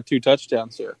Florida by 2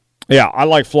 touchdowns here. Yeah, I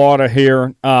like Florida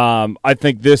here. I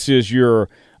think this is your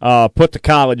put the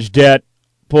college debt,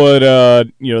 put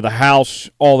the house,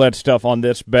 all that stuff on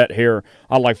this bet here.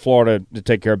 I like Florida to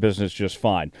take care of business just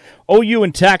fine. OU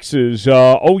and Texas. OU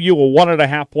a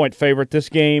 1.5-point favorite. This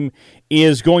game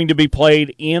is going to be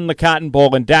played in the Cotton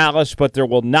Bowl in Dallas, but there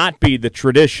will not be the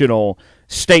traditional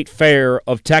state fair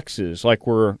of Texas like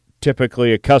we're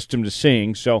typically accustomed to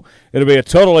seeing. So it'll be a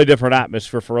totally different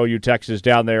atmosphere for OU Texas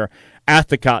down there at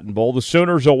the Cotton Bowl. The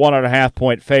Sooners a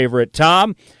 1.5-point favorite.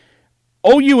 Tom,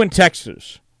 OU and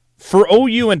Texas. For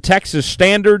OU and Texas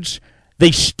standards,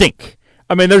 they stink.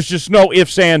 I mean, there's just no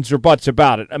ifs, ands, or buts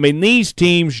about it. I mean, these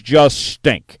teams just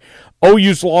stink.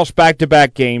 OU's lost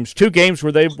back-to-back games, 2 games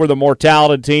where they were the more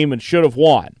talented team and should have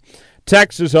won.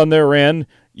 Texas on their end,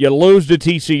 you lose to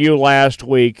TCU last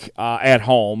week at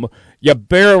home. You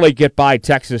barely get by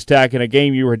Texas Tech in a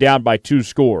game you were down by 2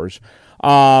 scores.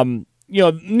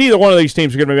 Neither one of these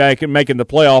teams are going to be making the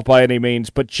playoff by any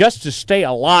means, but just to stay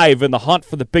alive in the hunt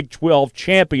for the Big 12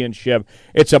 championship,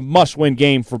 it's a must-win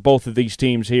game for both of these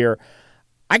teams here.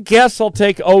 I guess I'll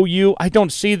take OU. I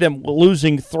don't see them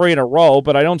losing 3 in a row,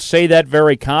 but I don't say that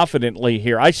very confidently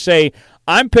here. I say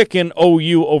I'm picking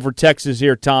OU over Texas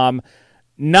here, Tom.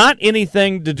 Not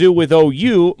anything to do with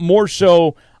OU, more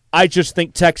so I just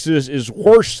think Texas is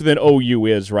worse than OU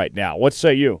is right now. What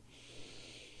say you?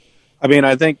 I mean,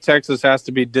 I think Texas has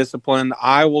to be disciplined.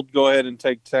 I will go ahead and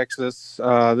take Texas.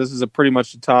 This is pretty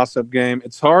much a toss-up game.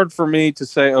 It's hard for me to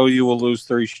say OU will lose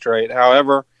 3 straight.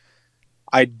 However,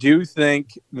 I do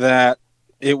think that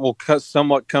it will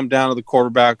somewhat come down to the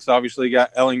quarterbacks. Obviously, you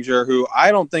got Ellinger, who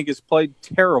I don't think has played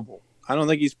terrible.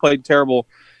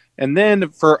 And then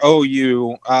for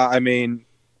OU,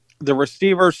 the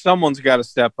receiver, someone's got to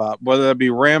step up, whether that be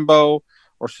Rambo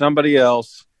or somebody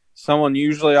else. Someone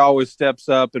usually always steps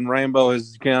up, and Rambo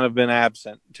has kind of been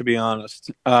absent, to be honest.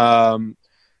 I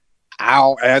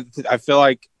feel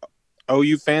like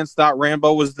OU fans thought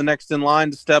Rambo was the next in line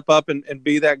to step up and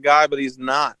be that guy, but he's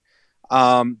not.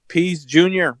 Pease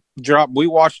Jr. dropped. We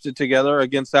watched it together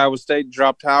against Iowa State,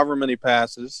 dropped however many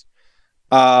passes.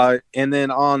 And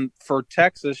then for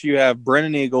Texas, you have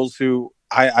Brennan Eagles, who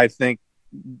I think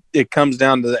it comes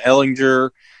down to the Ellinger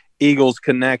Eagles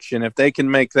connection. If they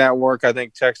can make that work, I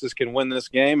think Texas can win this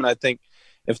game. And I think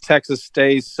if Texas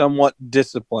stays somewhat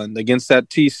disciplined against that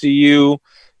TCU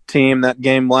team, that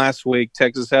game last week,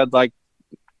 Texas had like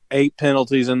 8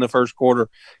 penalties in the first quarter.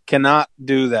 Cannot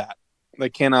do that.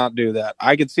 They cannot do that.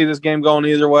 I could see this game going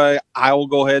either way. I will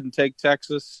go ahead and take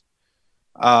Texas.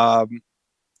 This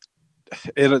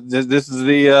is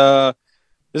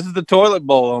the toilet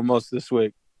bowl almost this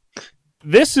week.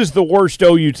 This is the worst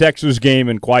OU Texas game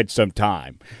in quite some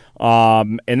time.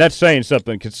 And that's saying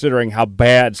something considering how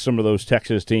bad some of those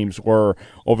Texas teams were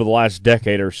over the last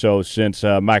decade or so since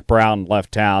Mike Brown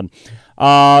left town.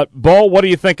 Bo, what are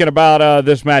you thinking about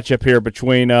this matchup here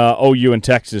between OU and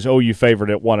Texas? OU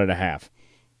favored at 1.5.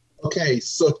 Okay,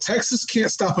 so Texas can't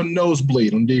stop a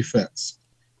nosebleed on defense.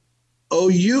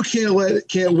 OU can't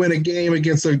win a game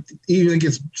even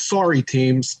against sorry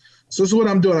teams. So this is what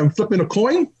I'm doing. I'm flipping a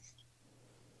coin.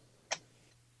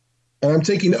 And I'm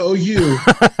taking OU,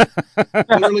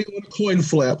 literally on a coin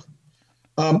flip.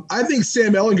 I think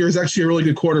Sam Ellinger is actually a really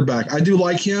good quarterback. I do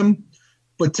like him,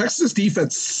 but Texas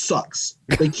defense sucks.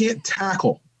 They can't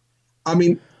tackle. I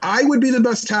mean, I would be the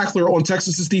best tackler on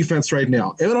Texas's defense right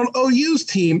now. And on OU's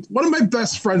team, one of my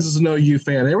best friends is an OU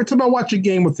fan. Every time I watch a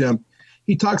game with him,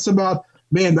 he talks about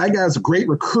man, that guy's a great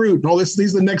recruit. No,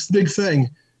 these are the next big thing.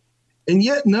 And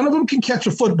yet none of them can catch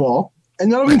a football, and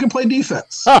none of them can play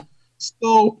defense.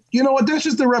 So, you know what? That's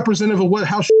just the representative of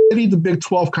how shitty the Big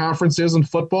 12 conference is in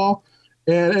football.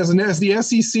 And as the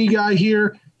SEC guy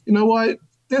here, you know what?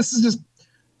 This is just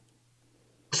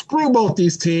screw both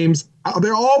these teams.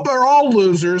 They're all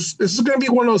losers. This is going to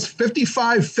be one of those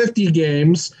 55-50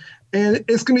 games, and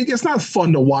it's not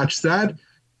fun to watch that.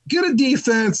 Get a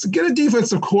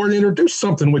defensive coordinator, do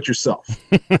something with yourself.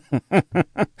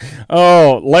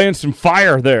 Oh, laying some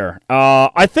fire there.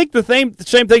 I think the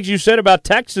same things you said about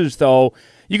Texas, though,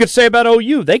 you could say about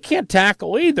OU. They can't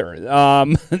tackle either.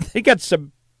 They got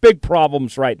some big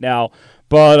problems right now,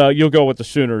 but you'll go with the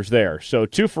Sooners there. So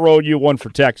 2 for OU, 1 for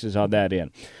Texas on that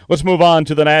end. Let's move on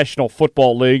to the National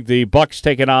Football League. The Bucs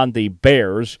taking on the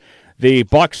Bears. The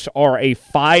Bucs are a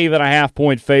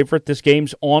 5.5-point favorite. This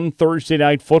game's on Thursday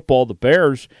Night Football. The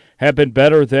Bears have been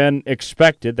better than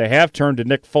expected. They have turned to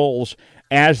Nick Foles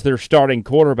as their starting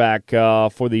quarterback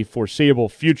for the foreseeable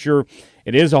future.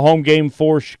 It is a home game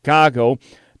for Chicago.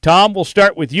 Tom, we'll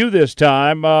start with you this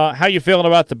time. How you feeling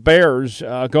about the Bears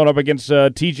going up against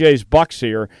TJ's Bucs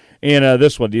here in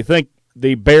this one? Do you think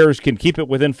the Bears can keep it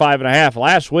within 5.5?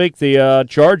 Last week, the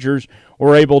Chargers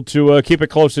were able to keep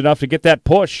it close enough to get that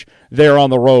push there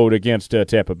on the road against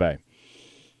Tampa Bay.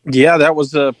 Yeah, that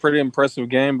was a pretty impressive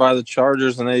game by the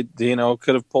Chargers, and they,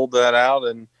 could have pulled that out.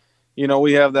 And,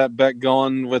 we have that bet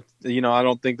going with, I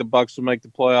don't think the Bucs will make the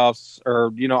playoffs,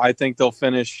 or, I think they'll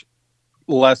finish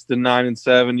less than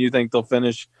 9-7. You think they'll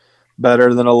finish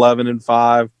better than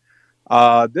 11-5.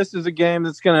 This is a game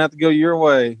that's going to have to go your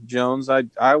way, Jones.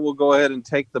 I will go ahead and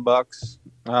take the Bucs.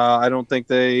 I don't think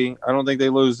they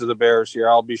lose to the Bears here.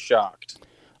 I'll be shocked.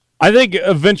 I think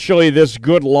eventually this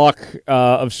good luck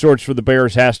of sorts for the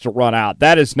Bears has to run out.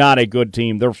 That is not a good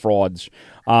team. They're frauds.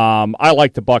 I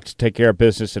like the Bucs to take care of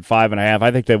business at 5.5.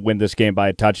 I think they win this game by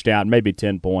a touchdown, maybe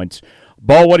 10 points.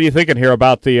 Bo, what are you thinking here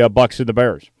about the Bucs and the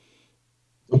Bears?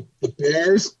 The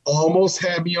Bears almost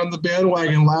had me on the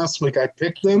bandwagon last week. I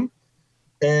picked them,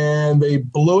 and they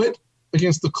blew it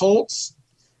against the Colts.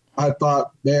 I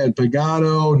thought, man,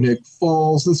 Pagano, Nick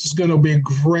Foles, this is going to be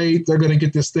great. They're going to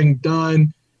get this thing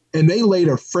done. And they laid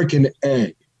a freaking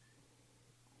egg.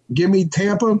 Give me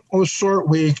Tampa on a short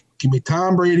week. Give me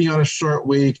Tom Brady on a short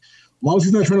week. As long as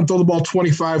he's not trying to throw the ball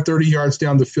 25, 30 yards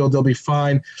down the field, they'll be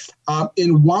fine.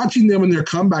 In watching them in their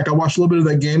comeback, I watched a little bit of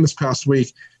that game this past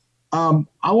week. I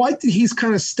like that he's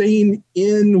kind of staying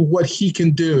in what he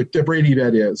can do, to Brady,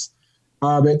 that is.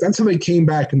 That's how they came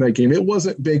back in that game. It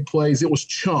wasn't big plays. It was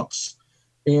chunks.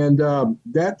 And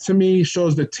that, to me,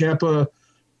 shows that Tampa,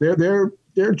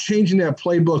 they're changing that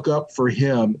playbook up for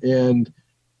him. And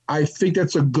I think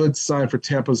that's a good sign for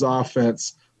Tampa's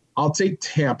offense. I'll take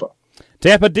Tampa.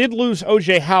 Tampa did lose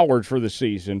O.J. Howard for the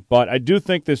season, but I do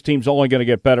think this team's only going to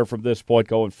get better from this point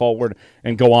going forward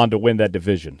and go on to win that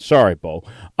division. Sorry, Bo.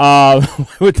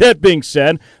 With that being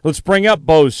said, let's bring up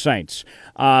Bo's Saints.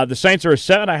 The Saints are a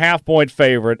 7.5-point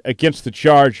favorite against the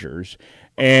Chargers,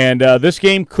 and this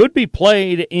game could be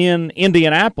played in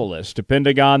Indianapolis,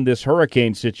 depending on this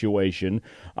hurricane situation.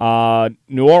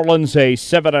 New Orleans, a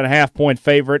 7.5-point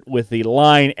favorite with the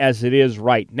line as it is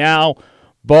right now.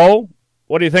 Bo,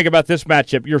 what do you think about this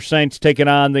matchup? Your Saints taking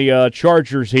on the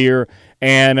Chargers here,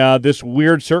 and this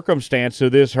weird circumstance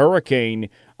of this hurricane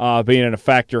being a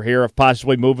factor here of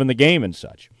possibly moving the game and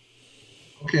such.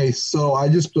 Okay, so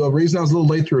the reason I was a little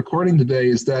late to recording today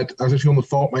is that I was actually on the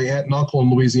phone with my aunt and uncle in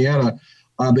Louisiana.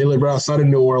 They live right outside of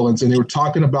New Orleans, and they were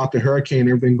talking about the hurricane and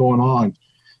everything going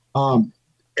on.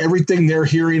 Everything they're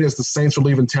hearing is the Saints are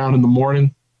leaving town in the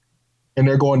morning, and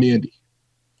they're going to Indy.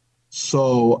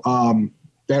 So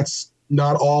that's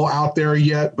not all out there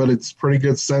yet, but it's pretty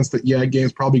good sense that,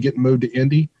 game's probably getting moved to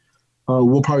Indy.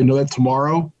 We'll probably know that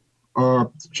tomorrow,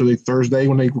 or actually Thursday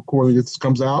when this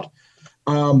comes out.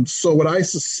 So what I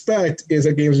suspect is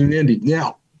that game's in Indy.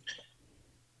 Now,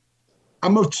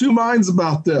 I'm of two minds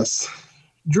about this.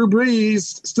 Drew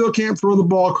Brees still can't throw the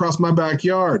ball across my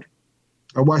backyard.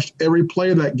 I watched every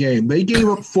play of that game. They gave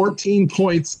up 14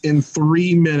 points in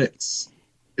 3 minutes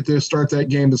at the start of that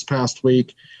game this past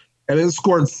week, and then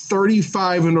scored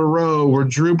 35 in a row where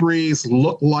Drew Brees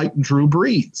looked like Drew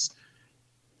Brees.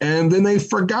 And then they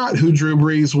forgot who Drew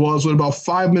Brees was with about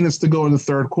 5 minutes to go in the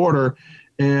third quarter,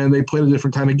 and they played a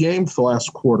different kind of game for the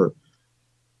last quarter.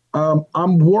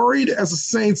 I'm worried as a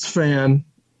Saints fan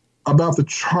about the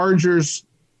Chargers'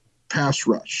 pass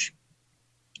rush.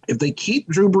 If they keep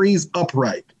Drew Brees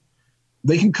upright,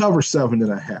 they can cover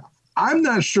 7.5. I'm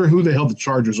not sure who the hell the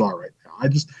Chargers are right now.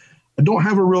 I don't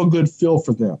have a real good feel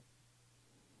for them.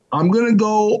 I'm going to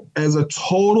go as a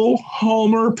total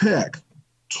homer pick.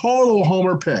 total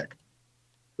homer pick.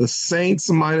 The Saints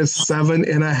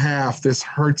 -7.5. This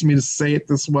hurts me to say it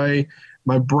this way.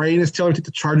 My brain is telling me to take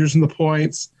the Chargers and the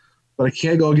points, but I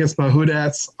can't go against my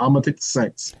Hoodats. I'm going to take the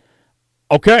Saints.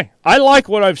 Okay. I like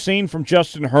what I've seen from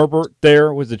Justin Herbert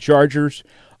there with the Chargers,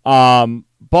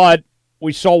 but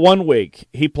we saw 1 week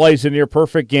he plays a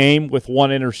near-perfect game with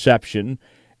 1 interception,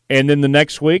 and then the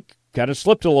next week kind of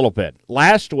slipped a little bit.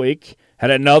 Last week had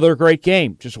another great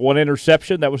game, just 1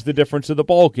 interception. That was the difference of the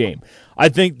ball game. I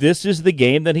think this is the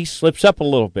game that he slips up a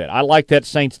little bit. I like that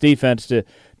Saints defense to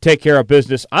take care of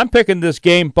business. I'm picking this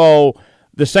game, Bo,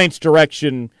 the Saints'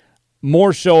 direction,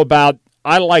 more so about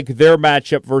I like their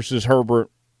matchup versus Herbert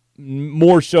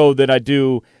more so than I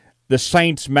do the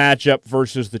Saints matchup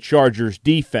versus the Chargers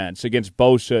defense against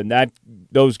Bosa and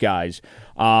those guys.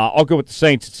 I'll go with the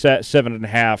Saints at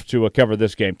 7.5 to cover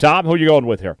this game. Tom, who are you going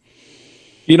with here?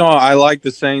 I like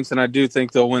the Saints, and I do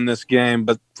think they'll win this game.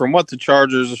 But from what the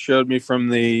Chargers showed me from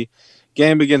the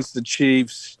game against the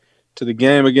Chiefs to the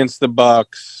game against the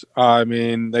Bucks, I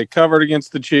mean, they covered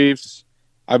against the Chiefs,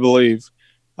 I believe,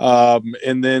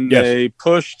 and then they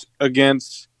pushed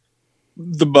against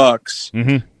the Bucks.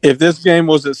 Mm-hmm. If this game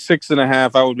was at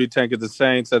 6.5, I would be taking the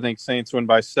Saints. I think Saints win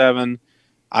by 7.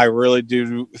 I really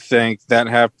do think that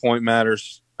half-point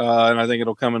matters, and I think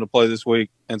it'll come into play this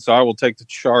week. And so I will take the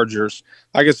Chargers.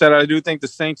 Like I said, I do think the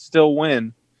Saints still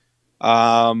win,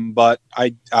 but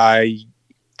I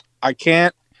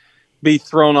can't be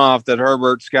thrown off that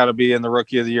Herbert's got to be in the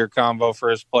Rookie of the Year combo for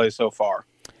his play so far.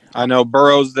 I know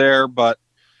Burrow's there, but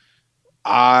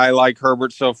I like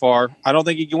Herbert so far. I don't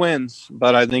think he wins,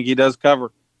 but I think he does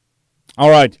cover. All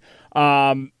right.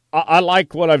 I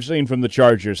like what I've seen from the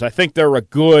Chargers. I think they're a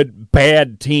good,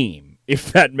 bad team,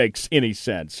 if that makes any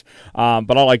sense.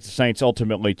 But I like the Saints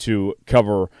ultimately to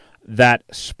cover that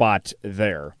spot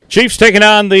there. Chiefs taking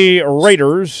on the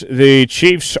Raiders. The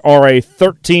Chiefs are a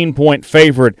 13-point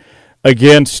favorite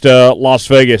against Las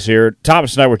Vegas here.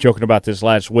 Thomas and I were joking about this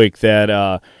last week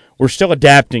that we're still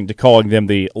adapting to calling them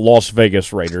the Las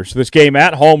Vegas Raiders. This game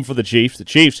at home for the Chiefs. The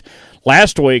Chiefs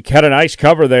last week had a nice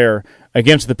cover there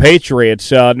against the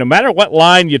Patriots. No matter what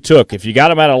line you took, if you got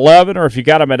them at 11 or if you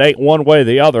got them at 8 one way or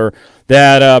the other,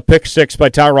 that pick six by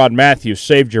Tyrann Mathieu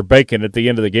saved your bacon at the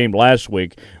end of the game last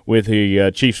week with the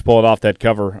Chiefs pulling off that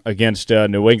cover against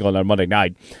New England on Monday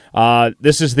night.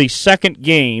 This is the second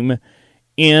game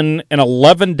in an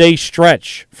 11-day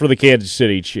stretch for the Kansas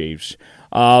City Chiefs.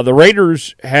 The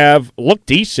Raiders have looked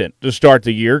decent to start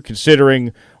the year,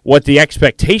 considering what the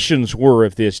expectations were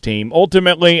of this team.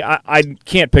 Ultimately, I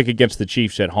can't pick against the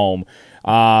Chiefs at home.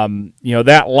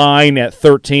 That line at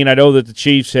 13, I know that the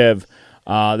Chiefs have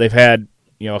they've had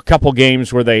a couple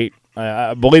games where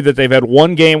I believe that they've had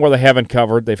one game where they haven't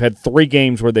covered. They've had 3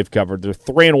 games where they've covered. They're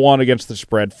 3-1 against the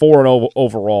spread, 4-0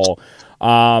 overall.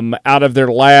 Out of their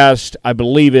last, I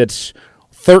believe it's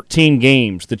 13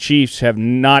 games, the Chiefs have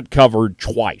not covered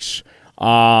twice. They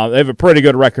have a pretty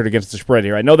good record against the spread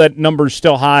here. I know that number's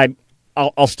still high.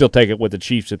 I'll still take it with the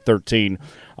Chiefs at 13.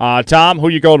 Tom, who are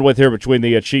you going with here between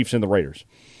the Chiefs and the Raiders?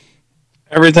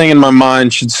 Everything in my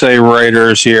mind should say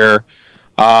Raiders here,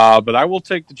 but I will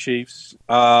take the Chiefs.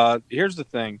 Here's the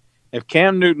thing. If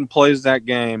Cam Newton plays that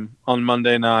game on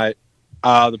Monday night,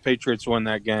 the Patriots win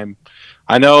that game.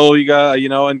 I know you got,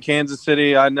 in Kansas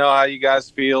City, I know how you guys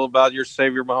feel about your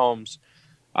savior Mahomes.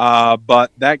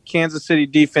 But that Kansas City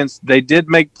defense, they did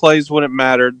make plays when it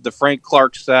mattered. The Frank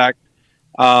Clark sack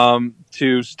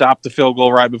to stop the field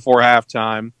goal right before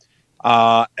halftime.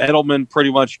 Edelman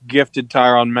pretty much gifted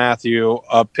Tyrann Mathieu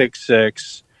a pick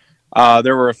six.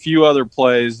 There were a few other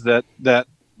plays that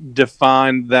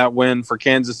defined that win for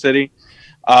Kansas City.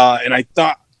 And I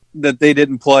thought that they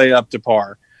didn't play up to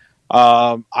par.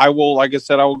 I will go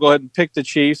ahead and pick the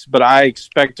Chiefs, but I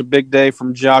expect a big day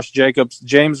from Josh Jacobs,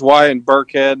 James White, and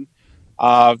Burkhead.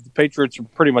 The Patriots are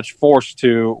pretty much forced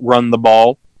to run the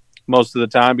ball most of the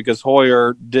time because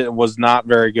Hoyer was not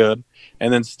very good,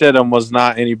 and then Stidham was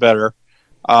not any better.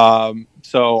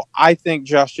 So I think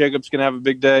Josh Jacobs can have a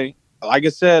big day. Like I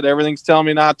said, everything's telling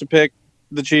me not to pick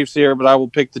the Chiefs here, but I will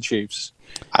pick the Chiefs.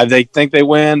 They think they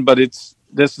win, but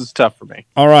this is tough for me.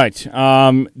 All right.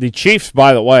 The Chiefs,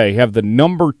 by the way, have the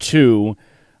number 2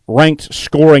 ranked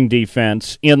scoring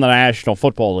defense in the National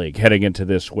Football League heading into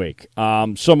this week.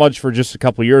 So much for just a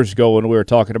couple of years ago when we were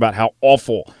talking about how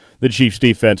awful the Chiefs'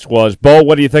 defense was. Bo,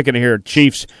 what are you thinking here?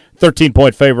 Chiefs,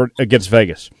 13-point favorite against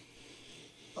Vegas.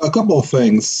 A couple of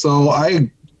things. So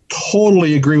I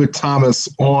totally agree with Thomas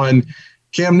on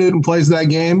Cam Newton plays that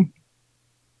game,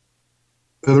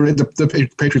 the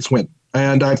Patriots win.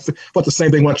 And I thought the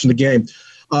same thing watching the game.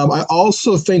 I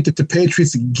also think that the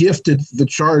Patriots did give to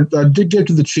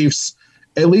the Chiefs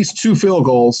at least 2 field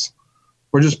goals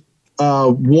were just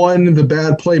one, the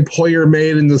bad play Poyer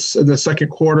made in the second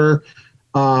quarter.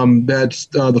 That's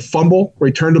the fumble where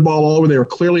he turned the ball over. They were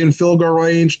clearly in field goal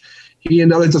range.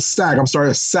 It's a sack. I'm sorry,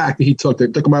 a sack that he took. They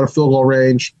took him out of field goal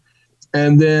range.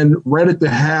 And then right at the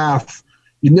half,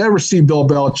 you never see Bill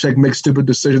Belichick make stupid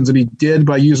decisions, and he did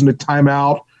by using a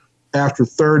timeout after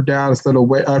second down instead of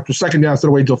waiting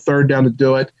until third down to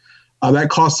do it. That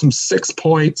cost him 6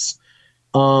 points.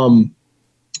 A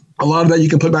lot of that you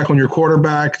can put back on your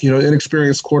quarterback,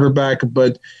 inexperienced quarterback,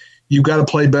 but you've got to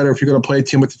play better if you're going to play a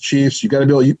team with the Chiefs. You got to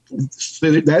be able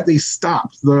that they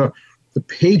stopped. The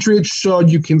Patriots showed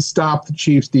you can stop the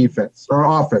Chiefs defense or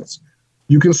offense.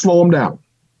 You can slow them down.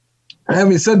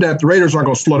 Having said that, the Raiders aren't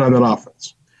going to slow down that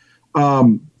offense.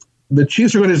 The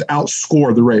Chiefs are going to just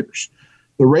outscore the Raiders.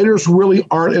 The Raiders really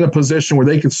aren't in a position where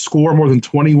they can score more than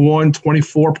 21,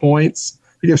 24 points.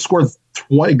 They've scored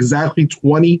exactly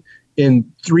 20 in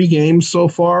 3 games so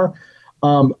far.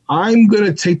 I'm going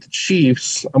to take the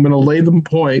Chiefs. I'm going to lay them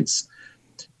points.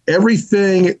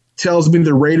 Everything tells me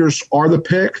the Raiders are the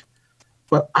pick,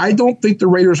 but I don't think the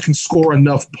Raiders can score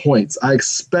enough points. I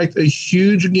expect a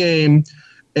huge game.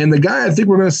 And the guy I think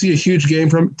we're going to see a huge game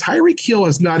from, Tyreek Hill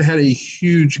has not had a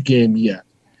huge game yet.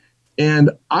 And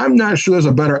I'm not sure there's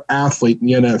a better athlete in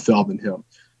the NFL than him.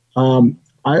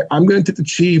 I'm going to take the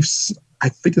Chiefs. I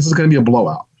think this is going to be a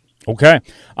blowout. Okay.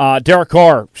 Derek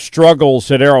Carr struggles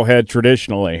at Arrowhead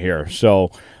traditionally here.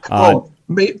 So,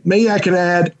 maybe I can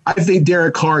add, I think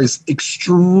Derek Carr is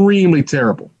extremely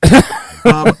terrible.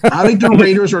 I think the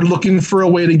Raiders are looking for a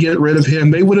way to get rid of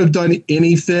him. They would have done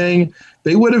anything.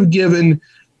 They would have given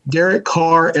Derek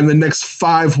Carr and the next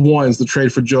 5 ones to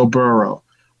trade for Joe Burrow.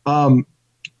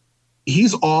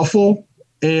 He's awful,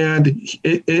 and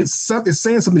it's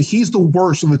saying something. He's the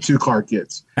worst of the 2 Carr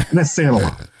kids, and that's saying a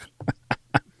lot.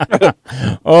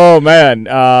 Oh, man.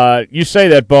 You say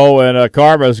that, Bo, and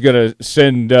Karma's going to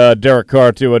send Derek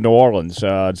Carr to New Orleans.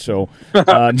 So be put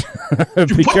careful.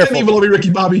 That evil on me, Ricky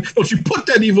Bobby. Don't you put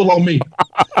that evil on me.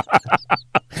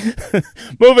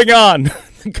 Moving on.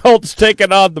 The Colts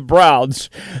taking on the Browns.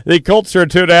 The Colts are a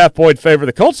 2.5-point favorite.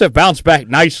 The Colts have bounced back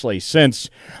nicely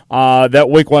since that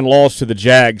Week 1 loss to the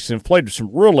Jags and have played some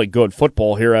really good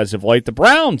football here as of late. The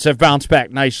Browns have bounced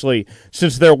back nicely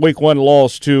since their Week 1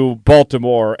 loss to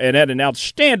Baltimore and had an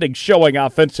outstanding showing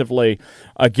offensively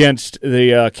against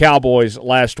the Cowboys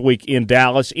last week in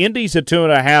Dallas. Indy's a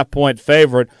 2.5-point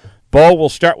favorite. Bo, we'll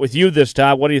start with you this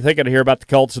time. What are you thinking here about the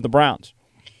Colts and the Browns?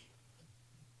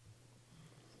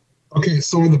 Okay,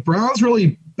 so are the Browns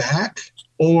really back,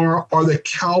 or are the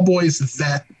Cowboys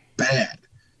that bad?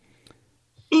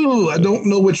 Ooh, I don't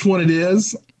know which one it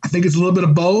is. I think it's a little bit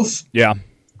of both. Yeah.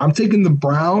 I'm taking the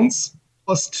Browns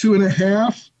plus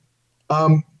 2.5.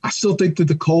 I still think that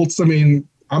the Colts, I'm going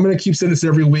to keep saying this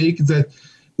every week, that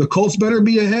the Colts better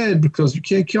be ahead because you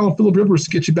can't count on Phillip Rivers to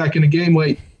get you back in the game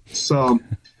late. So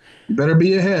you better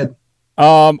be ahead.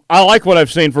 I like what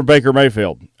I've seen from Baker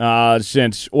Mayfield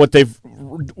since what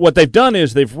they've done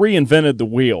is they've reinvented the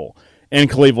wheel in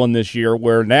Cleveland this year,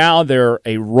 where now they're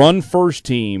a run-first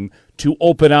team to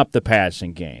open up the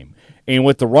passing game. And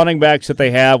with the running backs that they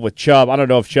have with Chubb, I don't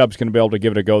know if Chubb's going to be able to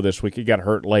give it a go this week. He got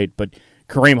hurt late, but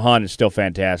Kareem Hunt is still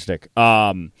fantastic.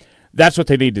 That's what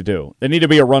they need to do. They need to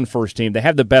be a run-first team. They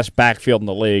have the best backfield in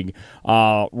the league.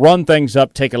 Run things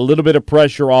up, take a little bit of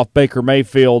pressure off Baker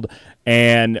Mayfield,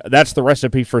 and that's the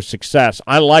recipe for success.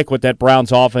 I like what that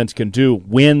Browns offense can do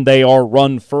when they are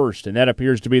run first, and that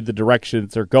appears to be the direction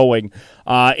that they're going.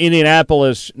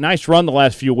 Indianapolis, nice run the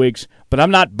last few weeks, but I'm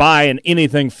not buying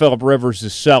anything Phillip Rivers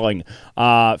is selling.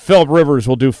 Phillip Rivers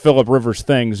will do Phillip Rivers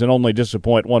things and only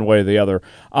disappoint one way or the other.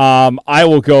 I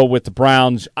will go with the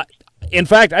Browns. In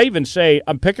fact, I even say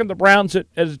I'm picking the Browns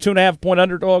as a 2.5-point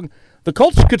underdog. The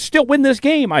Colts could still win this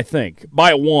game, I think,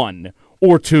 by 1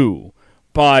 or 2.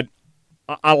 But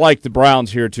I like the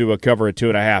Browns here to cover at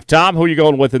 2.5. Tom, who are you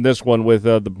going with in this one with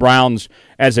the Browns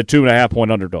as a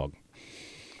 2.5-point underdog?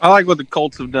 I like what the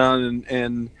Colts have done,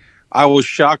 and I was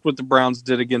shocked what the Browns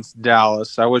did against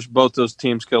Dallas. I wish both those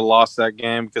teams could have lost that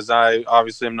game because I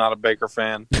obviously am not a Baker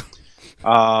fan.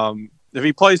 If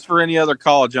he plays for any other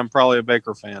college, I'm probably a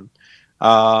Baker fan.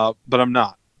 But I'm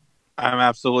not. I'm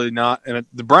absolutely not. And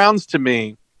the Browns, to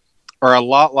me, are a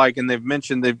lot like, and they've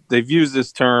mentioned they've used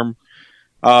this term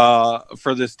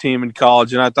for this team in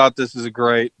college, and I thought this is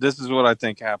what I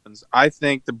think happens. I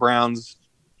think the Browns,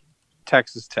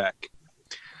 Texas Tech.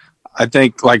 I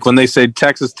think, like, when they say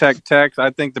Texas Tech,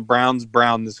 I think the Browns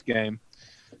brown this game.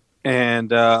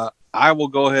 And I will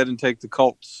go ahead and take the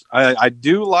Colts. I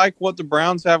do like what the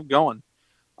Browns have going.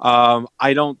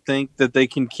 I don't think that they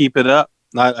can keep it up.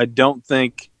 I don't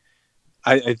think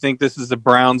I think this is the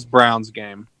Browns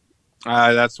game.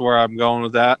 That's where I'm going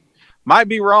with that. Might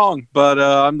be wrong, but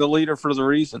I'm the leader for the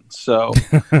reason. So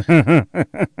I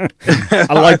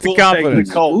like the confidence.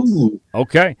 The Colts. Ooh.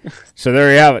 Okay, so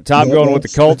there you have it. Tom going with the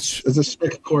Colts. There's a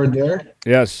spec cord there.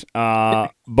 Yes.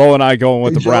 Bo and I going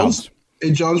with the Browns.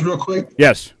 Hey, Jones, real quick.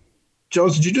 Yes.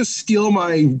 Jones, did you just steal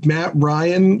my Matt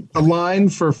Ryan line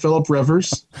for Phillip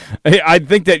Rivers? I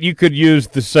think that you could use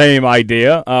the same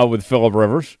idea with Phillip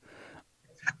Rivers.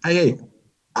 Hey,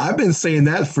 I've been saying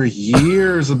that for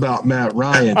years about Matt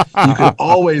Ryan. You can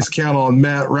always count on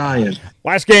Matt Ryan.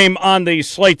 Last game on the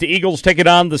slate, the Eagles taking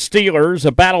on the Steelers,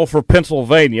 a battle for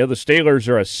Pennsylvania. The Steelers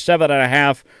are a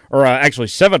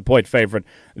 7.5 favorite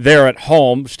there at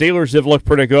home. Steelers have looked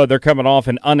pretty good. They're coming off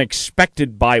an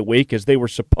unexpected bye week as they were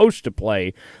supposed to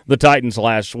play the Titans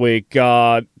last week.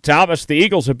 Thomas, the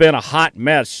Eagles have been a hot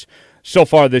mess so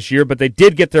far this year, but they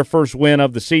did get their first win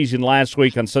of the season last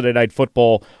week on Sunday Night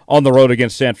Football on the road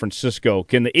against San Francisco.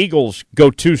 Can the Eagles go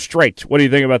 2 straight? What do you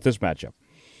think about this matchup?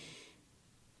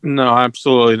 No,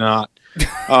 absolutely not.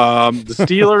 The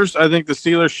Steelers, I think the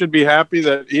Steelers should be happy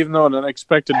that even though an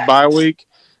unexpected bye week,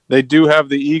 they do have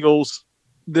the Eagles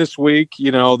this week.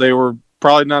 You know, they were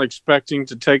probably not expecting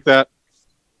to take that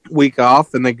week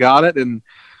off, and they got it. And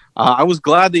I was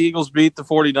glad the Eagles beat the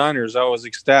 49ers. I was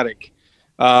ecstatic.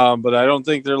 But I don't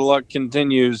think their luck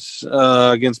continues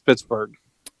against Pittsburgh.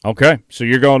 Okay, so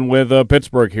you're going with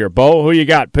Pittsburgh here. Bo, who you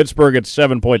got? Pittsburgh at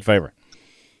 7-point favorite.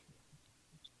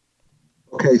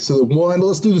 Okay, so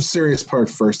let's do the serious part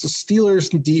first. The Steelers'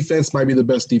 defense might be the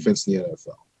best defense in the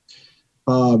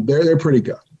NFL. They're pretty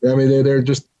good. I mean,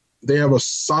 they have a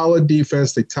solid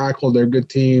defense. They tackle. They're a good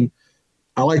team.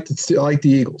 I like the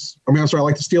Eagles. I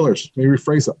like the Steelers. Let me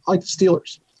rephrase it. I like the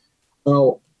Steelers.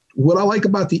 What I like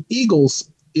about the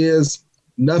Eagles is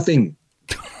nothing.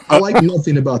 I like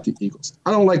nothing about the Eagles.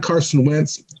 I don't like Carson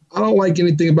Wentz. I don't like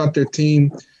anything about their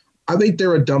team. I think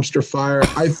they're a dumpster fire.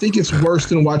 I think it's worse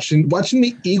than watching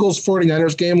the Eagles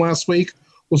 49ers game last week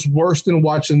was worse than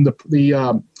watching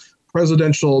the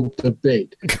presidential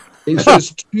debate. It's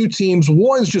just two teams.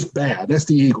 One's just bad. That's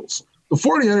the Eagles. The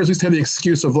 49ers at least have the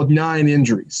excuse of 9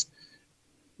 injuries.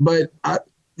 But I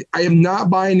am not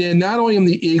buying in, not only in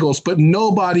the Eagles, but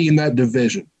nobody in that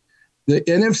division. The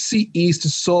NFC East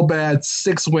is so bad,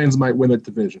 6 wins might win that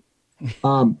division.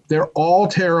 They're all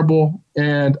terrible.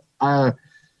 And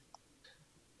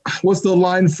what's the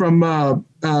line from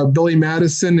Billy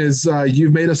Madison is,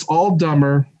 you've made us all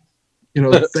dumber.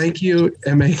 Thank you,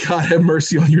 and may God have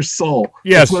mercy on your soul.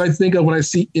 Yes. That's what I think of when I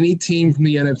see any team from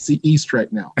the NFC East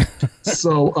right now.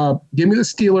 So give me the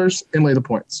Steelers and lay the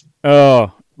points.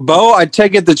 Oh, Bo, I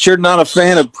take it that you're not a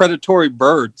fan of predatory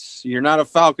birds. You're not a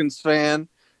Falcons fan.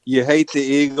 You hate the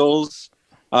Eagles.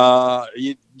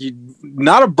 You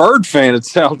not a bird fan, it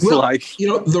sounds like.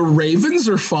 The Ravens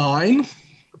are fine.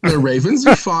 The Ravens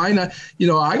are fine. I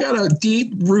got a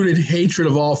deep-rooted hatred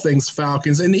of all things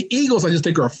Falcons. And the Eagles, I just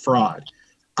think, are a fraud.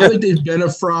 I think they've been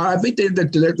a fraud. I think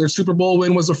their Super Bowl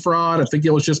win was a fraud. I think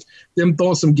it was just them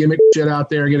throwing some gimmick shit out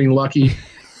there and getting lucky.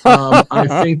 I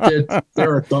think that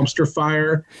they're a dumpster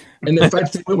fire. And the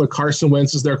fact they went with Carson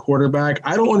Wentz as their quarterback,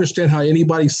 I don't understand how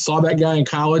anybody saw that guy in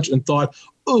college and thought,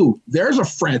 ooh, there's a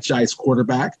franchise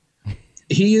quarterback.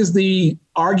 He is the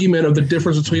argument of the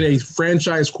difference between a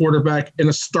franchise quarterback and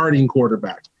a starting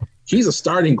quarterback. He's a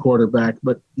starting quarterback,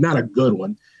 but not a good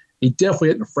one. He definitely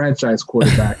isn't a franchise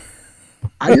quarterback.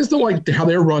 I just don't like how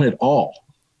they're run at all.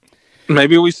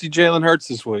 Maybe we see Jalen Hurts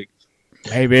this week.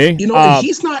 Maybe.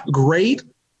 He's not great.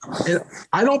 And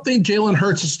I don't think Jalen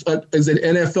Hurts is an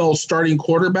NFL starting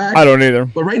quarterback. I don't either.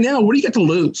 But right now, what do you get to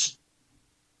lose?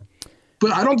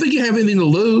 But I don't think you have anything to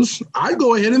lose. I'd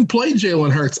go ahead and play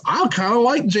Jalen Hurts. I kind of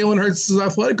like Jalen Hurts'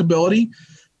 athletic ability.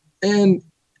 And,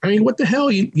 I mean, what the hell?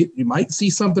 You might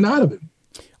see something out of him.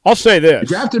 I'll say this. You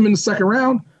draft him in the second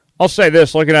round. I'll say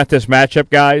this, looking at this matchup,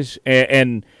 guys,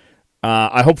 and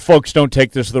I hope folks don't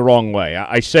take this the wrong way.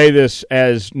 I say this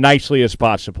as nicely as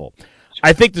possible.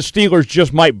 I think the Steelers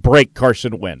just might break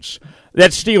Carson Wentz.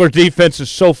 That Steeler defense is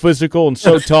so physical and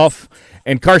so tough,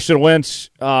 and Carson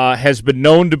Wentz has been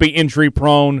known to be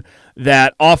injury-prone.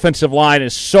 That offensive line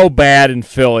is so bad in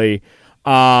Philly.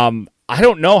 I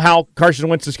don't know how Carson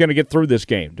Wentz is going to get through this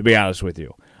game, to be honest with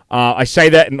you. I say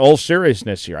that in all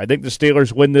seriousness here. I think the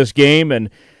Steelers win this game,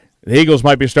 and the Eagles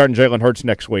might be starting Jalen Hurts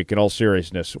next week in all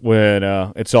seriousness when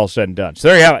it's all said and done. So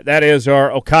there you have it. That is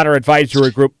our O'Connor Advisory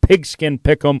Group Pigskin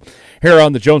Pick'em here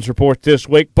on the Jones Report this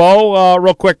week. Bo,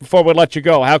 real quick before we let you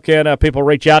go, how can people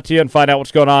reach out to you and find out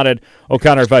what's going on at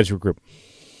O'Connor Advisory Group?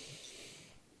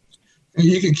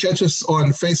 You can catch us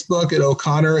on Facebook at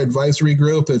O'Connor Advisory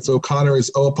Group. It's O'Connor is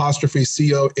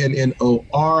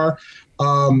O''Connor.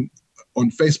 On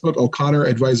Facebook, O'Connor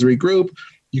Advisory Group.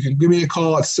 You can give me a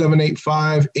call at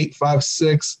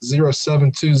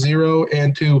 785-856-0720.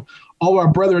 And to all our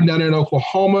brethren down there in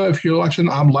Oklahoma, if you're watching,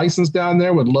 I'm licensed down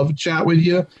there. Would love to chat with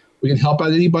you. We can help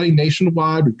out anybody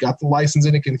nationwide. We've got the license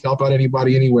and it can help out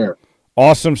anybody anywhere.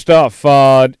 Awesome stuff.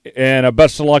 And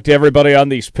best of luck to everybody on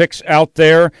these picks out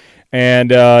there. And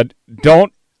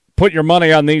don't put your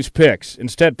money on these picks.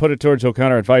 Instead, put it towards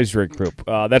O'Connor Advisory Group.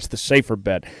 That's the safer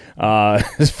bet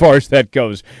as far as that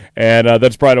goes. And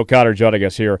that's Brian O'Connor joining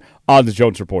us here on the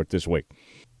Jones Report this week.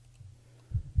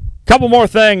 Couple more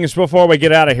things before we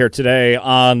get out of here today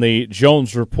on the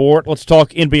Jones Report. Let's talk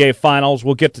NBA Finals.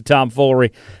 We'll get to Tom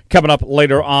Foolery coming up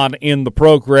later on in the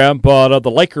program. But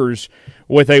the Lakers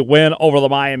with a win over the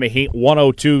Miami Heat,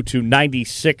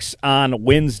 102-96 on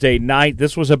Wednesday night.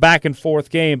 This was a back-and-forth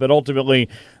game, but ultimately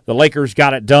the Lakers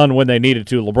got it done when they needed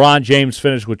to. LeBron James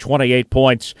finished with 28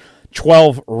 points,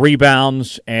 12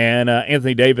 rebounds, and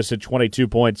Anthony Davis had 22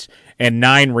 points and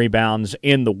 9 rebounds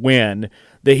in the win.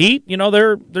 The Heat,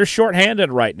 they're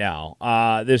shorthanded right now.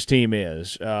 This team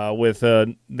is with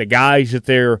the guys that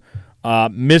they're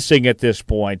missing at this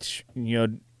point.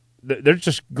 They're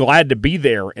just glad to be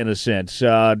there in a sense,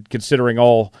 considering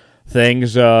all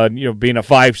things. Being a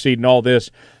 5 seed and all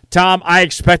this. Tom, I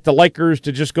expect the Lakers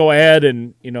to just go ahead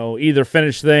and either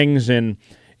finish things in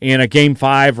a Game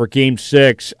 5 or Game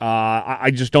 6.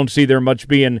 I just don't see there much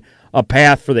being a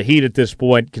path for the Heat at this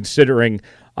point, considering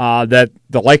that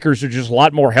the Lakers are just a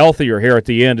lot more healthier here at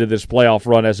the end of this playoff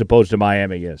run as opposed to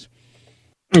Miami is.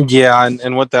 Yeah,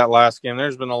 and with that last game,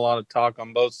 there's been a lot of talk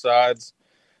on both sides.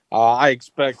 I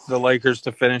expect the Lakers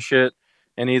to finish it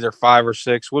in either 5 or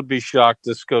 6. Would be shocked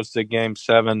this goes to Game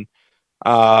 7.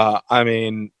 For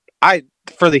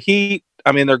the Heat,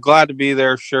 they're glad to be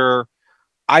there, sure.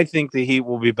 I think the Heat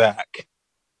will be back.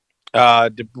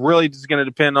 Really is going to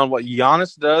depend on what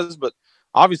Giannis does, but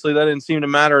obviously that didn't seem to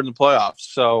matter in the playoffs.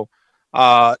 So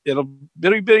it'll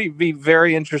be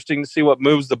very interesting to see what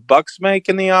moves the Bucks make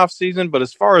in the offseason. But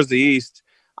as far as the East,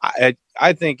 I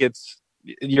think it's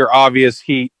your obvious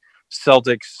Heat,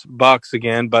 Celtics, Bucks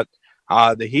again. But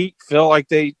the Heat feel like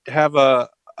they have a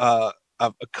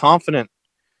confident,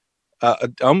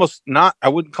 almost not, I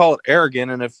wouldn't call it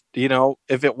arrogant. And if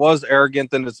it was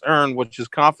arrogant, then it's earned, which is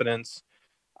confidence.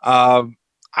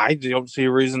 I don't see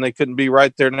a reason they couldn't be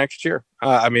right there next year.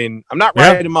 I'm not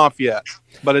writing them off yet,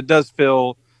 but it does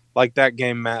feel like that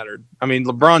game mattered.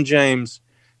 LeBron James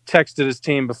texted his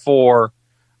team before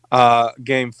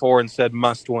Game 4 and said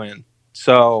must win.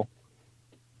 So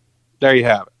there you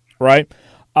have it. Right.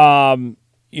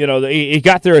 He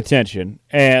got their attention.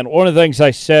 And one of the things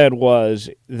I said was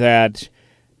that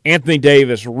Anthony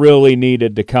Davis really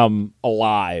needed to come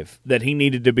alive, that he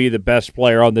needed to be the best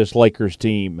player on this Lakers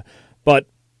team. But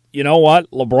you know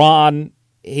what? LeBron,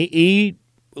 he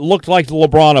looked like the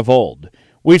LeBron of old.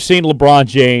 We've seen LeBron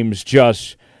James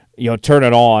just, turn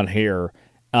it on here,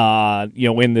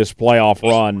 in this playoff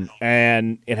run.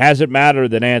 And it hasn't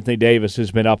mattered that Anthony Davis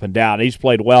has been up and down. He's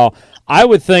played well. I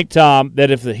would think, Tom,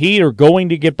 that if the Heat are going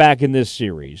to get back in this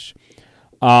series,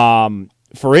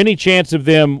 for any chance of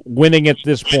them winning at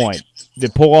this point, to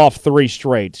pull off 3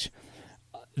 straights,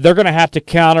 they're going to have to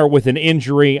counter with an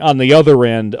injury on the other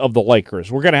end of the Lakers.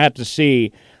 We're going to have to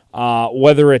see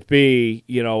whether it be,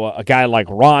 a guy like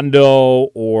Rondo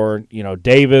or,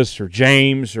 Davis or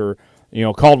James or,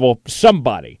 Caldwell,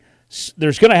 somebody.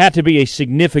 There's going to have to be a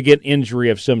significant injury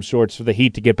of some sorts for the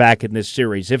Heat to get back in this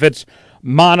series. If it's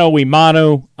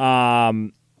mano-a-mano,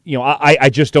 I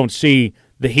just don't see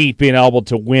the Heat being able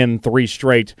to win 3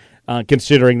 straight,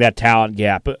 considering that talent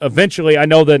gap. Eventually, I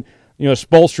know that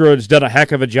Spoelstra has done a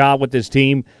heck of a job with this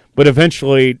team, but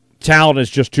eventually talent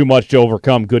is just too much to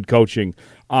overcome good coaching.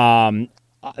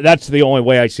 That's the only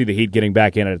way I see the Heat getting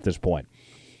back in it at this point.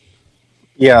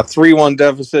 Yeah, 3-1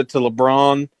 deficit to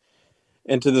LeBron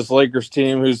and to this Lakers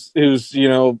team who's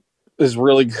is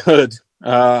really good.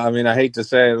 I hate to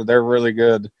say it, they're really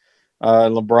good.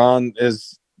 LeBron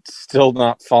is still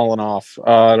not falling off.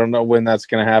 I don't know when that's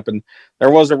going to happen. There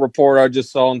was a report I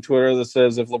just saw on Twitter that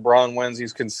says if LeBron wins,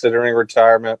 he's considering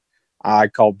retirement. I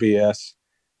call BS.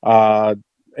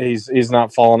 He's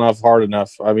not falling off hard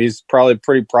enough. He's probably a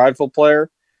pretty prideful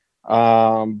player.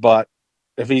 But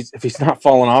if he's not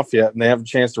falling off yet and they have a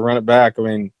chance to run it back,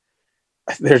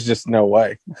 there's just no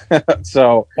way.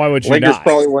 So why would you Lakers not?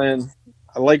 Probably win.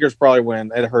 Lakers probably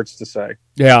win. It hurts to say.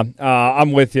 Yeah,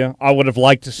 I'm with you. I would have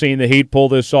liked to seen the Heat pull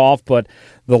this off, but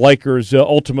the Lakers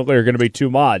ultimately are going to be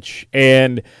too much.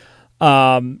 And,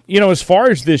 as far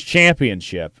as this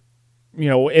championship,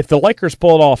 if the Lakers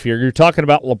pull it off here, you're talking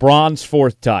about LeBron's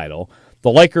fourth title,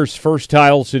 the Lakers' first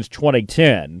title since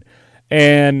 2010.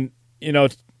 And,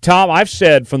 Tom, I've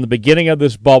said from the beginning of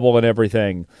this bubble and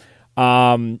everything,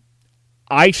 I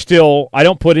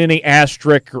don't put any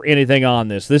asterisk or anything on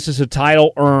this. This is a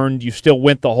title earned. You still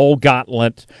went the whole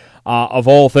gauntlet of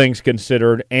all things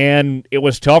considered, and it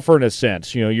was tougher in a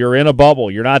sense. You're in a bubble.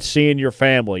 You're not seeing your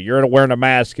family. You're wearing a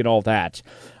mask and all that.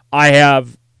 I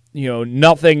have,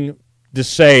 nothing to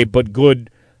say but good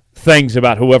things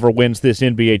about whoever wins this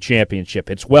NBA championship.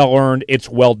 It's well earned. It's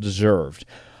well deserved.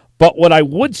 But what I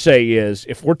would say is,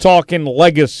 if we're talking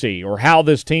legacy or how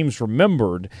this team's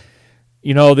remembered,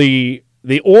 the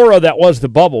aura that was the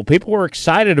bubble, people were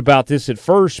excited about this at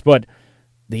first, but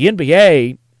the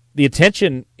NBA, the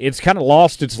attention, it's kind of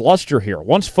lost its luster here.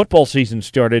 Once football season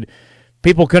started,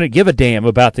 people couldn't give a damn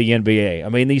about the NBA. I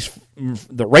mean,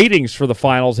 the ratings for the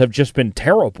finals have just been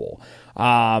terrible.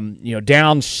 Down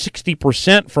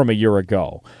 60% from a year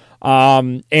ago.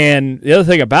 And the other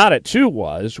thing about it, too,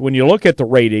 was when you look at the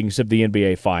ratings of the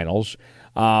NBA finals,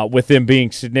 with them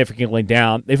being significantly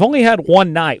down, they've only had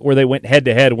one night where they went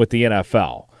head-to-head with the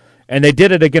NFL. And they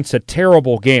did it against a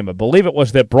terrible game. I believe it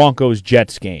was that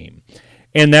Broncos-Jets game.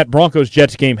 And that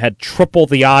Broncos-Jets game had triple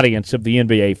the audience of the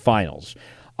NBA finals.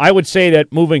 I would say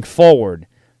that moving forward,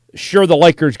 sure, the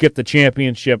Lakers get the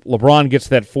championship. LeBron gets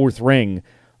that fourth ring.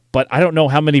 But I don't know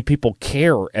how many people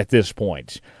care at this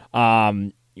point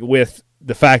with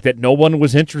the fact that no one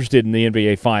was interested in the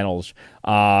NBA finals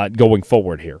going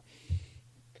forward here.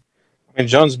 I mean,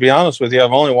 Jones, to be honest with you,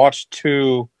 I've only watched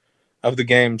 2 of the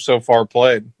games so far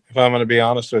played, if I'm going to be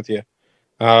honest with you.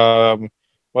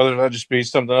 Whether that just be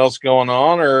something else going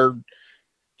on or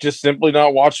just simply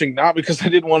not watching, not because I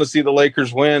didn't want to see the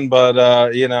Lakers win, but,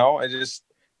 it just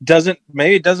doesn't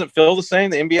feel the same.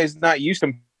 The NBA is not used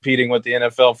to competing with the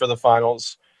NFL for the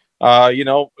finals.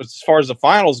 As far as the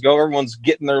finals go, everyone's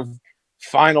getting their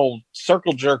final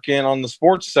circle jerk in on the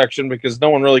sports section because no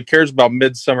one really cares about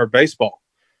midsummer baseball.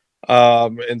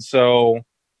 And so,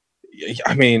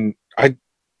 I mean,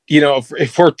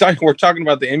 if we're talking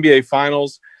about the NBA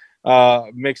finals,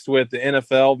 mixed with the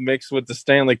NFL, mixed with the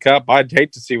Stanley Cup, I'd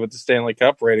hate to see what the Stanley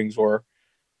Cup ratings were.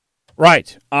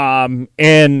 Right.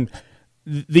 And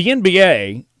the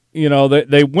NBA,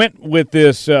 they went with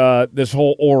this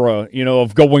whole aura,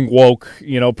 of going woke,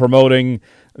 promoting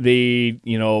the,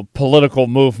 political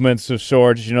movements of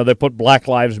sorts. They put Black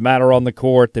Lives Matter on the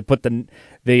court. They put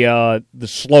the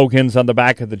slogans on the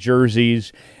back of the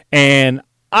jerseys. And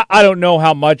I don't know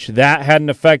how much that had an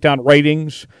effect on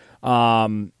ratings.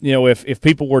 If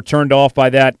people were turned off by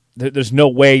that, there's no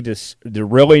way to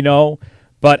really know.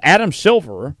 But Adam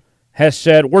Silver has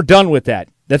said, we're done with that.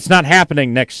 That's not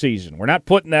happening next season. We're not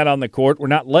putting that on the court. We're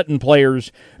not letting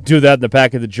players do that in the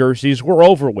back of the jerseys. We're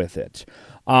over with it.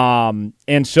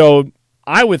 And so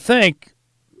I would think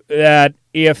that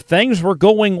if things were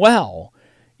going well,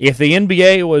 if the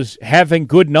NBA was having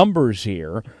good numbers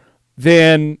here,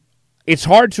 then it's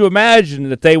hard to imagine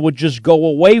that they would just go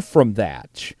away from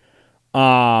that.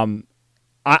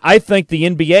 I think the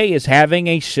NBA is having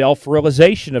a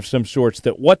self-realization of some sorts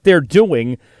that what they're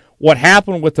doing, what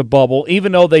happened with the bubble,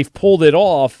 even though they've pulled it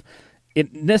off,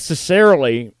 it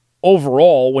necessarily,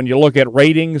 overall, when you look at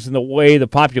ratings and the way the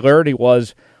popularity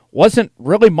wasn't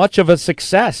really much of a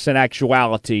success in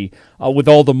actuality with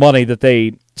all the money that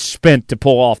they spent to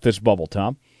pull off this bubble,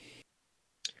 Tom.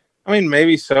 I mean,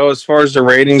 maybe so. As far as the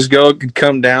ratings go, it could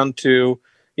come down to,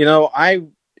 I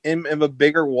am a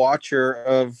bigger watcher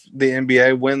of the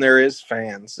NBA when there is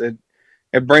fans.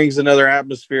 It brings another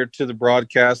atmosphere to the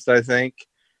broadcast, I think.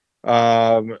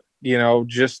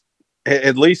 Just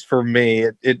at least for me,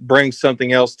 it brings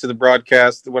something else to the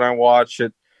broadcast when I watch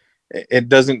it. It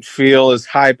doesn't feel as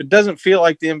hype. It doesn't feel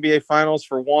like the NBA finals.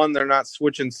 For one, they're not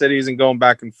switching cities and going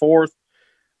back and forth.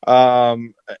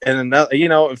 And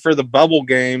another, for the bubble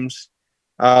games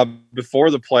before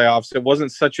the playoffs, it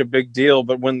wasn't such a big deal.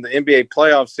 But when the NBA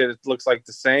playoffs hit, it looks like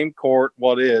the same court.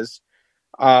 Well, it is.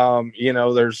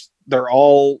 They're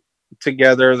all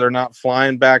together. They're not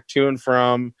flying back to and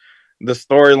from. The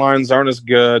storylines aren't as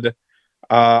good.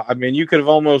 You could have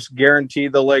almost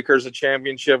guaranteed the Lakers a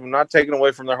championship. I'm not taking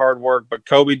away from their hard work, but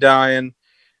Kobe dying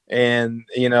and,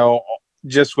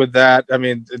 just with that,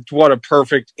 what a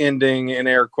perfect ending in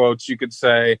air quotes, you could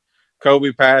say.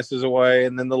 Kobe passes away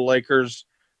and then the Lakers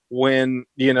win,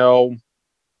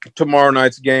 tomorrow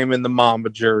night's game in the Mamba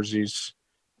jerseys.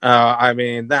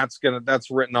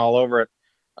 That's written all over it.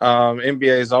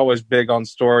 NBA is always big on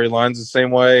storylines the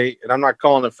same way, and I'm not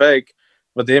calling it fake,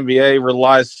 but the NBA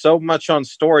relies so much on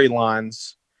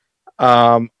storylines.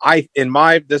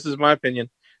 This is my opinion,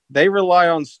 they rely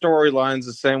on storylines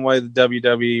the same way the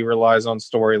WWE relies on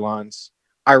storylines.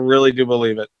 I really do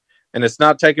believe it. And it's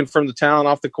not taken from the talent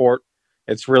off the court.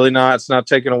 It's really not. It's not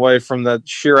taken away from the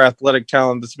sheer athletic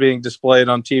talent that's being displayed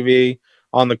on TV,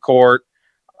 on the court.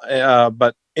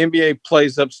 But NBA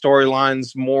plays up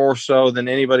storylines more so than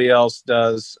anybody else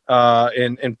does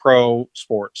in pro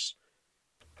sports.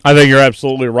 I think you're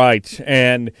absolutely right.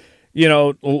 And,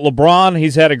 LeBron,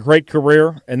 he's had a great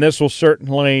career, and this will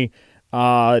certainly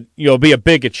be a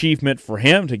big achievement for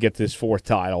him to get this fourth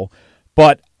title.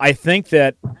 But I think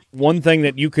that one thing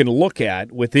that you can look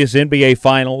at with this NBA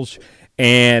Finals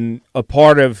and a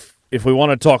part of, if we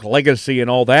want to talk legacy and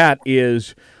all that,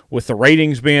 is with the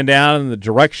ratings being down and the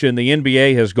direction the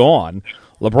NBA has gone,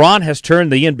 LeBron has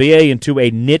turned the NBA into a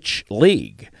niche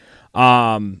league.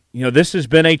 This has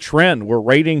been a trend where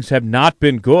ratings have not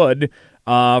been good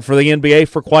for the NBA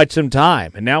for quite some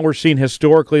time. And now we're seeing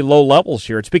historically low levels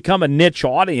here. It's become a niche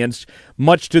audience,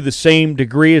 much to the same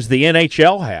degree as the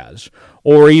NHL has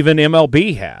or even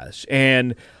MLB has.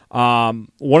 And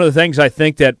one of the things I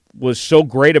think that was so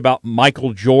great about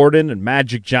Michael Jordan and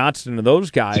Magic Johnson and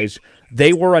those guys,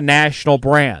 they were a national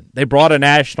brand. They brought a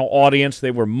national audience.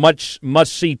 They were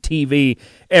must-see TV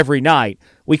every night.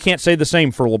 We can't say the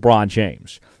same for LeBron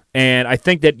James. And I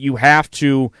think that you have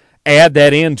to add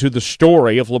that into the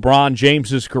story of LeBron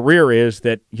James's career is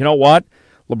that, you know what?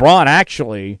 LeBron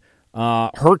actually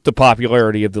hurt the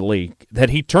popularity of the league, that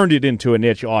he turned it into a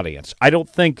niche audience. I don't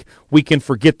think we can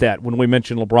forget that when we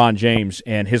mention LeBron James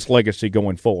and his legacy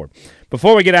going forward.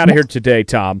 Before we get out of here today,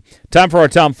 Tom, time for our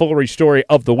Tom Foolery story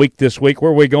of the week this week.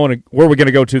 Where are we going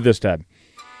to go to this time?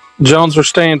 Jones, we're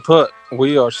staying put.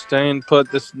 We are staying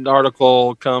put. This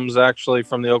article comes actually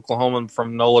from the Oklahoman,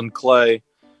 from Nolan Clay.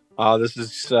 This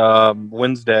is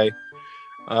Wednesday.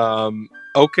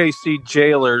 OKC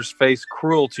jailers face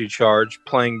cruelty charge.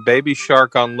 Playing Baby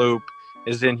Shark on loop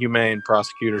is inhumane,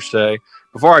 prosecutors say.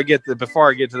 Before I get to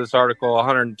this article,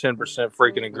 110%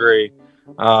 freaking agree.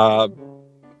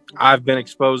 I've been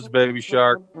exposed to Baby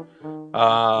Shark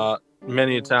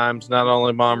many times. Not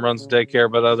only mom runs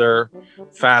daycare, but other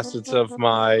facets of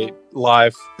my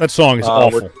life. That song is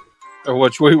awful.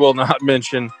 Which we will not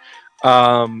mention.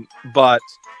 But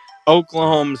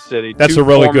Oklahoma City. That's a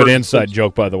really good inside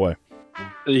joke, by the way.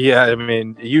 Yeah, I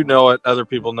mean, you know it. Other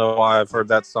people know why. I've heard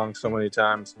that song so many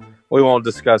times. We won't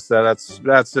discuss that.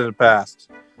 That's in the past.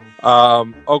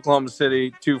 Oklahoma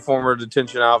City, 2 former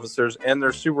detention officers and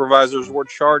their supervisors were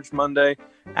charged Monday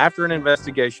after an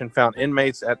investigation found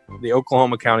inmates at the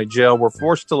Oklahoma County Jail were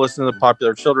forced to listen to the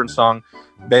popular children's song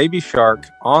Baby Shark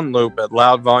on loop at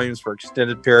loud volumes for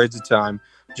extended periods of time.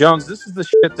 Jones, this is the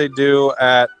shit they do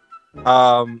at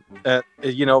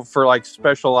for like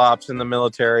special ops in the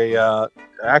military.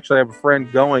 Actually, I have a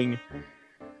friend going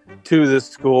to this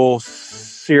school,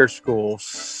 SAR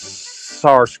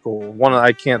school. One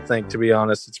I can't think, to be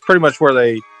honest. It's pretty much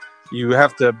where you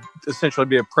have to essentially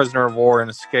be a prisoner of war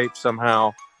and escape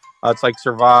somehow. It's like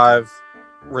survive,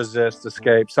 resist,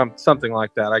 escape, something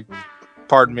like that.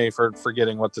 Pardon me for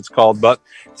forgetting what it's called, but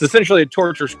it's essentially a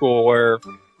torture school where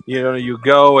you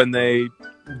go and they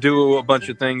do a bunch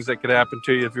of things that could happen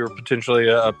to you if you were potentially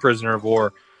a prisoner of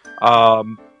war,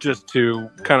 just to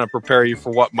kind of prepare you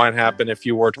for what might happen if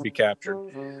you were to be captured.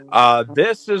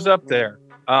 This is up there.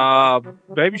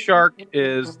 Baby Shark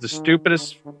is the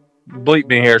stupidest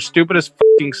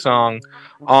fucking song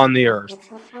on the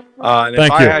earth. And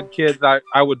if I had kids,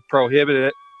 I would prohibit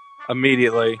it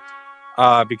immediately,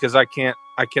 because I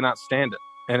cannot stand it.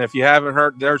 And if you haven't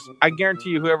heard, I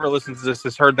guarantee you whoever listens to this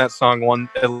has heard that song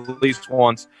at least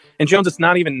once. And Jones, it's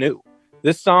not even new.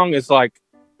 This song is like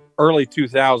early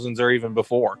 2000s or even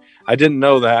before. I didn't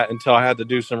know that until I had to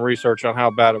do some research on how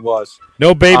bad it was.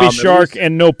 No Baby Shark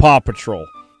and no Paw Patrol.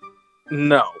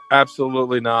 No,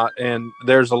 absolutely not. And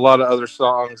there's a lot of other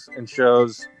songs and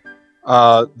shows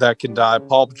that can die.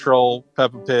 Paw Patrol,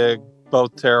 Peppa Pig,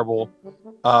 both terrible.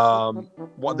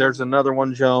 There's another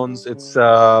one, Jones. It's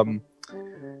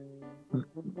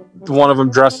one of them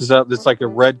dresses up. It's like a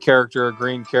red character, a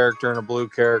green character, and a blue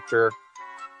character.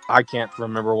 I can't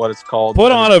remember what it's called.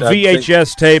 Put on a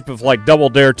VHS tape of like Double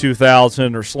Dare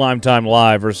 2000 or Slime Time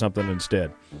Live or something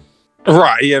instead.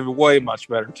 Right, you have way much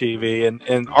better TV.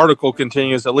 And article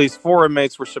continues, at least 4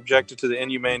 inmates were subjected to the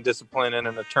inhumane discipline in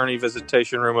an attorney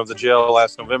visitation room of the jail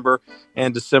last November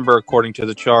and December, according to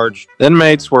the charge. The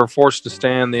inmates were forced to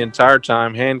stand the entire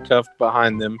time, handcuffed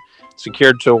behind them,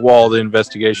 secured to a wall, the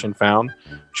investigation found.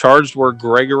 Charged were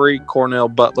Gregory Cornell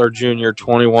Butler Jr.,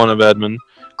 21 of Edmond,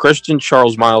 Christian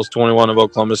Charles Miles, 21 of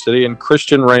Oklahoma City, and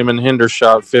Christian Raymond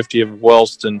Hendershot, 50 of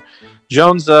Wellston.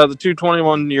 Jones, the two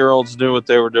 21-year-olds knew what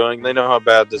they were doing. They know how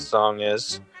bad this song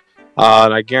is.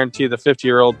 And I guarantee the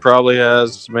 50-year-old probably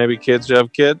has maybe kids who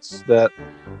have kids that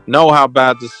know how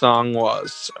bad the song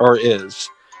was or is.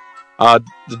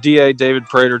 The DA, David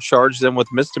Prater, charged them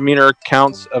with misdemeanor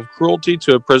counts of cruelty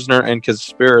to a prisoner and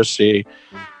conspiracy.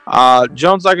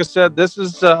 Jones, like I said, this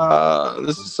is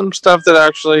some stuff that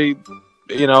actually,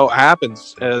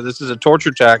 happens. This is a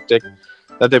torture tactic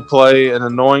that they play an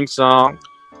annoying song.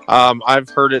 I've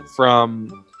heard it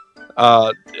from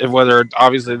whether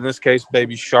obviously in this case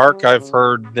Baby Shark. I've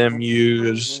heard them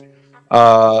use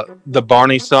the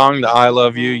Barney song, the I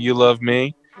Love You, You Love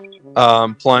Me,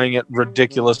 playing at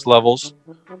ridiculous levels.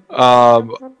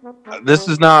 This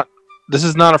is not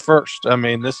a first. I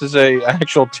mean, this is a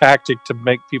actual tactic to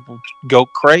make people go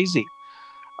crazy.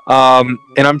 And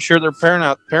I'm sure there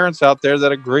are parents out there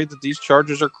that agree that these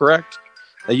charges are correct.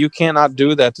 That you cannot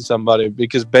do that to somebody,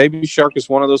 because Baby Shark is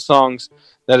one of those songs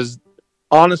that is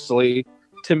honestly,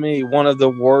 to me, one of the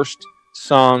worst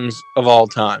songs of all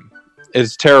time.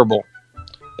 It's terrible.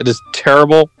 It is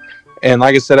terrible. And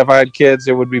like I said, if I had kids,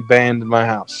 it would be banned in my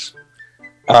house.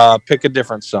 Pick a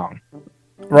different song.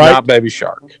 Right. Not Baby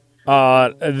Shark.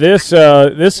 This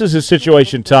is a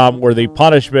situation, Tom, where the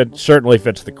punishment certainly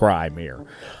fits the crime here.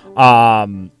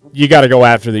 You got to go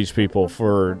after these people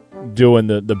for doing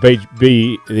the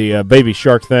Baby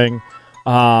Shark thing.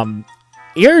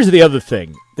 Here's the other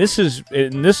thing. This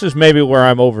is maybe where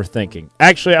I'm overthinking.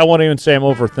 Actually, I won't even say I'm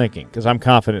overthinking, because I'm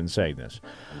confident in saying this.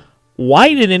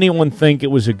 Why did anyone think it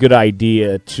was a good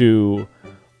idea to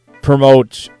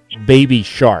promote baby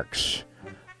sharks?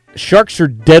 Sharks are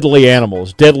deadly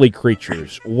animals, deadly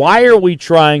creatures. Why are we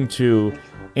trying to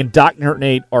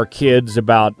indoctrinate our kids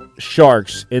about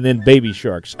sharks and then baby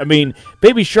sharks? I mean,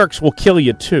 baby sharks will kill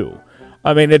you too.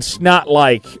 I mean, it's not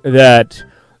like that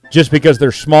just because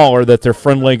they're smaller that they're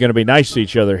friendly, going to be nice to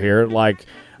each other here. Like,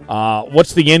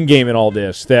 what's the end game in all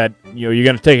this? That you're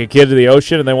going to take a kid to the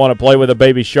ocean and they want to play with a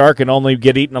baby shark and only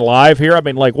get eaten alive here? I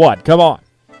mean, like what? Come on.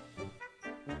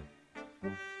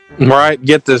 Right,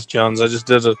 get this, Jones. I just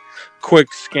did a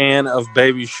quick scan of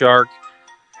Baby Shark.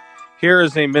 Here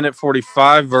is a minute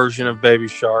 45 version of Baby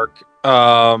Shark.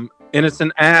 And it's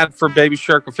an ad for Baby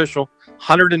Shark Official.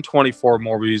 124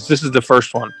 more views. This is the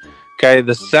first one. Okay,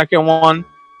 the second one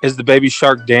is the Baby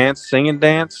Shark dance, singing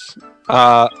dance.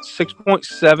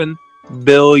 6.7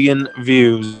 billion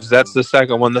views. That's the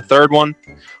second one. The third one,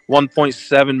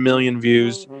 1.7 million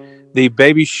views. The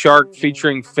Baby Shark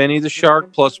featuring Finny the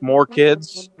Shark plus more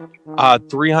kids,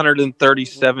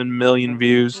 337 million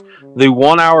views. The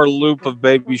 1 hour loop of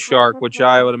Baby Shark, which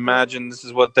I would imagine this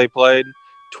is what they played,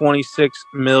 26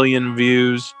 million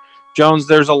views. Jones,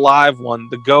 there's a live one.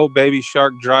 The Go Baby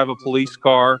Shark Drive a Police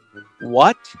Car.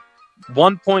 What?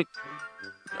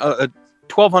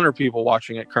 1,200 people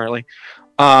watching it currently.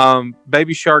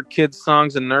 Baby Shark Kids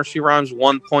Songs and Nursery Rhymes,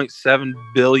 1.7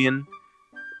 billion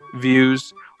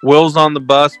views. Wheels on the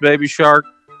Bus, Baby Shark,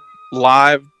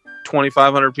 live,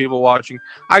 2,500 people watching.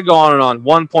 I go on and on.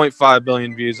 1.5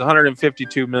 billion views,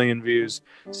 152 million views,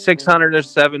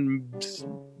 607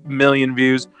 million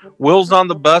views. Wheels on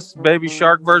the Bus, Baby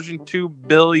Shark version, 2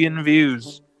 billion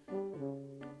views.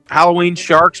 Halloween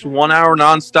Sharks, 1 hour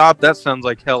nonstop. That sounds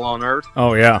like hell on earth.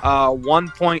 Oh, yeah.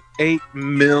 1.8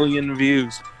 million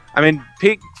views. I mean,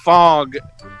 Peak Fog,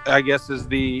 I guess, is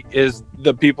the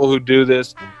people who do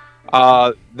this.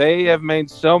 They have made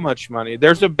so much money.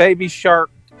 There's a Baby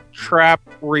Shark Trap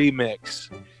remix.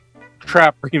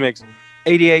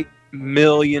 88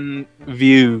 million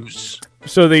views.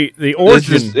 So the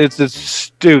origin, it's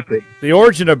stupid. The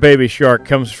origin of Baby Shark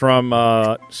comes from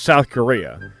South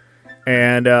Korea.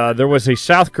 And there was a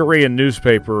South Korean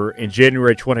newspaper in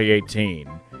January 2018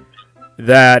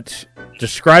 that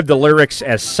described the lyrics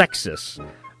as sexist,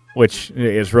 which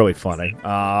is really funny.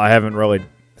 I haven't really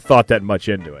thought that much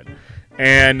into it.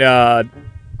 And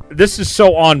this is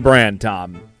so on brand,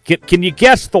 Tom. Can you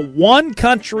guess the one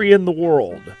country in the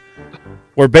world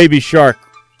where Baby Shark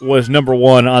was number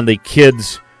one on the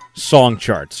kids' song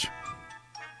charts?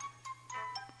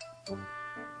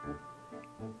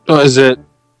 Is it?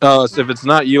 So if it's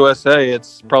not USA,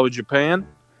 it's probably Japan.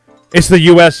 It's the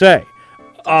USA.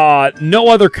 No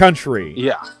other country.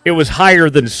 Yeah. It was higher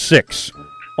than 6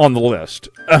 on the list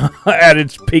at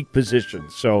its peak position.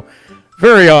 So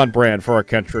very on brand for our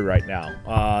country right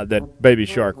now. That Baby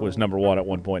Shark was number one at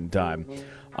one point in time.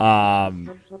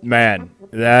 Man,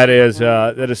 that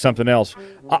is something else.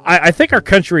 I think our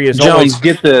country is Jones, always...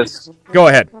 get this. Go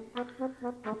ahead.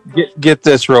 Get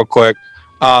this real quick.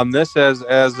 This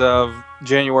as of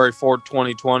January 4th,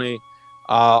 2020,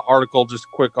 article just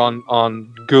quick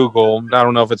on Google. I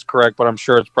don't know if it's correct, but I'm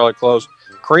sure it's probably close.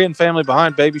 Korean family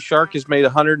behind Baby Shark has made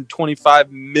 $125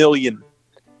 million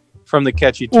from the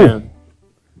catchy Ooh, tune.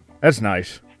 that's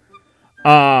nice.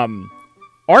 Our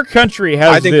country has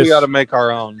I think this. we ought to make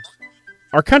our own.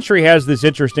 Our country has this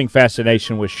interesting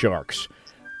fascination with sharks.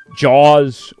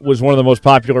 Jaws was one of the most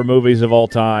popular movies of all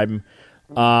time.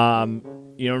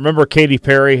 Remember Katy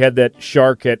Perry had that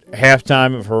shark at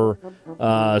halftime of her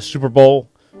Super Bowl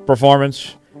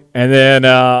performance? And then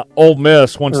Ole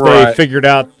Miss, once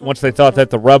they thought that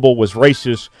the Rebel was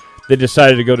racist, they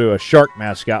decided to go to a shark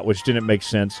mascot, which didn't make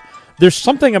sense. There's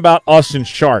something about us and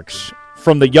sharks,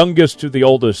 from the youngest to the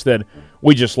oldest, that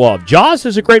we just love. Jaws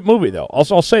is a great movie, though.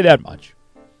 I'll say that much.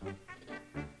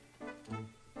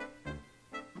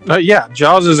 Yeah,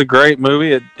 Jaws is a great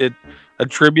movie. It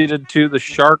attributed to the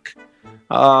shark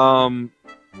trauma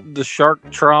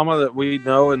that we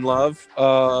know and love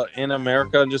in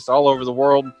America and just all over the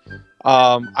world.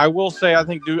 I will say, I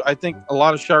think a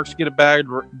lot of sharks get a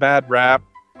bad rap.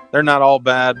 They're not all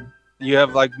bad. You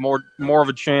have like more of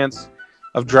a chance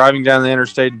of driving down the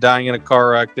interstate and dying in a car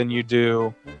wreck than you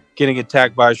do getting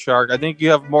attacked by a shark. I think you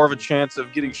have more of a chance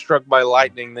of getting struck by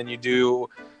lightning than you do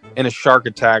in a shark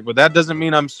attack. But that doesn't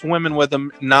mean I'm swimming with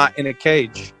them, not in a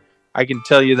cage. I can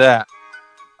tell you that.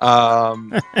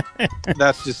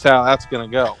 That's just how that's going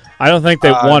to go. I don't think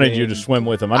they wanted you to swim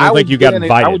with them. I don't think you got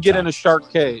invited. I would get in a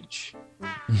shark cage.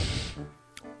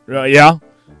 Yeah?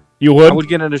 You would? I would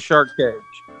get in a shark cage.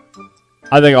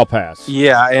 I think I'll pass.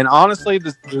 Yeah, and honestly,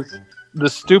 the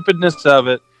stupidness of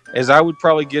it is I would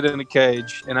probably get in a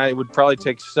cage, and I would probably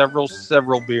take several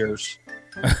beers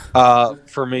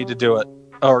for me to do it,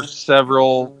 or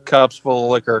several cups full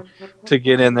of liquor to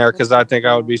get in there, because I think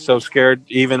I would be so scared,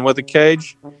 even with a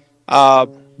cage.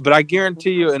 But I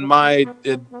guarantee you, in my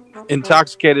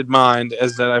intoxicated mind,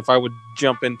 is that if I would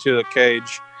jump into a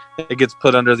cage that gets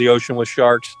put under the ocean with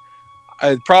sharks,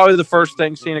 probably the first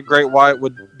thing seeing a great white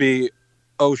would be,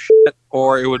 oh shit,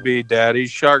 or it would be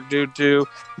Daddy's Shark Dude 2.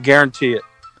 Guarantee it.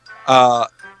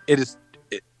 It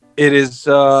is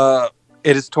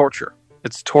torture.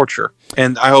 It's torture,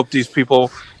 and I hope these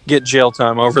people get jail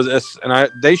time over this.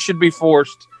 And they should be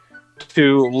forced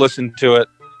to listen to it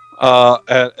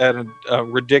at a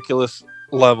ridiculous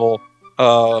level,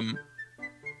 or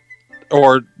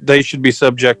they should be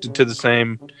subjected to the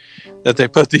same that they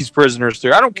put these prisoners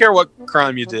through. I don't care what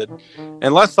crime you did,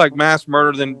 unless like mass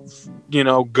murder, then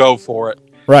go for it.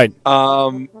 Right.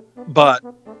 But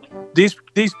these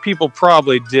people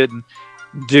probably didn't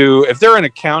do. If they're in a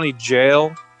county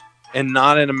jail and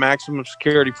not in a maximum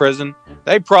security prison,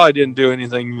 they probably didn't do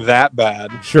anything that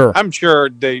bad. Sure. I'm sure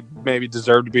they maybe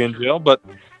deserve to be in jail, but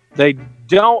they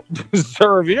don't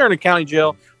deserve. If you're in a county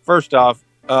jail, first off,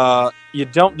 you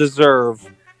don't deserve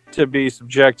to be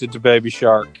subjected to Baby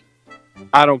Shark.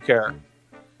 I don't care.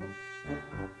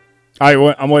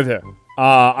 I'm with you.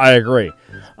 I agree.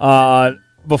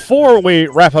 Before we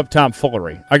wrap up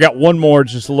tomfoolery, I got one more,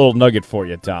 just a little nugget for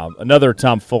you, Tom. Another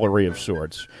tomfoolery of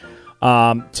sorts.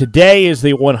 Today is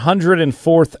the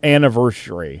 104th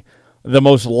anniversary, the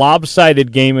most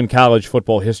lopsided game in college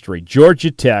football history. Georgia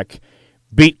Tech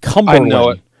beat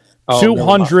Cumberland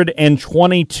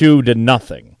 222 to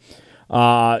nothing.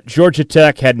 Georgia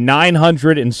Tech had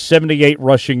 978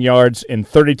 rushing yards and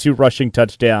 32 rushing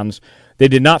touchdowns. They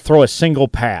did not throw a single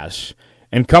pass,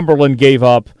 and Cumberland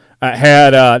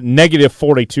had negative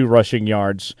 42 rushing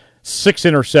yards, 6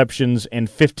 interceptions, and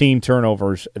 15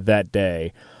 turnovers that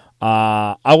day.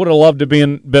 I would have loved to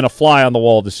been a fly on the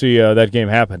wall to see that game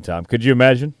happen, Tom. Could you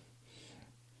imagine?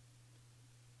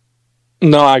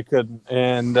 No, I couldn't.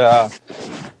 And,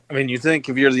 you think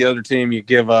if you're the other team, you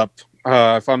give up.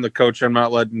 If I'm the coach, I'm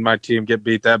not letting my team get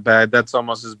beat that bad. That's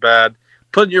almost as bad.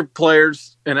 Putting your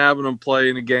players and having them play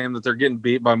in a game that they're getting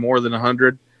beat by more than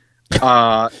 100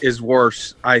 is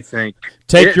worse, I think.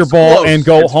 Take your ball close. And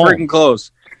go it's home. Freaking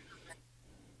close.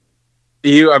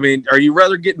 Are you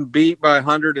rather getting beat by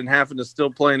 100 and having to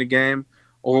still play in a game,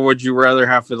 or would you rather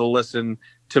have to listen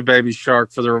to Baby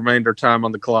Shark for the remainder time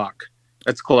on the clock?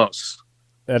 That's close.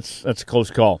 That's a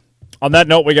close call. On that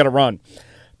note, we got to run.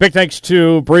 Big thanks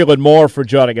to Breeland Moore for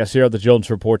joining us here at the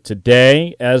Jones Report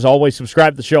today. As always,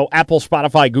 subscribe to the show, Apple,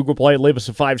 Spotify, Google Play. Leave us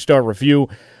a 5-star review,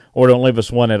 or don't leave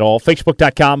us one at all.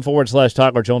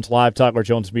 Facebook.com/Tyler Jones Live, Tyler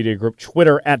Jones Media Group.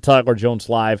 Twitter @Tyler Jones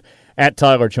Live,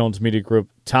 @Tyler Jones Media Group,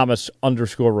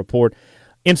 Thomas_report.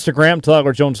 Instagram,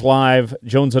 Tyler Jones Live,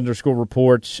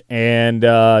 Jones_reports, and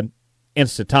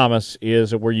Insta Thomas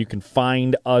is where you can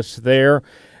find us there.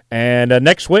 And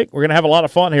next week, we're going to have a lot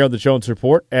of fun here on the Jones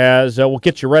Report as we'll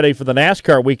get you ready for the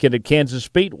NASCAR weekend at Kansas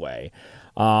Speedway.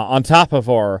 On top of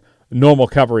our normal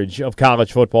coverage of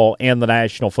college football and the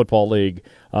National Football League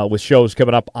with shows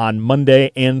coming up on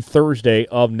Monday and Thursday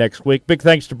of next week. Big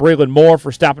thanks to Breeland Moore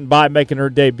for stopping by, making her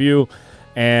debut,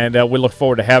 and we look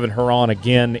forward to having her on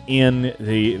again in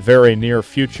the very near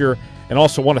future. And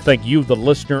also want to thank you, the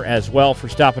listener, as well, for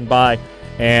stopping by,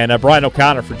 and Brian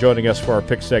O'Connor for joining us for our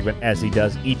pick segment, as he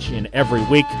does each and every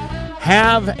week.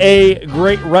 Have a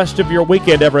great rest of your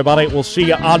weekend, everybody. We'll see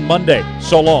you on Monday.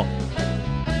 So long.